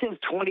think he says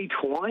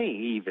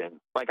 2020 even.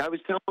 Like, I was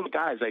telling the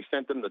guys, I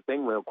sent them the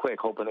thing real quick,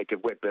 hoping they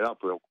could whip it up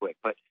real quick.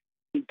 But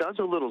he does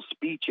a little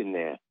speech in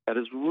there that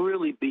is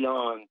really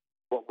beyond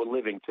what we're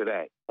living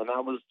today. And I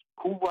was,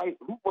 who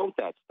wrote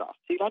that stuff?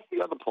 See, that's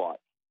the other part.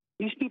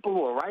 These people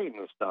who are writing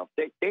this stuff,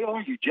 they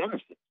are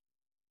eugenicists.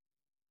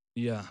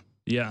 Yeah,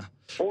 yeah.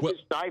 All this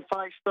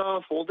sci-fi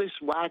stuff, all this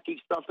wacky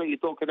stuff that you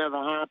thought could ever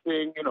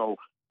happen,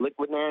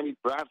 liquid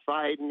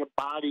graphite in your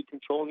body,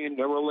 controlling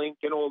your Neuralink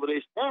and all of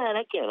this.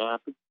 That can't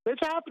happen.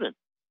 It's happening.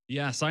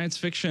 Yeah, science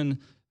fiction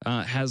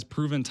has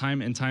proven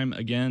time and time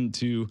again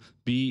to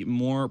be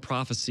more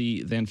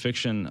prophecy than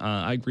fiction.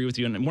 I agree with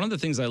you. And one of the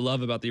things I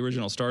love about the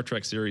original Star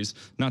Trek series,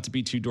 not to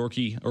be too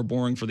dorky or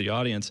boring for the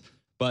audience,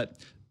 but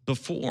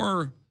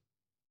before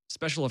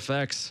special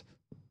effects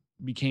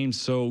became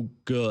so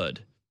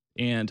good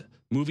and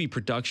movie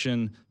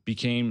production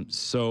became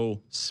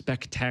so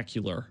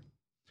spectacular,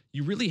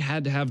 you really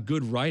had to have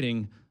good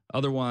writing.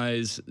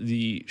 Otherwise,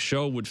 the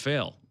show would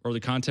fail or the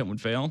content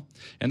would fail.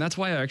 And that's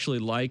why I actually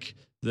like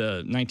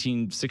the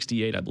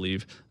 1968, I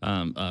believe,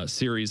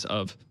 series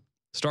of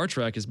Star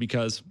Trek, is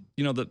because,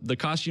 the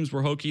costumes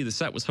were hokey, the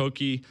set was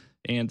hokey,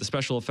 and the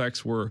special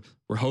effects were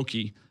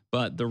hokey,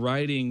 but the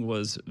writing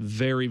was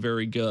very,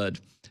 very good.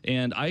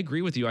 And I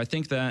agree with you. I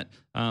think that,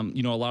 a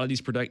lot of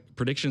these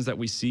predictions that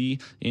we see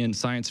in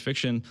science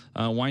fiction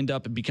wind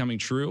up becoming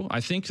true.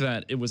 I think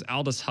that it was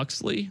Aldous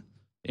Huxley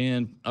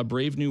in A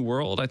Brave New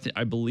World.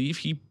 I believe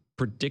he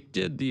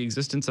predicted the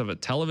existence of a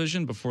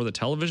television before the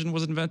television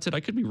was invented.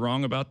 I could be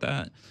wrong about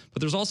that, but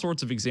there's all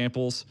sorts of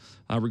examples,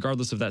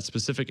 regardless of that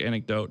specific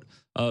anecdote,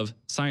 of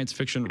science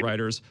fiction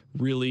writers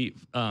really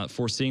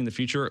foreseeing the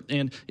future.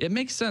 And it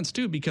makes sense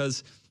too,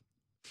 because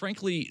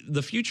frankly,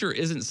 the future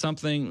isn't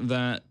something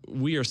that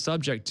we are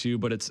subject to,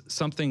 but it's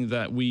something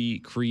that we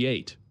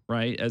create,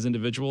 right, as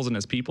individuals and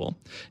as people.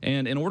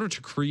 And in order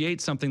to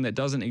create something that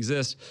doesn't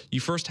exist,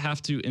 you first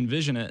have to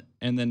envision it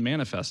and then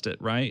manifest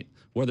it, right?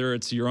 Whether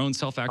it's your own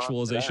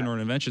self-actualization or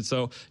an invention.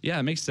 So, yeah,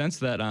 it makes sense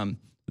that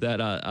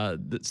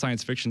that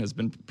science fiction has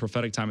been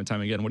prophetic time and time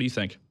again. What do you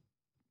think?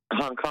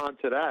 I'm on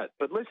to that.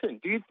 But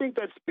listen, do you think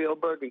that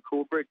Spielberg and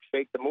Kubrick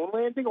faked the moon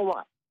landing or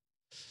what?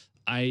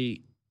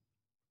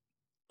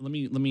 Let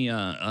me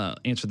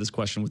answer this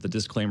question with the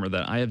disclaimer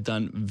that I have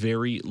done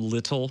very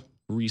little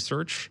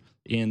research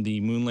in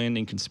the moon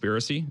landing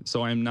conspiracy,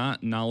 so I'm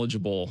not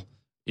knowledgeable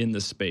in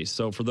this space.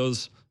 So for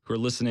those who are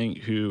listening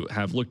who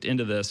have looked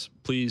into this,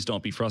 please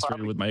don't be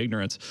frustrated with my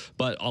ignorance,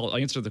 but I'll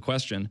answer the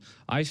question.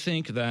 I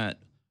think that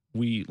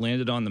we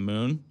landed on the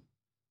moon,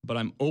 but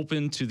I'm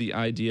open to the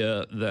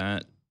idea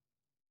that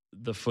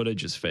the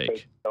footage is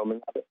fake.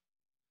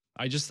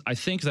 I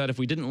think that if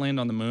we didn't land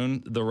on the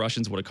moon, the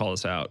Russians would have called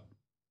us out.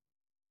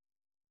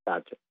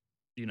 Gotcha.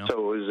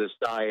 So it was a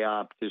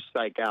psyop to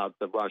psych out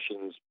the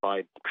Russians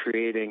by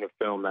creating a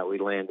film that we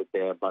landed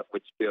there, but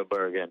with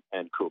Spielberg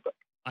and Kubrick.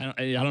 I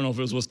don't know if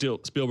it was with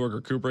Spielberg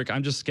or Kubrick.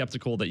 I'm just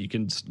skeptical that you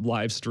can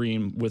live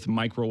stream with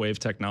microwave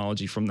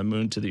technology from the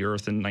moon to the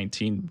Earth in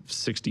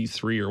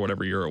 1963 or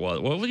whatever year it was.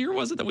 What year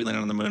was it that we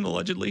landed on the moon,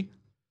 allegedly?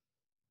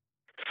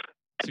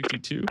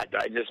 62?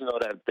 I just know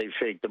that they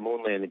faked the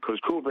moon landing because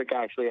Kubrick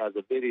actually has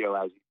a video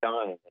as he's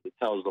dying, and it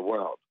tells the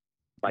world.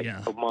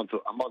 A month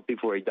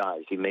before he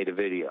dies, he made a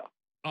video.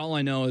 All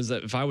I know is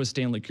that if I was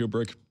Stanley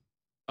Kubrick,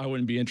 I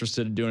wouldn't be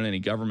interested in doing any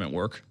government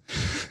work.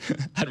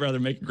 I'd rather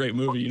make a great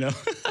movie,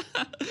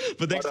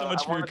 But thanks so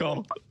much for your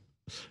call.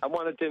 I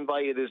wanted to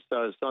invite you this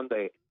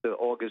Sunday, to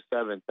August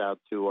 7th, out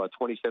to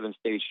 27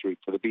 State Street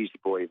for the Beastie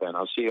Boy event.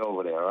 I'll see you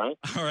over there, all right?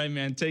 All right,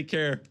 man. Take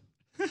care.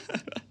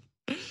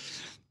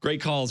 Great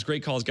calls,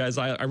 guys.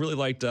 I really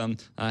liked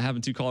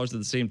having two callers at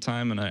the same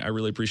time, and I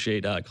really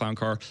appreciate Clown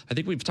Car. I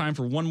think we have time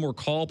for one more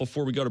call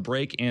before we go to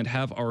break and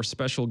have our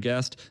special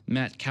guest,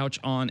 Matt Couch,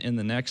 on in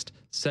the next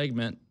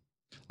segment.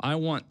 I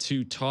want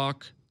to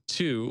talk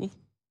to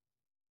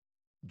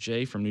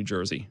Jay from New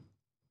Jersey.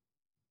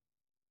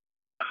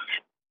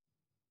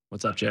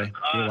 What's up, Jay?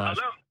 You're live.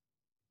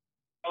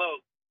 Hello.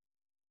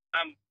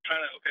 I'm trying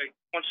to, okay,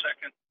 1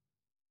 second.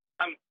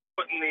 I'm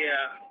putting the...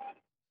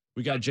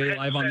 We got Jay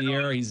live on the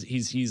air.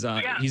 He's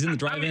in the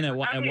drive-in at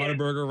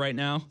Whataburger right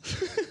now.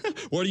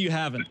 What are you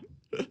having?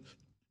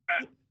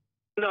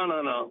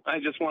 No. I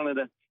just wanted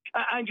to...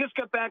 I just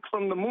got back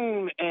from the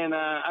moon, and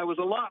I was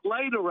a lot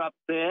lighter up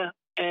there,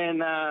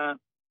 and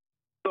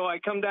so I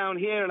come down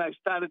here, and I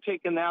started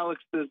taking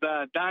Alex's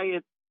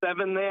Diet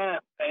 7 there,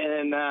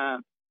 and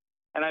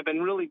I've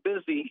been really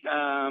busy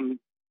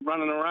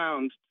running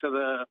around to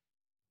the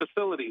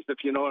facilities,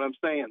 if you know what I'm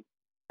saying.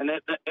 And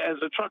as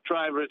a truck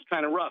driver, it's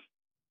kind of rough.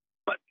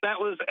 But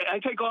I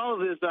take all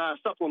of his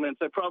supplements.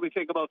 I probably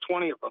take about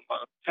 20 of them,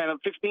 10 or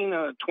 15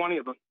 or 20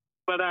 of them.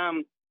 But I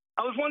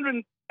was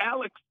wondering,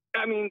 Alex,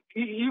 I mean,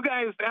 you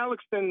guys,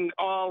 Alex and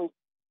all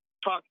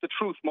talk the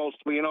truth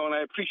mostly, and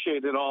I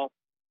appreciate it all.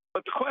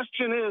 But the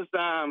question is,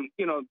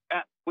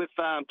 with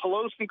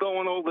Pelosi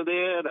going over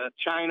there to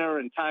China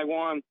and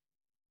Taiwan,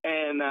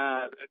 and,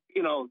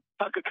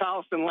 Tucker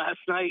Carlson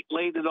last night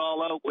laid it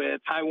all out where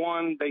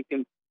Taiwan,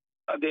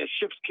 their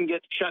ships can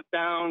get shut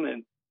down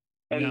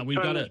and we've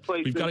got to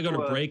go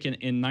to break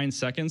in 9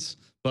 seconds.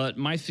 But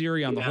my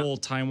theory on the whole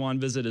Taiwan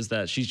visit is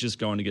that she's just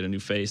going to get a new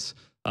face.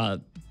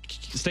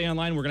 Stay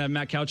online. We're going to have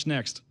Matt Couch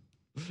next.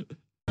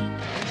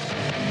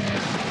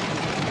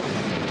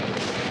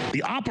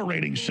 The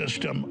operating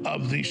system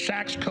of the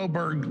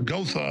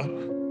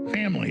Saxe-Coburg-Gotha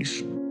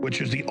families, which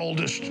is the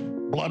oldest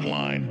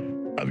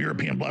bloodline of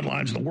European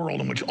bloodlines in the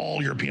world, in which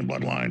all European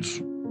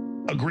bloodlines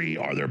agree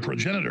are their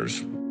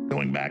progenitors,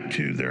 going back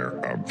to their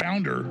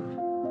founder,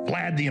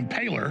 Vlad the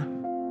Impaler.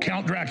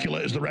 Count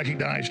Dracula is the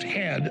recognized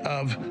head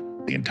of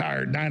the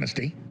entire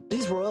dynasty.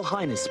 His Royal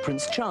Highness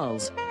Prince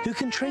Charles, who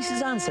can trace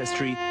his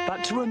ancestry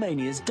back to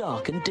Romania's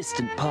dark and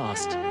distant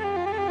past.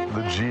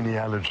 The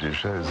genealogy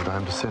shows that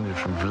I'm descended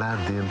from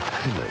Vlad the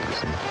Impaler, you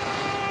see.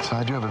 So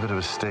I do have a bit of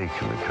a stake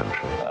in the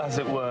country. As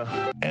it were.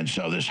 And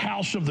so this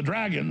House of the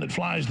Dragon that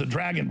flies the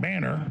dragon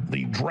banner,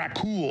 the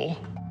Dracul,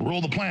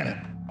 rule the planet,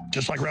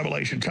 just like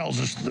Revelation tells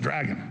us the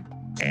dragon.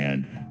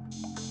 And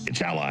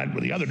it's allied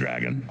with the other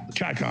dragon, the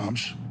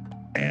Chicoms,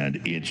 and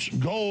its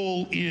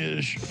goal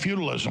is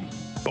feudalism,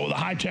 but with a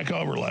high-tech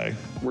overlay.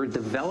 We're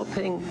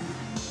developing,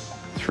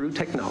 through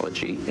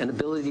technology, an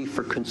ability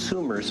for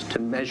consumers to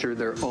measure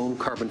their own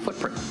carbon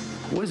footprint.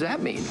 What does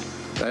that mean?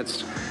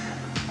 That's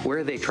where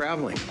are they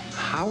traveling?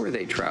 How are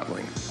they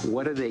traveling?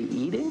 What are they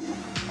eating?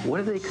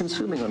 What are they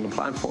consuming on the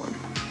platform?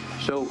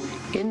 So,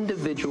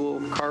 individual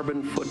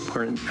carbon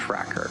footprint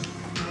tracker.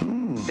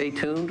 Stay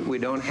tuned. We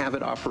don't have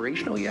it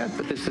operational yet,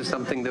 but this is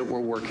something that we're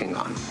working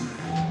on.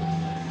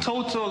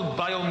 Total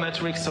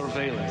biometric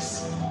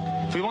surveillance.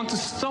 If we want to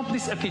stop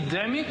this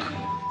epidemic,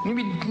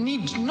 we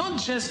need not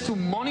just to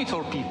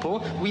monitor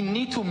people, we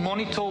need to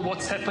monitor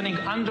what's happening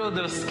under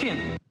their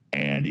skin.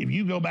 And if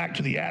you go back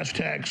to the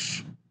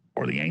Aztecs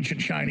or the ancient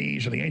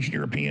Chinese or the ancient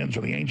Europeans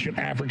or the ancient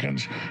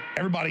Africans,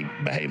 everybody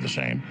behaved the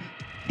same.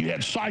 You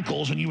had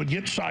cycles, and you would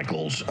get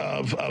cycles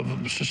of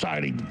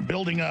society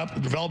building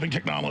up, developing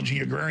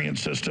technology, agrarian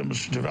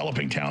systems,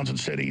 developing towns and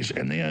cities,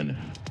 and then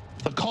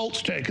the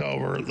cults take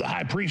over, the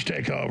high priests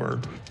take over,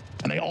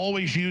 and they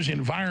always use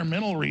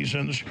environmental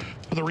reasons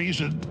for the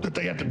reason that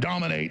they have to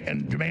dominate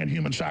and demand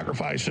human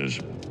sacrifices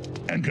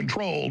and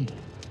control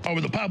over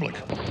the public.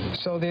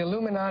 So the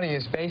Illuminati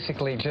is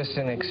basically just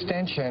an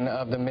extension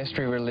of the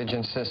mystery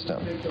religion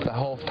system, the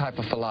whole type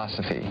of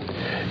philosophy.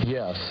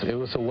 Yes, it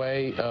was a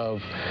way of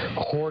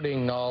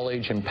hoarding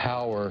knowledge and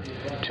power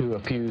to a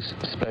few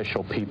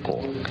special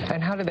people.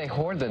 And how do they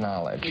hoard the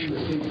knowledge?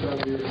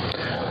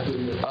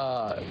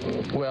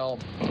 Well,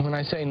 when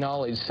I say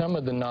knowledge, some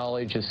of the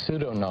knowledge is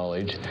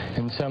pseudo-knowledge,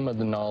 and some of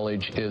the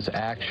knowledge is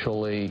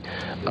actually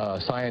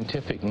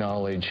scientific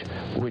knowledge,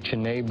 which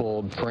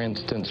enabled, for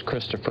instance,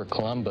 Christopher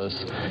Columbus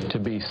to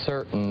be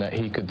certain that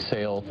he could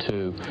sail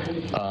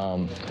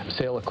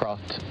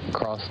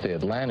across the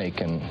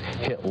Atlantic and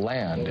hit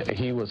land.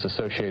 He was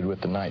associated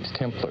with the Knights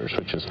Templars,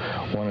 which is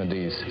one of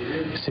these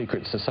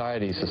secret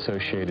societies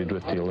associated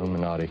with the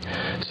Illuminati.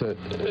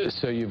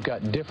 So you've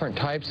got different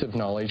types of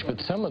knowledge, but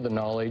some of the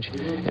knowledge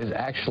is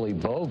actually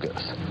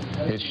bogus.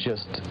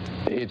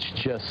 It's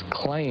just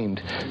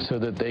claimed so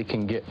that they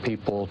can get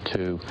people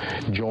to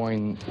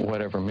join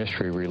whatever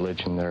mystery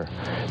religion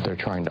they're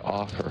trying to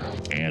offer.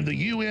 And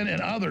the UN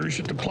and others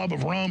at the Club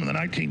of Rome in the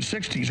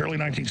 1960s, early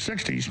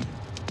 1960s,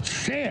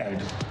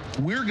 said,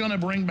 we're going to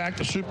bring back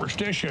the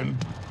superstition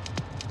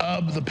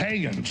of the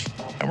pagans,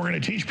 and we're going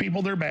to teach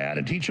people they're bad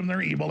and teach them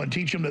they're evil and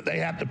teach them that they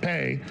have to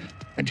pay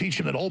and teach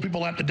them that old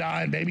people have to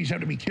die and babies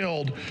have to be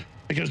killed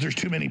because there's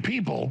too many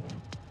people,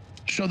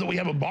 so that we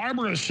have a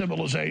barbarous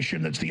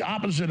civilization that's the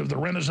opposite of the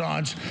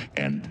Renaissance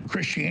and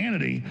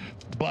Christianity,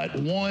 but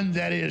one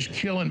that is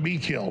kill and be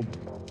killed.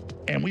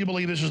 And we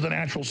believe this is the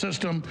natural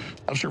system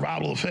of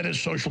survival of the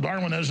fittest, social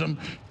Darwinism,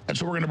 and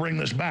so we're going to bring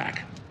this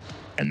back.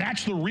 And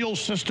that's the real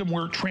system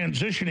we're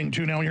transitioning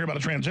to now. We hear about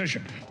a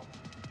transition.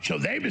 So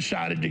they've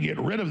decided to get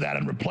rid of that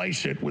and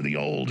replace it with the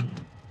old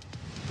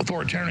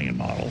authoritarian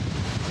model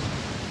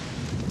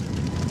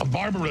of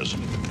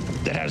barbarism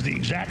that has the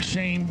exact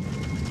same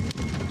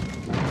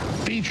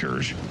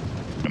features,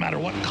 no matter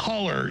what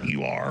color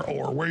you are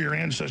or where your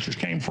ancestors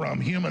came from.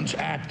 Humans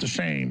act the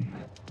same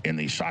in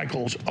these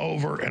cycles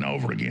over and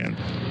over again.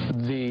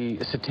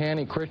 The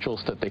satanic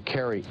rituals that they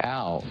carry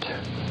out,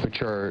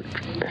 which are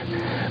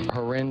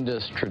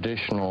horrendous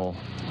traditional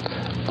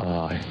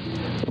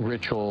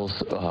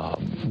rituals,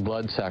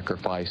 blood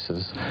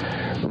sacrifices,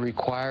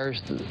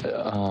 requires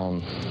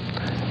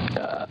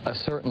a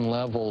certain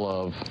level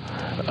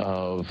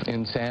of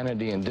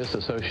insanity and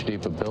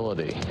dissociative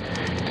ability.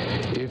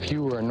 If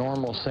you were a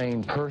normal,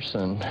 sane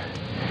person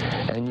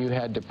and you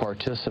had to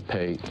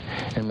participate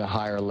in the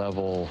higher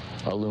level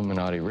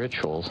Illuminati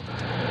rituals,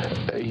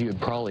 you'd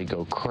probably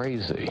go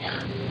crazy.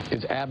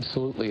 It's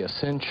absolutely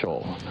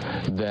essential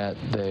that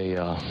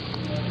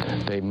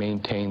they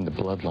maintain the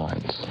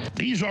bloodlines.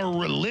 These are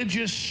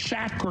religious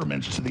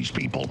sacraments to these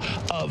people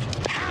of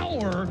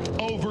power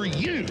over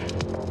you.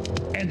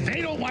 And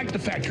they don't like the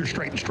fact you're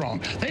straight and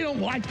strong. They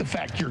don't like the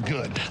fact you're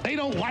good. They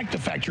don't like the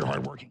fact you're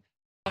hardworking.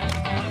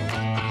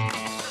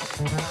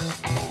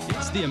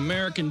 It's the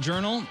American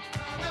Journal,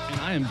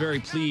 and I am very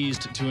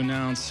pleased to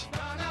announce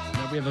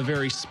that we have a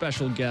very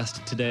special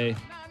guest today.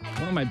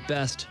 One of my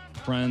best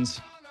friends,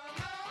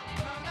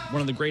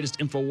 one of the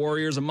greatest info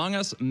warriors among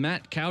us,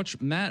 Matt Couch.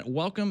 Matt,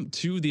 welcome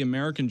to the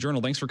American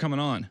Journal. Thanks for coming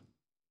on.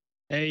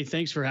 Hey,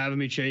 thanks for having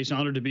me, Chase.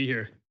 Honored to be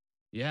here.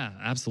 Yeah,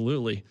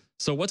 absolutely.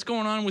 So what's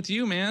going on with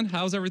you, man?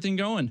 How's everything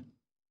going?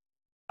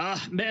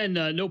 Man,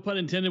 no pun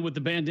intended with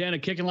the bandana,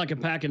 kicking like a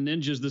pack of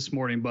ninjas this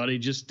morning, buddy.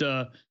 Just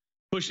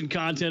pushing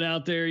content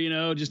out there, you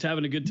know, just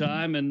having a good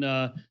time, and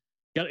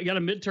got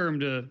a midterm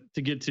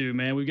to get to,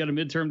 man. We've got a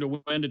midterm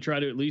to win to try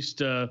to at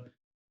least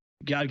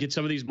get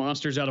some of these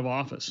monsters out of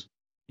office.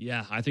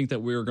 Yeah, I think that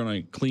we're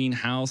going to clean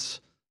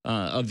house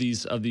of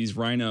these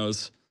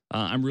rhinos.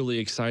 I'm really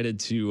excited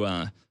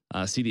to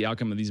see the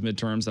outcome of these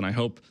midterms, and I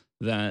hope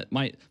that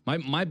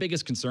my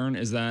biggest concern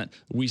is that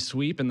we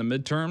sweep in the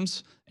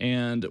midterms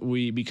and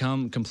we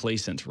become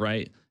complacent,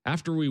 right?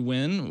 After we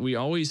win, we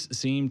always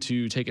seem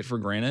to take it for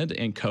granted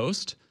and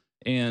coast,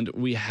 and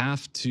we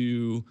have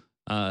to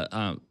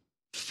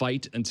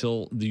fight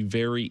until the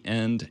very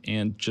end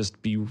and just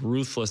be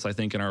ruthless, I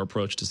think, in our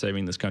approach to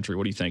saving this country.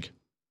 What do you think?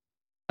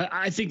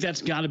 I think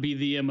that's got to be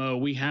the MO.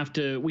 We have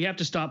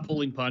to stop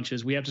pulling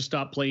punches. We have to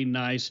stop playing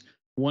nice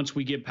once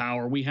we get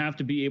power. We have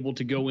to be able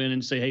to go in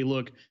and say, hey,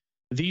 look,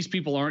 these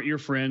people aren't your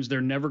friends.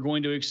 They're never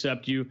going to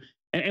accept you.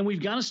 And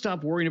we've got to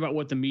stop worrying about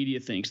what the media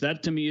thinks.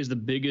 That, to me, is the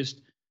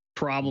biggest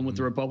problem with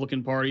the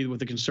Republican Party, with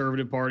the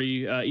Conservative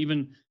Party,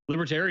 even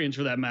libertarians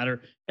for that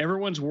matter.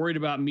 Everyone's worried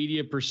about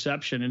media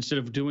perception instead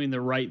of doing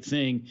the right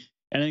thing.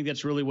 And I think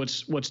that's really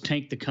what's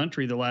tanked the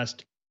country the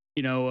last,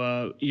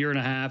 year and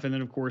a half. And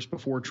then, of course,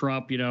 before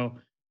Trump,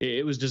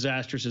 it was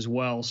disastrous as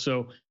well.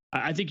 So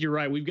I think you're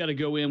right. We've got to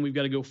go in. We've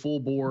got to go full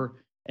bore,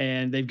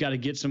 and they've got to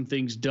get some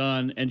things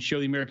done and show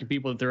the American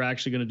people that they're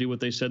actually going to do what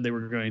they said they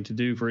were going to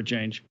do for a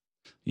change.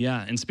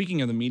 Yeah. And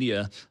speaking of the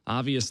media,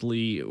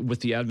 obviously, with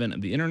the advent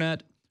of the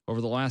internet, over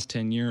the last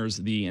 10 years,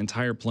 the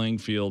entire playing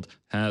field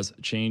has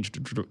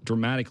changed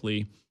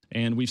dramatically.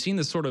 And we've seen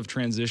this sort of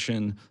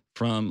transition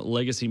from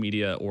legacy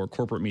media, or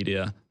corporate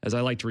media, as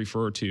I like to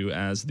refer to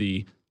as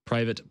the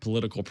private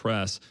political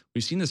press.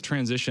 We've seen this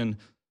transition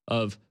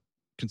of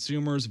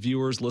consumers,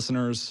 viewers,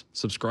 listeners,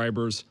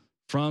 subscribers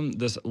from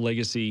this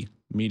legacy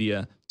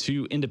media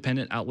to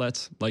independent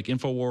outlets like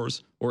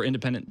InfoWars, or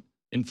independent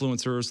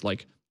influencers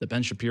like the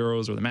Ben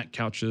Shapiro's or the Matt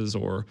Couches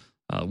or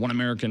One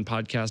American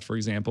Podcast, for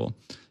example.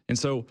 And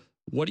so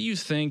what do you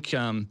think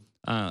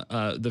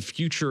the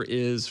future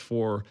is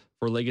for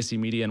legacy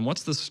media, and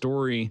what's the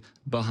story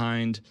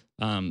behind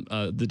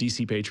the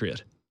DC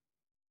Patriot?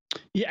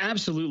 Yeah,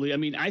 absolutely. I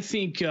mean, I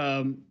think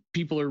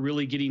people are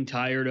really getting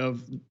tired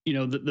of,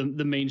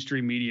 the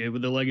mainstream media,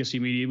 with the legacy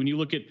media. When you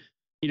look at,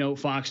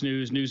 Fox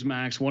News,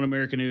 Newsmax, One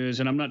American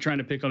News, and I'm not trying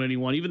to pick on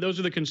anyone, even those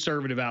are the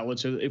conservative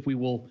outlets, if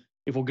we'll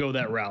go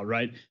that route,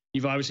 right?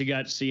 You've obviously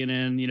got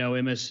CNN,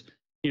 MS,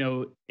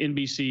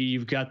 NBC,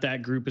 you've got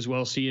that group as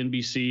well,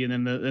 CNBC,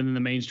 and then the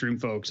mainstream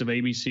folks of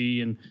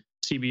ABC and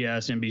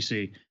CBS,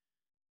 NBC.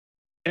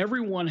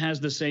 Everyone has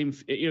the same,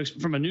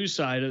 from a news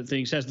side of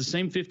things, has the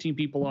same 15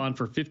 people on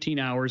for 15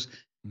 hours,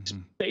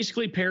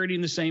 basically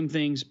parroting the same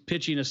things,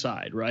 pitching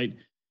aside, right?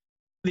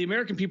 The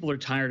American people are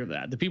tired of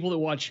that. The people that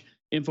watch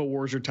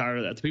InfoWars are tired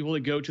of that. The people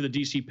that go to the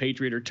DC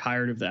Patriot are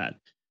tired of that.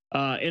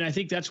 And I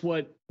think that's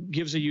what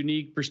gives a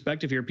unique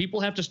perspective here.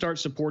 People have to start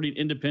supporting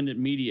independent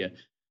media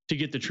to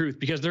get the truth,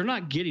 because they're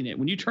not getting it.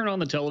 When you turn on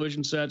the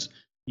television sets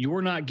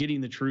you're not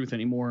getting the truth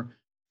anymore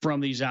from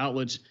these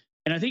outlets.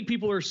 And I think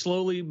people are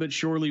slowly but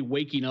surely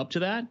waking up to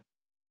that.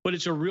 But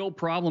it's a real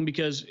problem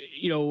because,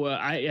 you know,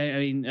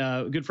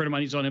 a good friend of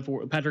mine, he's on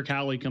Info, Patrick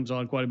Howley comes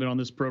on quite a bit on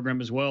this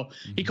program as well.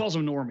 He calls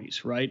them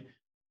normies, right?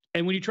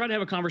 And when you try to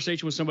have a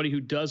conversation with somebody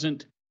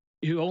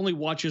who only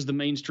watches the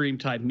mainstream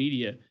type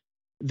media,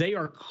 they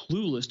are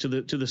clueless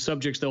to the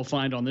subjects they'll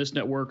find on this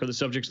network or the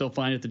subjects they'll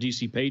find at the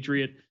DC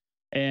Patriot.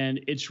 And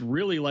it's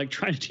really like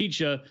trying to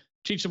teach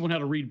someone how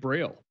to read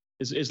Braille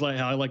is like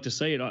how I like to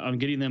say it. I'm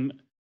getting them,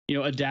 you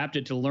know,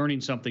 adapted to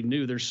learning something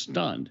new. They're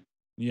stunned.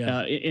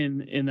 Yeah.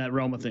 In that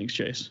realm of things,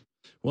 Chase.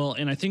 Well,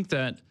 and I think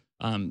that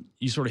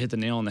you sort of hit the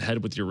nail on the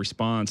head with your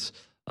response.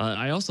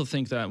 I also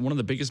think that one of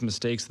the biggest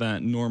mistakes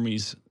that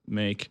normies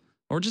make,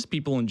 or just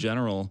people in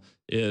general,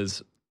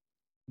 is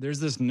there's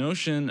this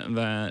notion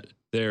that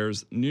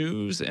there's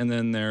news and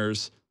then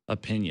there's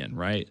opinion,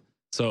 right?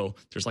 So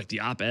there's like the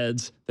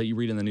op-eds that you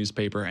read in the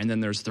newspaper, and then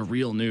there's the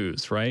real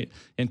news, right?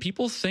 And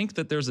people think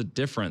that there's a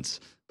difference,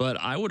 but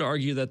I would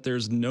argue that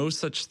there's no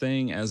such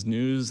thing as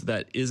news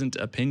that isn't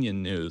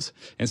opinion news.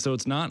 And so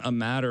it's not a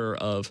matter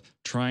of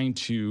trying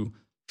to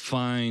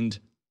find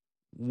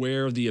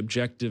where the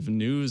objective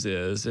news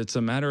is. It's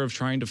a matter of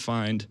trying to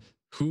find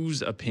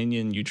whose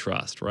opinion you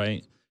trust,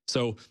 right?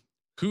 So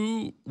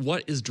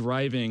what is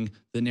driving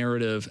the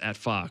narrative at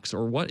Fox,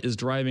 or what is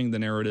driving the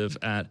narrative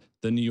at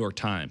the New York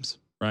Times,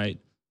 right?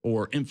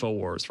 Or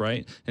InfoWars,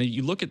 right? And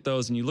you look at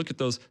those and you look at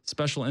those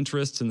special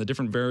interests and the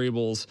different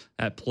variables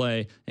at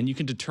play, and you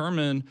can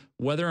determine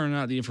whether or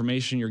not the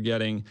information you're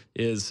getting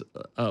is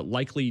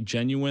likely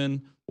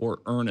genuine or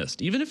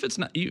earnest. Even if it's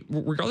not,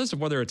 regardless of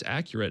whether it's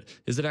accurate,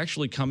 is it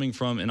actually coming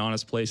from an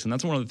honest place? And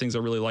that's one of the things I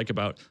really like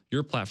about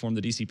your platform,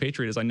 the DC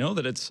Patriot, is I know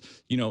that it's,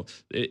 you know,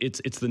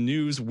 it's the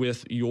news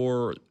with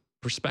your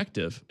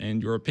perspective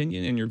and your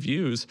opinion and your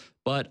views,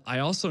 but I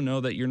also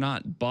know that you're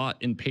not bought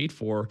and paid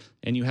for,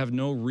 and you have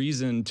no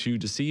reason to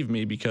deceive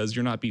me because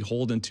you're not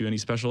beholden to any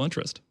special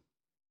interest.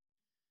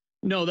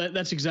 No,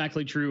 that's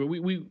exactly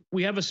true.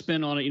 We have a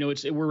spin on it. You know,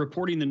 we're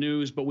reporting the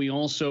news, but we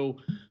also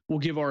will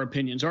give our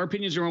opinions. Our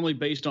opinions are normally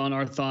based on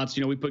our thoughts.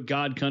 You know, we put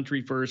God,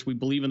 country first. We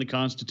believe in the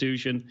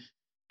Constitution.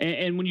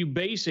 And when you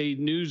base a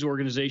news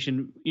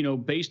organization, you know,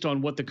 based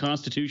on what the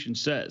Constitution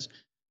says,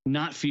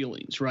 not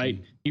feelings, right?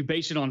 Mm-hmm. You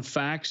base it on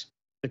facts,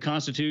 the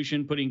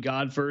Constitution, putting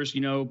God first,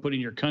 you know,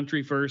 putting your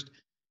country first.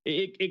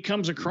 It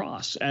comes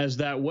across as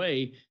that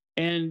way.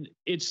 And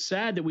it's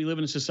sad that we live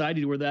in a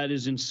society where that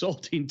is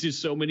insulting to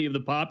so many of the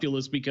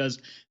populace because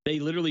they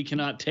literally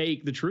cannot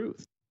take the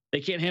truth.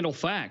 They can't handle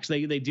facts.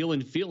 They deal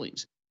in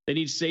feelings. They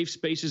need safe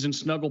spaces and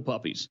snuggle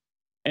puppies.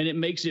 And it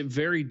makes it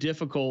very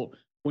difficult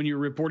when you're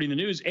reporting the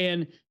news.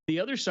 And the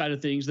other side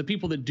of things, the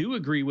people that do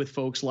agree with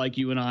folks like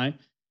you and I,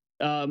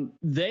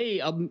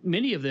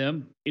 many of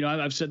them, you know,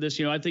 I've said this,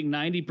 you know, I think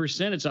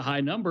 90%, it's a high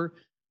number,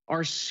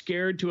 are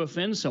scared to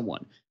offend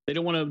someone. They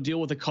don't want to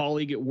deal with a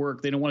colleague at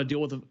work. They don't want to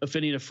deal with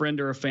offending a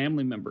friend or a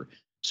family member.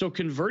 So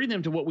converting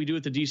them to what we do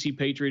at the DC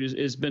Patriot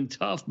has been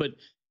tough, but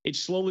it's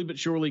slowly but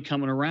surely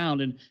coming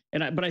around.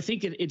 But I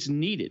think it's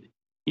needed.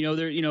 You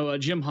know,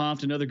 Jim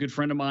Hoft, another good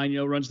friend of mine, you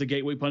know, runs the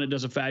Gateway Pundit,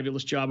 does a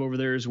fabulous job over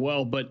there as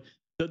well. But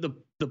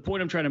the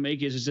point I'm trying to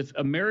make is if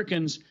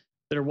Americans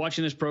that are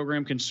watching this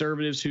program,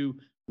 conservatives who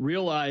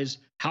realize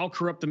how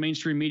corrupt the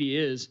mainstream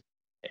media is,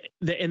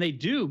 and they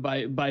do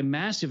by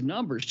massive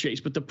numbers, Chase.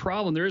 But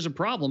there is a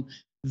problem.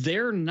 They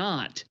are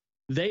not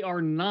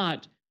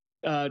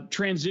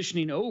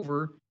transitioning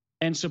over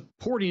and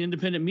supporting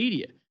independent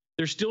media.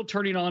 They're still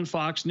turning on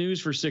Fox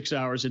News for 6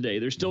 hours a day.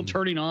 They're still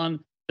turning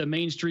on the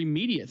mainstream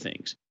media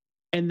things.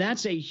 And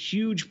that's a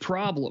huge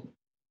problem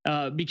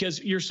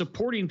because you're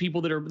supporting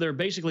people that are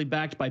basically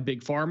backed by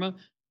big pharma,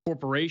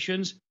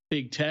 corporations,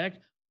 big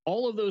tech.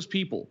 All of those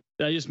people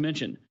that I just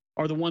mentioned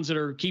are the ones that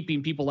are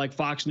keeping people like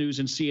Fox News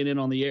and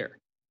CNN on the air.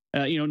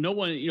 No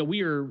one, we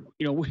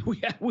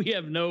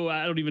have no,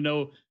 I don't even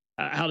know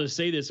how to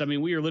say this. I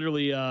mean, we are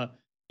literally,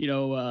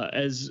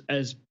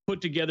 as put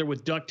together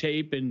with duct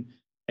tape and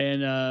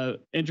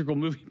integral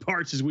moving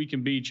parts as we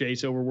can be,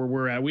 Chase, over where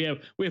we're at. We have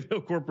no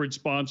corporate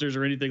sponsors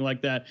or anything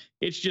like that.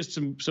 It's just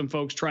some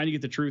folks trying to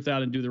get the truth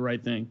out and do the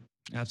right thing.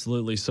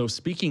 Absolutely. So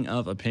speaking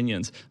of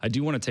opinions, I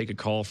do want to take a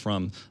call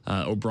from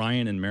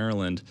O'Brien in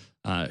Maryland,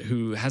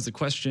 who has a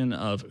question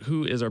of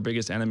who is our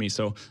biggest enemy.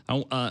 So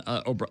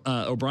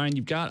O'Brien,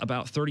 you've got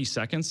about 30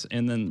 seconds,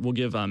 and then we'll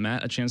give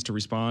Matt a chance to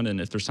respond.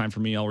 And if there's time for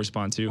me, I'll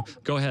respond too.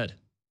 Go ahead.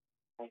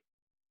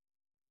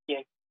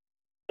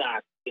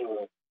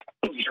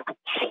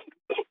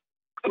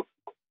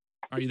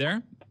 Are you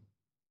there?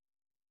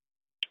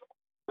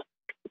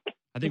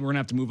 I think we're going to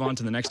have to move on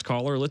to the next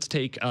caller. Let's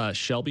take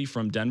Shelby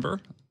from Denver.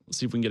 Let's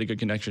see if we can get a good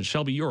connection.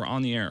 Shelby, you are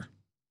on the air.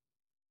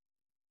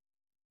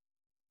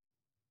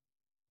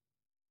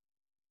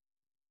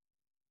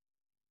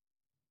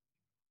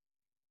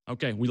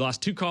 Okay, we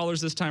lost 2 callers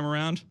this time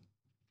around.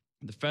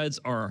 The feds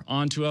are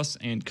on to us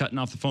and cutting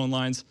off the phone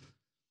lines.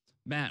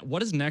 Matt,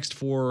 what is next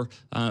for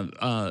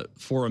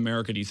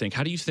America, do you think?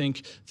 How do you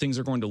think things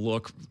are going to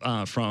look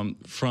from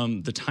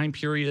the time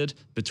period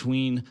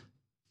between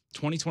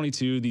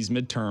 2022, these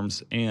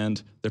midterms,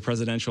 and the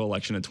presidential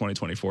election in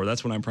 2024.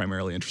 That's what I'm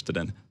primarily interested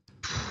in.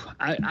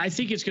 I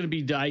think it's going to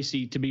be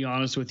dicey, to be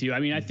honest with you. I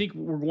mean, I think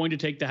we're going to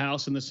take the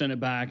House and the Senate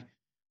back.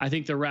 I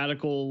think the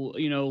radical,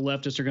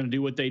 leftists are going to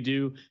do what they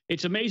do.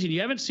 It's amazing.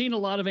 You haven't seen a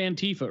lot of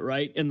Antifa,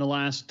 right, in the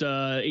last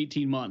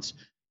 18 months.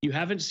 You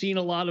haven't seen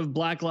a lot of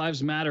Black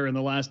Lives Matter in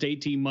the last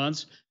 18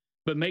 months.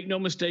 But make no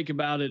mistake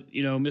about it,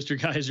 Mr.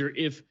 Geyser,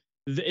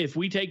 if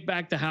we take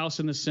back the House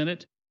and the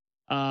Senate,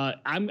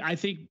 I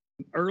think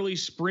early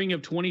spring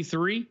of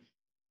 23,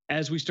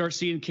 as we start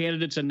seeing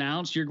candidates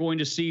announced, you're going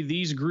to see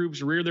these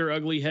groups rear their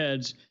ugly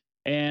heads.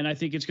 And I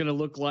think it's going to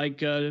look like,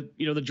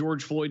 the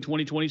George Floyd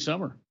 2020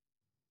 summer.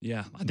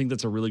 Yeah, I think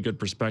that's a really good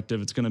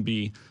perspective. It's going to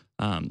be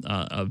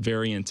a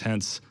very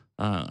intense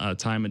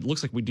time. It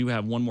looks like we do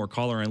have one more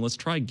caller, and let's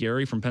try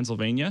Gary from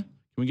Pennsylvania. Can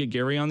we get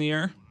Gary on the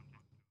air?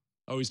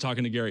 Oh, he's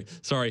talking to Gary.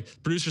 Sorry,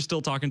 producer's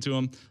still talking to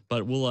him,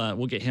 but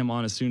we'll get him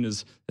on as soon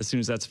as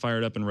that's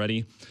fired up and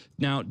ready.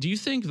 Now, do you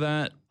think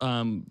that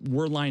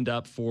we're lined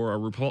up for a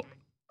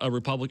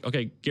Republic?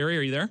 Okay, Gary,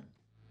 are you there?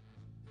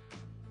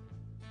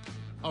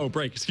 Oh,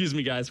 break. Excuse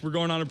me, guys. We're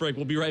going on a break.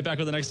 We'll be right back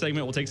with the next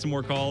segment. We'll take some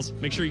more calls.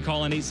 Make sure you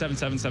call in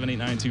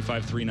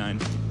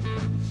 877-789-2539.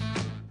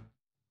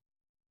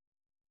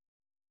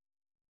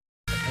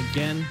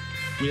 Again,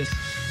 with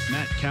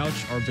Matt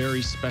Couch, our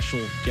very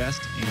special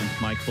guest and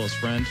my close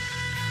friend,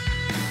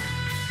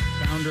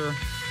 founder,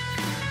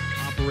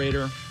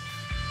 operator,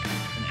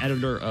 and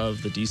editor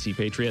of the DC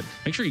Patriot.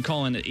 Make sure you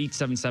call in at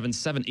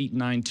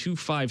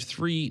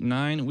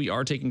 877-789-2539. We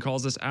are taking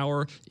calls this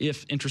hour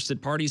if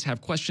interested parties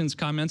have questions,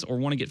 comments, or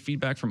want to get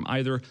feedback from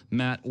either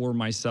Matt or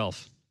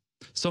myself.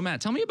 So,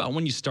 Matt, tell me about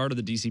when you started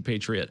the DC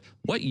Patriot.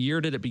 What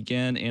year did it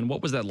begin, and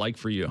what was that like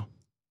for you?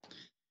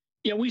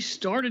 Yeah, we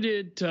started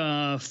it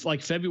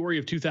like February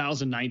of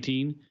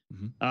 2019.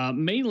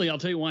 Mainly, I'll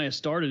tell you why I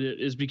started it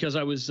is because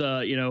I was,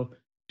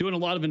 doing a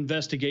lot of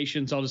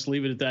investigations. I'll just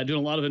leave it at that.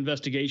 Doing a lot of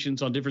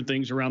investigations on different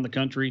things around the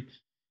country.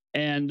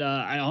 And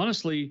I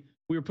honestly,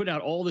 we were putting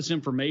out all this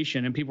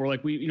information and people were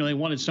like, they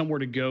wanted somewhere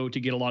to go to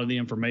get a lot of the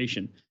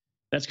information.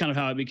 That's kind of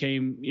how it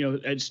became,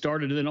 it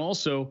started. And then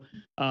also,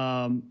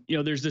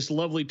 there's this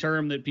lovely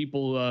term that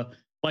people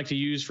like to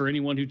use for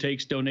anyone who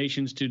takes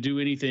donations to do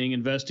anything,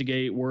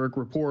 investigate, work,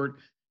 report,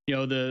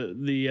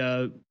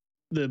 the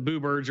boo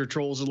birds or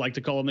trolls, as I like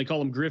to call them. They call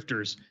them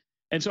grifters.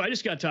 And so I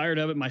just got tired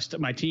of it.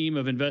 My team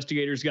of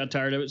investigators got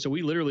tired of it. So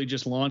we literally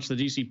just launched the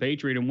DC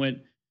Patriot and went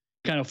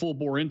kind of full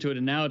bore into it.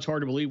 And now it's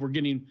hard to believe I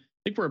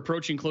think we're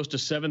approaching close to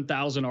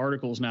 7,000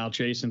 articles now,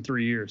 Chase, in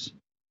 3 years.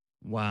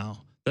 Wow.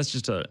 That's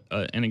just an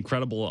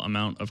incredible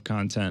amount of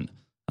content.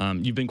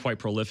 You've been quite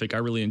prolific. I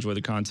really enjoy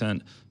the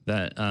content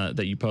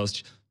that you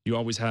post. You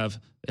always have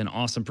an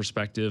awesome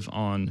perspective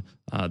on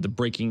the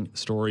breaking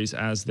stories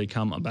as they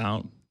come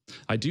about.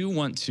 I do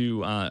want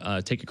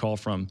to take a call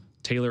from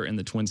Taylor in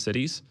the Twin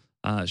Cities.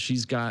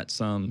 She's got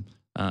some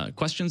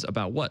questions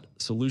about what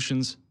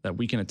solutions that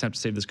we can attempt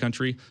to save this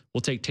country.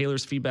 We'll take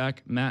Taylor's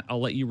feedback. Matt, I'll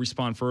let you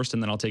respond first,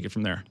 and then I'll take it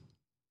from there.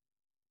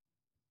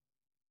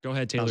 Go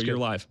ahead, Taylor. You're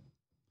live.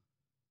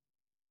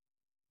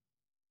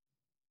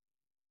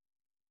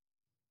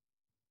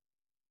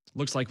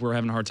 Looks like we're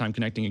having a hard time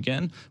connecting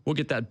again. We'll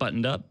get that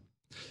buttoned up.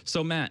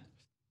 So, Matt,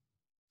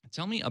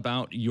 tell me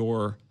about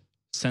your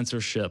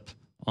censorship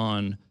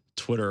on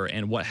Twitter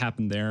and what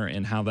happened there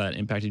and how that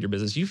impacted your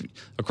business.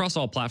 Across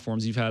all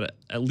platforms, you've had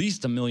at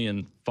least 1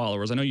 million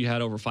followers. I know you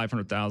had over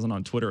 500,000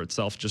 on Twitter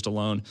itself just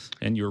alone,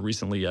 and you were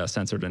recently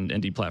censored and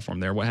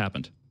deplatformed there. What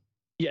happened?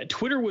 Yeah,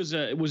 Twitter was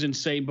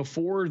insane.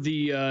 Before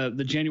the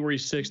January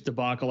 6th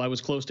debacle, I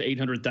was close to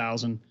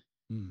 800,000.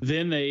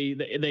 Then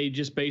they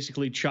just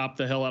basically chopped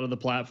the hell out of the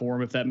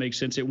platform, if that makes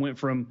sense. It went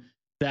from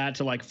that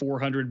to like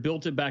 400,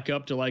 built it back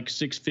up to like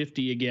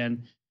 650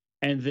 again,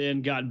 and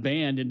then got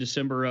banned in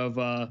December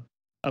of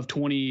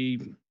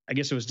 20. I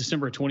guess it was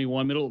December of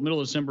 21, middle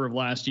of December of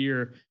last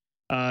year.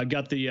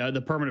 Got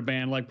the permanent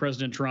ban, like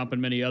President Trump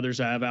and many others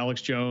have.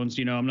 Alex Jones,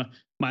 I'm not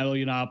Milo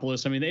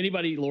Yiannopoulos. I mean,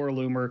 anybody, Laura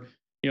Loomer,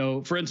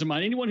 friends of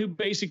mine, anyone who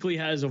basically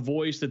has a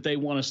voice that they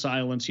want to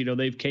silence,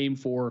 they've came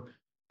for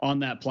on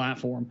that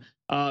platform.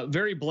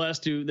 Very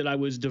blessed that I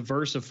was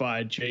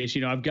diversified, Chase.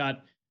 I've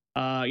got,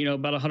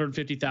 about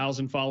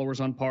 150,000 followers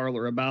on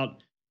Parler,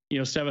 about,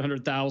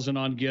 700,000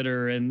 on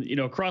Getter, and,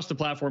 across the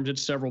platforms,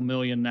 it's several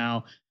million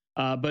now.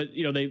 But,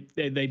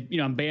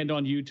 I'm banned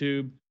on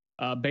YouTube,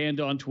 banned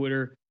on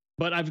Twitter.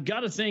 But I've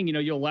got a thing,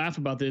 you'll laugh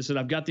about this, and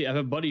I have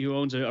a buddy who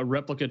owns a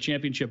replica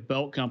championship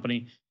belt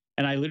company,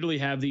 and I literally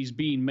have these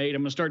being made.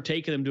 I'm going to start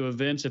taking them to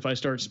events if I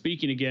start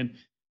speaking again.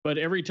 But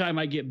every time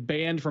I get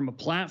banned from a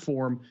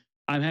platform,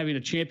 I'm having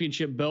a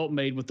championship belt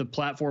made with the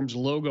platform's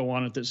logo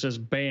on it that says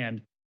banned.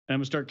 And I'm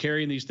going to start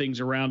carrying these things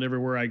around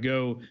everywhere I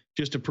go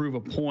just to prove a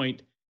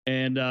point.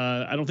 And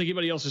I don't think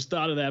anybody else has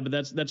thought of that, but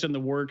that's in the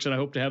works. And I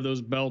hope to have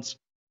those belts,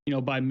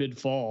 by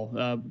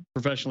mid-fall,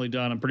 professionally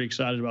done. I'm pretty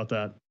excited about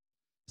that.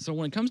 So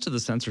when it comes to the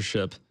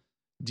censorship,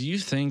 do you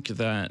think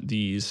that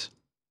these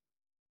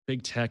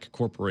big tech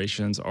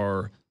corporations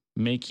are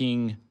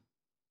making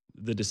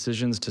the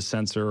decisions to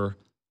censor?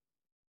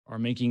 are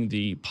making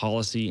the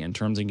policy and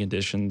terms and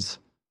conditions,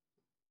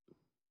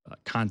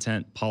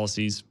 content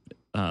policies,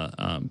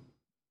 and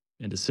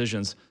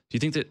decisions. Do you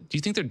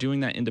think they're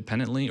doing that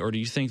independently, or do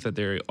you think that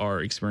they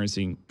are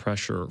experiencing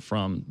pressure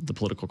from the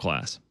political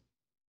class?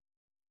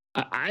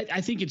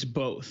 I think it's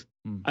both.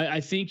 I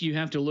think you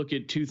have to look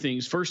at two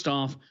things. First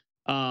off,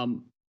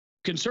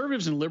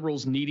 conservatives and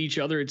liberals need each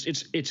other.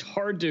 It's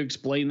hard to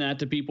explain that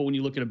to people when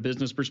you look at a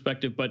business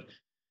perspective, but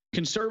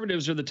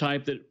conservatives are the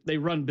type that they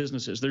run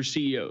businesses. They're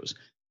CEOs.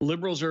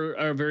 Liberals are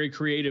a very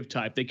creative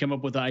type. They come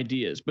up with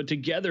ideas, but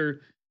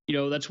together,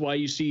 that's why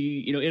you see,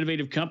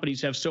 innovative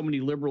companies have so many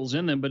liberals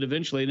in them, but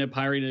eventually end up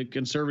hiring a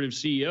conservative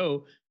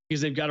CEO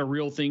because they've got to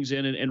reel things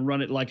in and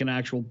run it like an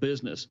actual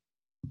business.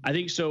 I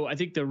think so. I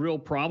think the real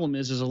problem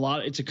is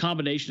it's a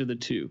combination of the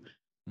two.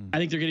 I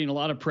think they're getting a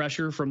lot of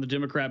pressure from the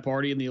Democrat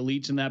Party and the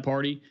elites in that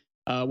party,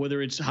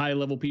 whether it's high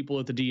level people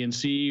at the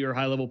DNC or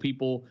high level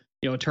people,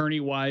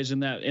 attorney wise in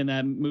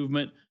that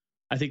movement.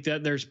 I think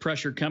that there's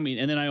pressure coming.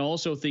 And then I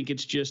also think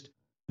it's just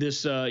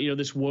this,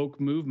 this woke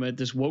movement,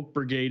 this woke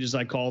brigade, as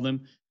I call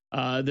them,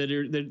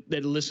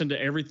 that listen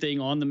to everything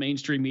on the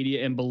mainstream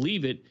media and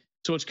believe it.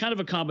 So it's kind of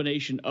a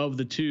combination of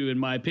the two, in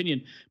my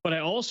opinion. But I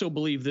also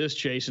believe this,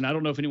 Chase, and I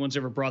don't know if anyone's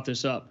ever brought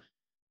this up.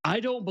 I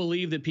don't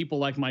believe that people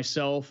like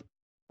myself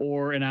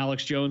or an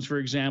Alex Jones, for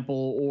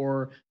example,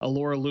 or a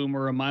Laura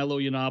Loomer, a Milo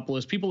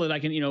Yiannopoulos, people that I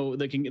can,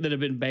 that have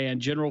been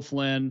banned, General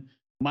Flynn,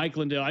 Mike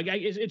Lindell.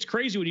 It's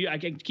crazy when I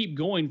can keep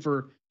going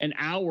for an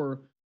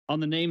hour on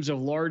the names of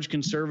large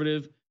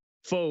conservative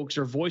folks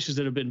or voices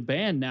that have been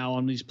banned now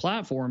on these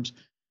platforms.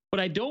 But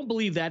I don't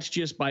believe that's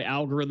just by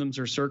algorithms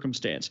or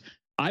circumstance.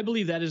 I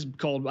believe that is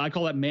I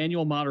call that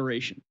manual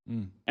moderation.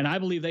 And I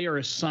believe they are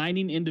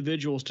assigning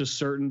individuals to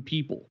certain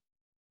people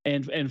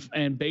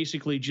and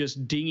basically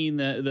just dinging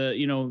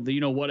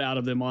the what out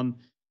of them on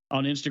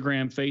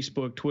Instagram,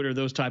 Facebook, Twitter,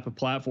 those type of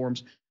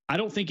platforms. I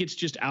don't think it's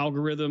just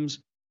algorithms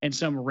and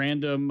some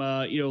random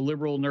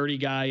liberal nerdy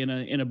guy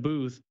in a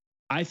booth.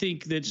 I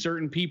think that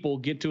certain people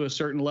get to a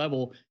certain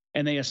level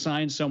and they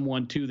assign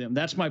someone to them.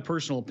 That's my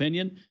personal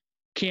opinion.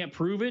 Can't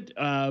prove it,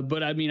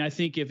 but I mean, I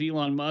think if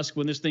Elon Musk,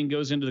 when this thing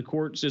goes into the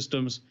court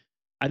systems,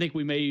 I think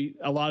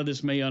a lot of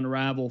this may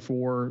unravel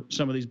for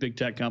some of these big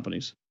tech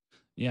companies.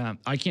 Yeah,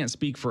 I can't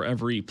speak for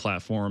every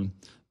platform,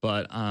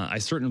 but I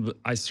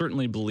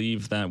certainly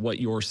believe that what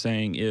you're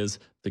saying is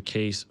the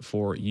case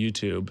for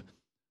YouTube.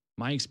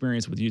 My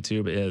experience with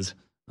YouTube is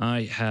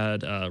I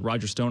had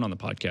Roger Stone on the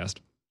podcast,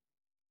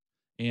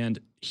 and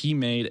he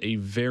made a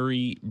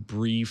very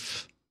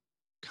brief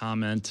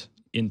comment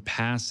in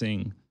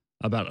passing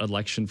about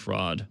election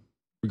fraud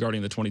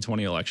regarding the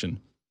 2020 election.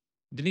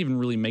 Didn't even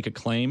really make a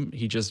claim.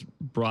 He just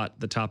brought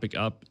the topic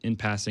up in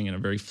passing in a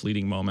very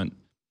fleeting moment.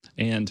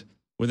 And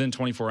within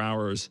 24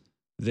 hours,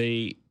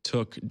 they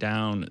took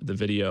down the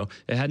video.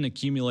 It hadn't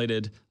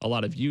accumulated a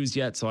lot of views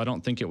yet, so I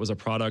don't think it was a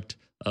product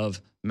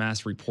of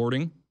mass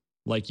reporting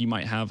like you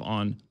might have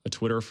on a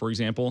Twitter, for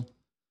example.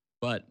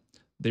 But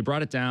they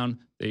brought it down.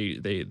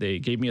 They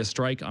gave me a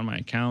strike on my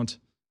account.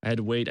 I had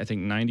to wait, I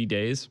think, 90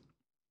 days.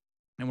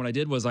 And what I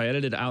did was I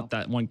edited out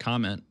that one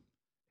comment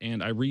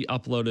and I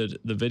re-uploaded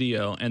the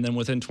video. And then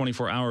within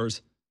 24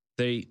 hours,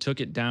 they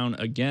took it down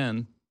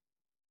again,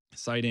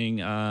 citing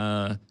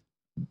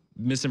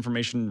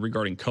misinformation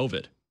regarding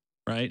COVID,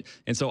 right?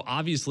 And so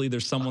obviously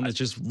there's someone that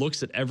just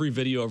looks at every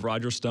video of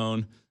Roger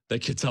Stone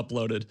that gets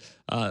uploaded.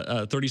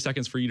 30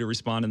 seconds for you to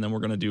respond, and then we're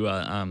going to do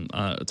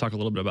talk a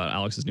little bit about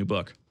Alex's new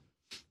book.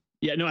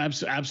 Yeah, no,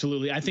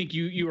 absolutely. I think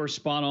you are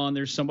spot on.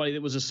 There's somebody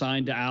that was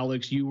assigned to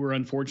Alex. You were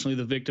unfortunately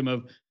the victim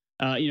of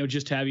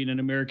just having an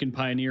American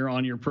pioneer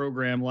on your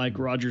program like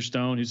Roger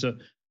Stone,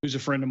 who's a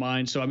friend of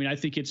mine. So I mean, I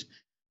think it's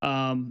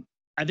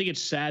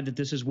sad that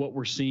this is what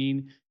we're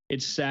seeing.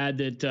 It's sad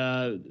that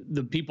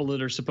the people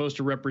that are supposed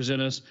to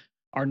represent us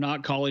are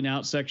not calling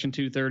out Section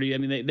 230. I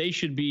mean, they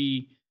should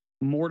be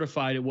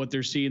mortified at what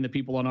they're seeing, the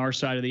people on our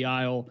side of the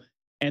aisle,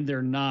 and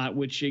they're not,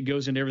 which it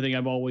goes into everything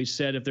I've always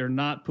said. If they're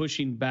not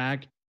pushing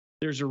back,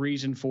 there's a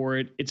reason for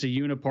it. It's a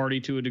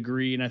uniparty to a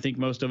degree, and I think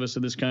most of us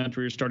in this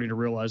country are starting to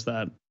realize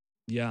that.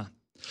 Yeah.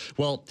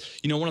 Well,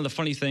 one of the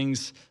funny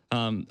things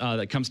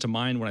that comes to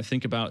mind when I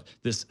think about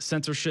this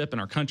censorship in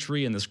our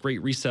country and this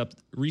great reset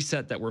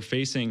that we're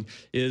facing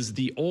is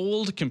the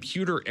old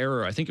computer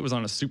error. I think it was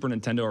on a Super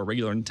Nintendo or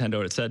regular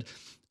Nintendo. It said,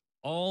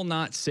 all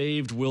not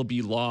saved will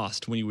be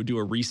lost when you would do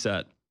a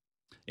reset.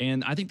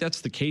 And I think that's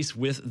the case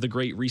with The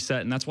Great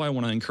Reset. And that's why I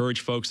want to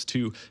encourage folks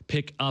to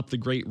pick up The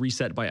Great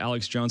Reset by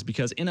Alex Jones,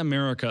 because in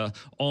America,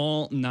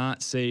 all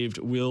not saved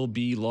will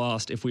be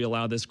lost if we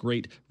allow this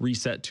great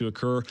reset to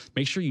occur.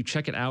 Make sure you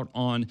check it out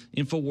on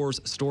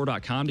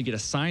InfoWarsStore.com to get a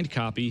signed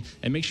copy.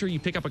 And make sure you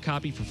pick up a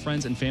copy for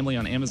friends and family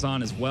on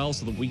Amazon as well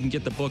so that we can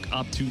get the book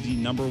up to the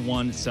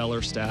 #1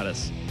 seller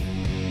status.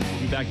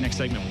 We'll be back next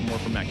segment with more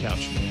from Matt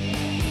Couch.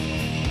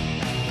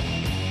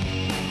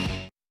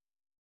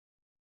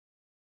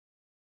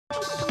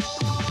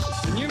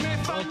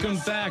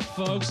 Welcome back,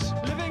 folks.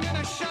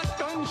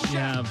 We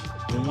have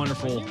the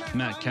wonderful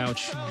Matt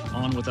Couch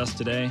on with us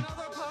today.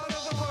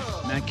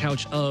 Matt Matt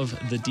Couch of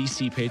the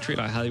DC Patriot.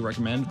 I highly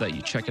recommend that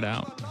you check it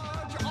out.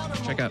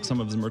 Check out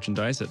some of his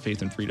merchandise at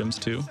Faith and Freedoms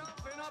too.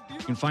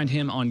 You can find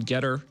him on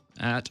Getter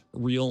at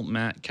Real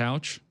Matt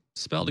Couch,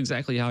 spelled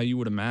exactly how you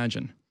would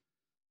imagine.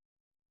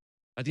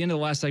 At the end of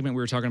the last segment,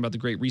 we were talking about the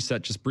Great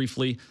Reset just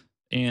briefly,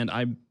 and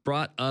I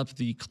brought up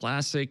the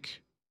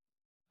classic,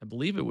 I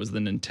believe it was the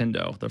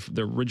Nintendo,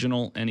 the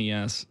original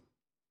NES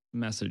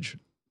message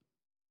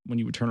when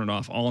you would turn it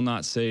off. All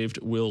not saved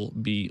will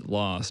be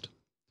lost.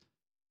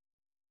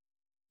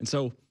 And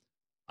so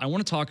I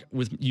want to talk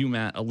with you,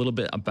 Matt, a little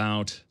bit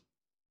about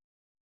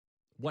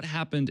what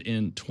happened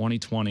in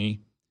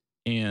 2020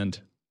 and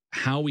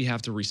how we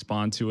have to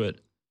respond to it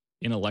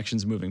in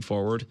elections moving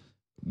forward.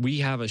 We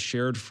have a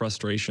shared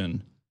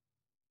frustration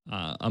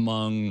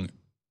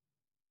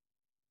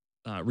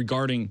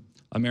regarding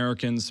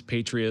Americans,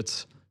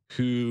 patriots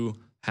who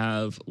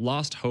have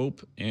lost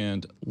hope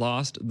and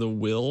lost the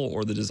will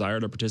or the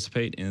desire to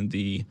participate in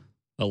the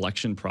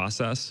election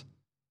process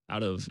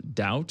out of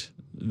doubt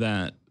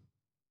that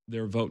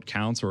their vote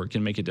counts or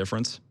can make a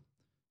difference.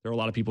 There are a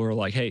lot of people who are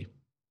like, hey,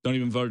 don't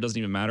even vote, it doesn't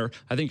even matter.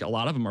 I think a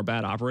lot of them are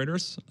bad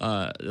operators.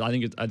 I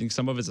think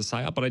some of it's a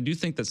psyop, but I do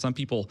think that some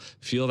people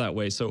feel that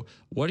way. So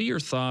what are your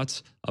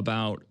thoughts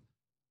about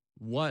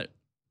what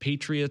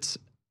patriots,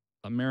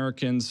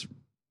 Americans,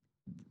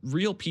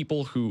 real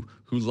people who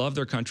love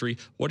their country,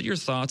 what are your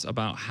thoughts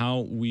about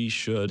how we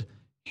should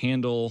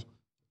handle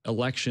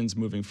elections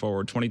moving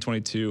forward,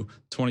 2022,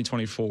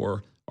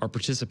 2024, our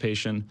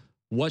participation?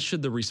 What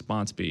should the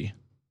response be?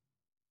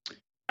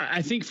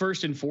 I think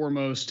first and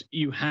foremost,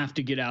 you have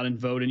to get out and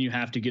vote and you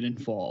have to get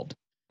involved.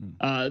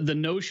 The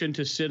notion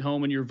to sit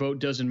home and your vote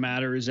doesn't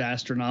matter is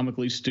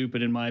astronomically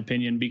stupid, in my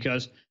opinion,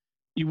 because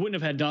you wouldn't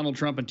have had Donald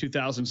Trump in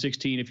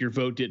 2016 if your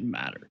vote didn't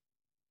matter.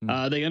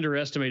 They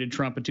underestimated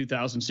Trump in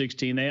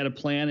 2016. They had a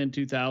plan in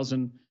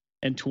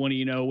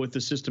 2020, with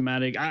the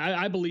systematic.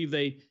 I believe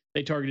they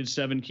targeted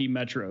 7 key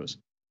metros.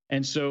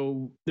 And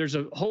so there's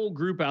a whole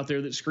group out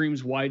there that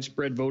screams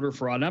widespread voter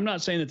fraud. And I'm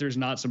not saying that there's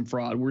not some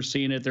fraud. We're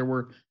seeing it. There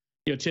were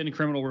 10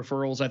 criminal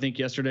referrals, I think,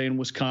 yesterday in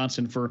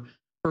Wisconsin for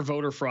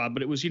voter fraud.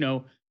 But it was,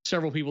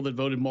 several people that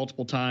voted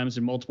multiple times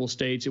in multiple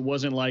states. It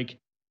wasn't like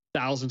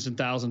thousands and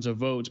thousands of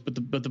votes.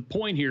 But the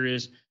point here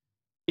is,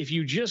 if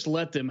you just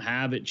let them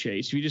have it,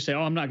 Chase, if you just say,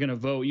 oh, I'm not going to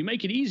vote, you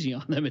make it easy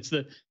on them. It's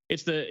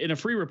in a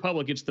free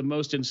republic, it's the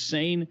most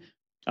insane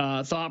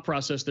thought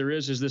process there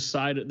is this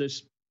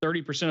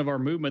 30% of our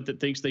movement that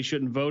thinks they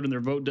shouldn't vote and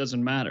their vote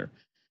doesn't matter.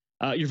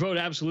 Your vote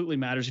absolutely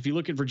matters. If you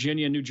look at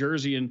Virginia and New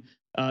Jersey in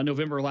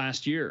November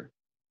last year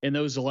in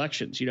those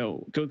elections,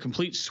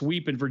 complete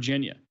sweep in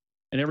Virginia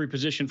in every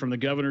position from the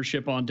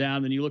governorship on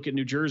down. Then you look at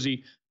New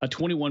Jersey, a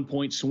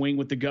 21-point swing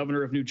with the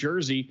governor of New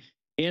Jersey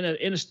in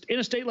a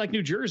state like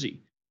New Jersey.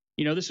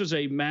 This was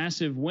a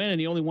massive win,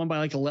 and he only won by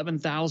like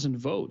 11,000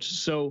 votes.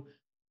 So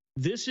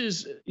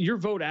your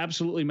vote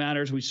absolutely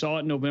matters. We saw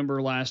it in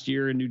November last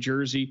year in New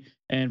Jersey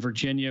and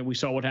Virginia. We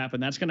saw what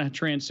happened. That's going to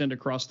transcend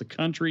across the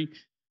country.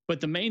 But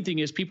the main thing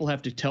is people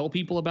have to tell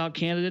people about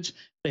candidates.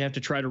 They have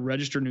to try to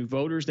register new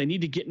voters. They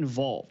need to get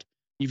involved.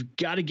 You've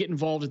got to get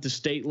involved at the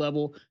state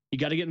level. You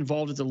got to get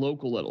involved at the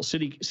local level.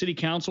 City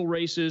council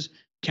races,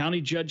 county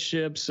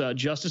judgeships,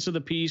 justice of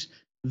the peace,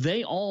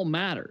 they all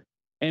matter.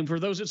 And for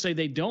those that say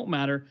they don't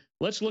matter,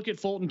 let's look at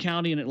Fulton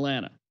County and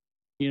Atlanta.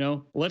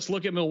 Let's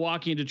look at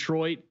Milwaukee and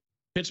Detroit,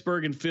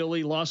 Pittsburgh and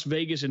Philly, Las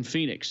Vegas and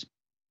Phoenix.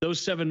 Those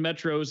 7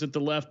 metros that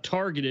the left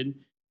targeted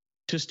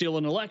to steal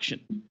an election.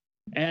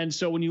 And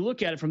so when you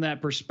look at it from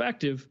that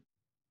perspective,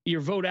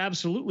 your vote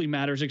absolutely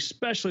matters,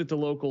 especially at the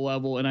local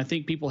level. And I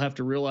think people have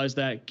to realize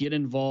that, get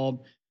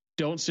involved,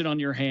 don't sit on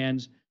your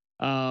hands.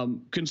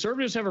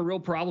 Conservatives have a real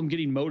problem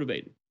getting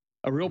motivated,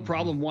 a real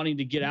problem wanting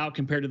to get out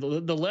compared to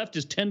the left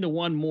is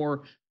 10-1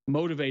 more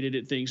motivated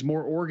at things,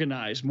 more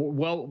organized,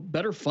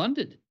 better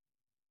funded.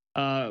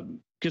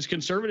 Because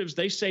conservatives,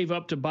 they save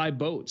up to buy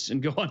boats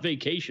and go on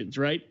vacations,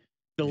 right?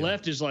 The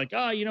left is like,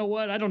 you know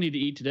what? I don't need to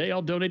eat today.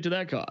 I'll donate to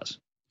that cause.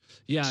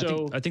 Yeah,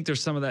 I think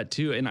there's some of that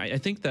too. And I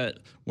think that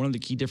one of the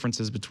key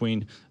differences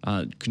between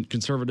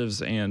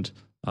conservatives and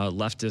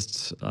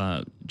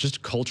leftists,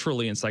 just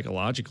culturally and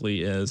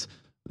psychologically, is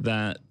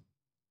that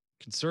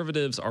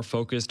conservatives are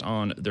focused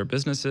on their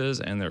businesses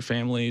and their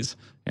families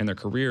and their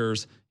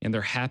careers, and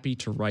they're happy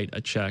to write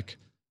a check,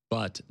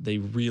 but they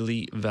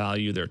really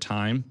value their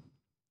time.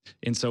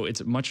 And so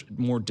it's much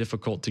more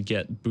difficult to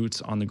get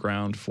boots on the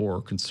ground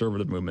for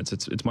conservative movements.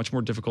 It's much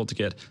more difficult to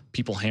get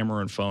people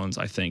hammering phones,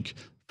 I think,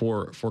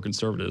 for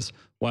conservatives,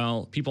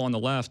 while people on the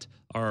left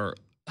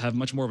have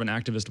much more of an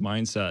activist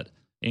mindset.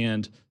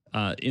 And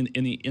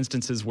in the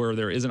instances where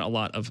there isn't a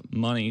lot of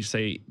money,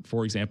 say,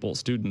 for example,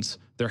 students,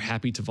 they're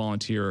happy to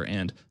volunteer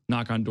and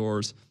knock on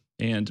doors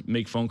and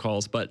make phone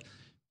calls. But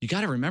you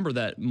got to remember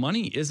that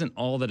money isn't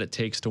all that it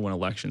takes to win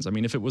elections. I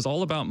mean, if it was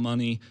all about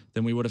money,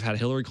 then we would have had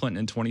Hillary Clinton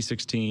in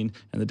 2016,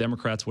 and the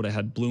Democrats would have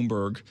had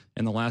Bloomberg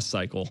in the last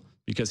cycle,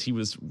 because he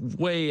was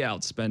way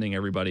outspending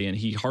everybody and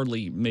he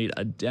hardly made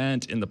a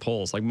dent in the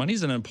polls. Like,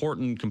 money's an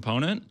important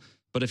component,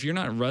 but if you're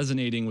not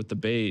resonating with the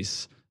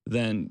base,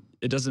 then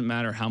it doesn't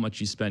matter how much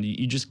you spend.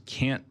 You just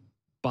can't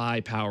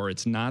buy power.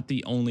 It's not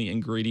the only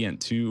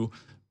ingredient to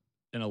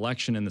an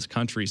election in this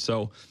country.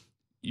 So,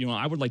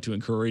 I would like to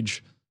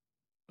encourage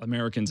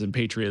Americans and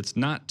patriots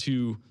not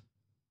to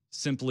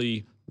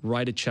simply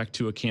write a check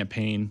to a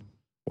campaign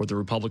or the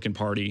Republican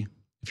Party.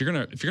 If you're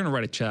gonna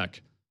write a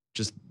check,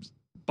 just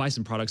buy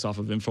some products off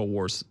of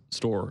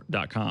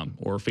InfoWarsStore.com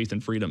or Faith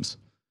and Freedoms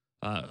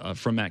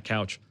from Matt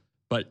Couch.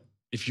 But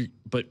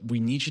we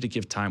need you to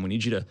give time. We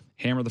need you to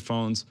hammer the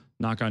phones,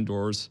 knock on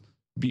doors,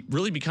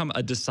 really become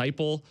a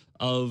disciple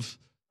of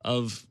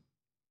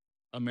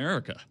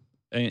America,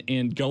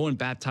 and go and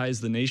baptize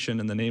the nation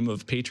in the name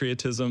of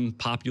patriotism,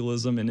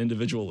 populism, and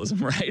individualism.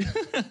 Right?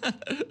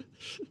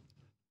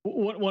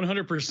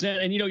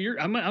 100%. And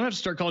I'm gonna have to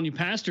start calling you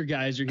pastor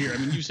guys are here. I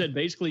mean, you said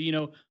basically,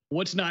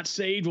 what's not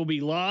saved will be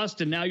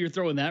lost, and now you're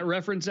throwing that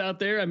reference out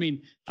there. I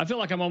mean, I feel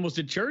like I'm almost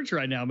at church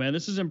right now, man.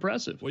 This is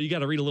impressive. Well, you got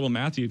to read a little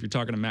Matthew if you're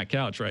talking to Matt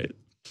Couch, right?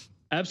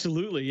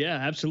 Absolutely, yeah,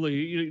 absolutely.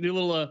 You do a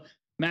little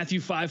Matthew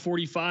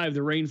 5:45.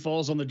 The rain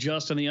falls on the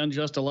just and the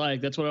unjust alike.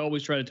 That's what I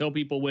always try to tell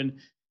people when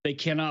they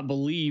cannot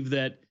believe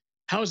that.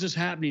 How is this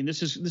happening?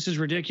 This is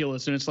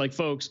ridiculous. And it's like,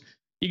 folks,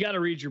 you got to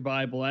read your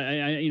Bible.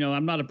 I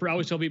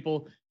always tell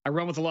people. I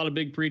run with a lot of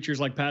big preachers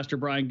like Pastor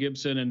Brian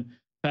Gibson and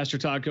Pastor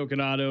Todd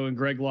Coconato and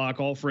Greg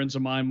Locke, all friends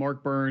of mine,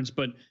 Mark Burns.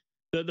 But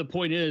the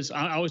point is,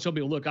 I always tell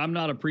people, look, I'm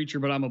not a preacher,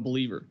 but I'm a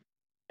believer.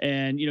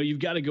 And, you've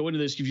got to go into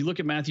this. If you look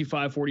at Matthew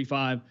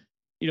 5:45,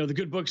 the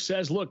good book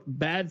says, look,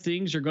 bad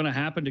things are going to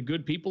happen to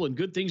good people and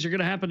good things are going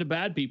to happen to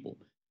bad people.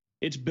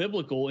 It's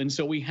biblical. And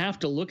so we have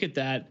to look at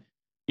that,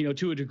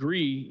 to a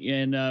degree.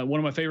 And one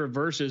of my favorite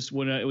verses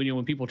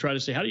when people try to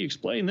say, how do you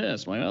explain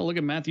this? I'm like, look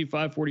at Matthew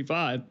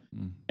 5:45.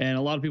 And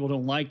a lot of people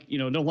don't like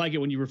it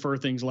when you refer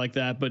things like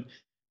that. But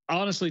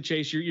honestly,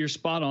 Chase, you're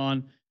spot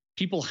on.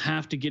 People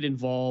have to get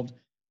involved.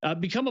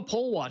 Become a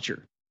poll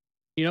watcher.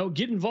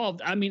 Get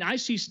involved. I mean, I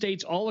see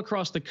states all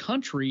across the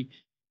country,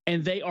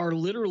 and they are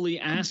literally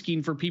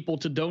asking for people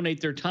to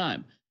donate their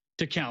time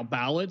to count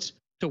ballots,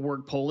 to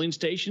work polling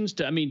stations.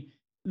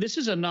 This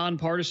is a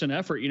nonpartisan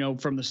effort,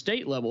 from the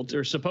state level,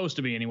 or supposed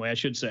to be anyway, I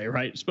should say,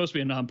 right? It's supposed to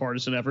be a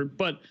nonpartisan effort.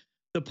 But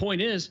the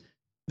point is,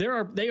 they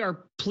are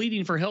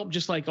pleading for help,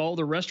 just like all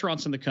the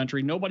restaurants in the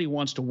country. Nobody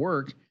wants to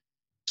work.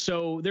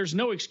 So there's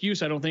no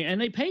excuse, I don't think.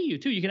 And they pay you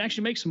too. You can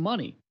actually make some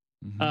money.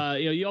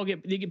 Mm-hmm.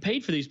 You get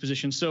paid for these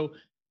positions. So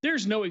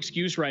there's no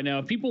excuse right now.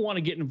 If people want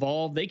to get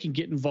involved, they can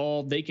get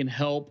involved. They can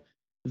help.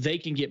 They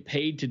can get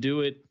paid to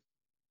do it.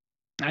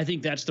 I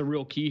think that's the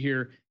real key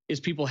here. Is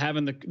people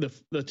having the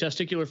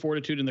testicular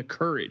fortitude and the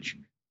courage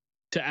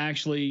to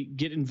actually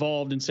get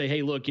involved and say,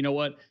 hey, look, you know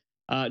what?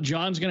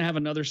 John's going to have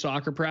another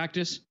soccer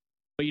practice,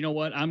 but you know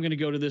what? I'm going to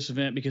go to this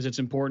event because it's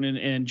important,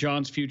 and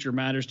John's future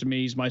matters to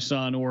me. He's my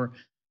son. Or,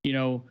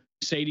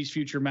 Sadie's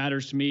future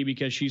matters to me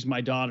because she's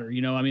my daughter.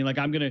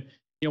 I'm going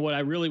to, what? I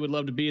really would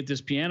love to be at this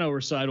piano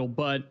recital,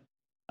 but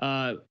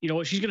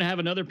what? She's going to have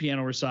another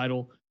piano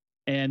recital,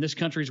 and this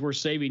country's worth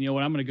saving.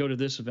 I'm going to go to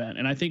this event.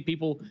 And I think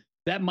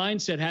that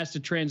mindset has to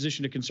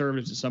transition to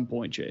conservatives at some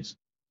point, Chase.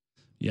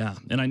 Yeah.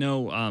 And I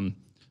know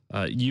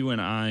you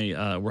and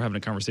I were having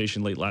a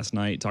conversation late last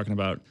night talking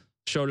about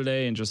show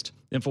today and just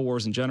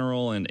InfoWars in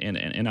general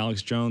and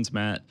Alex Jones,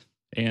 Matt.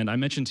 And I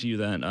mentioned to you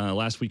that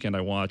last weekend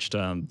I watched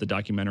the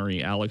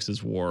documentary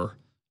Alex's War,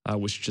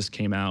 which just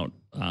came out.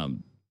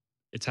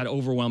 It's had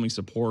overwhelming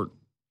support.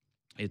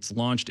 It's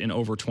launched in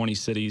over 20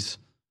 cities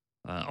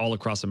all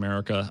across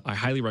America. I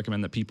highly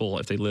recommend that people,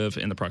 if they live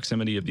in the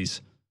proximity of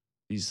these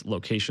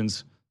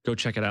locations, go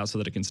check it out so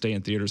that it can stay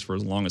in theaters for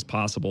as long as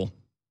possible.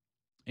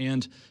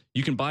 And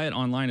you can buy it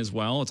online as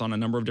well. It's on a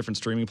number of different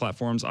streaming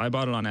platforms. I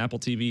bought it on Apple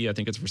TV. I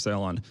think it's for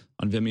sale on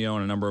Vimeo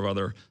and a number of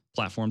other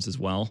platforms as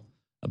well.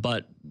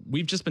 But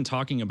we've just been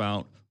talking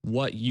about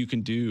what you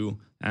can do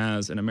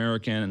as an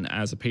American,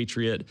 as a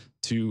patriot,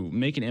 to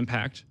make an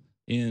impact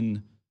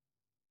in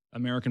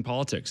American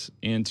politics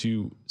and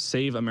to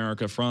save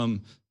America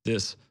from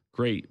this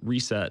great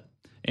reset.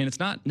 And it's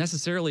not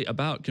necessarily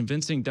about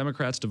convincing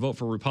Democrats to vote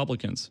for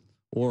Republicans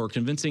or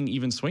convincing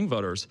even swing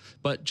voters,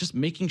 but just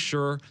making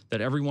sure that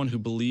everyone who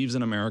believes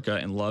in America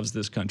and loves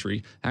this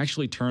country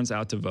actually turns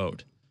out to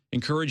vote.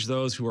 Encourage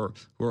those who are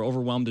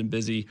overwhelmed and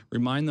busy.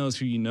 Remind those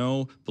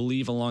who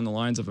believe along the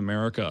lines of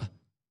America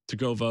to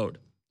go vote.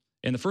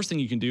 And the first thing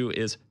you can do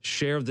is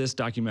share this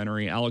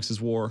documentary, Alex's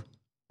War,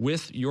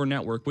 with your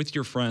network, with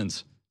your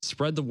friends.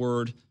 Spread the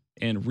word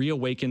and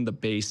reawaken the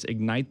base,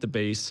 ignite the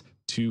base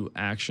to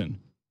action.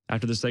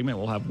 After this segment,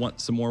 we'll have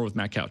some more with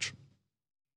Matt Couch.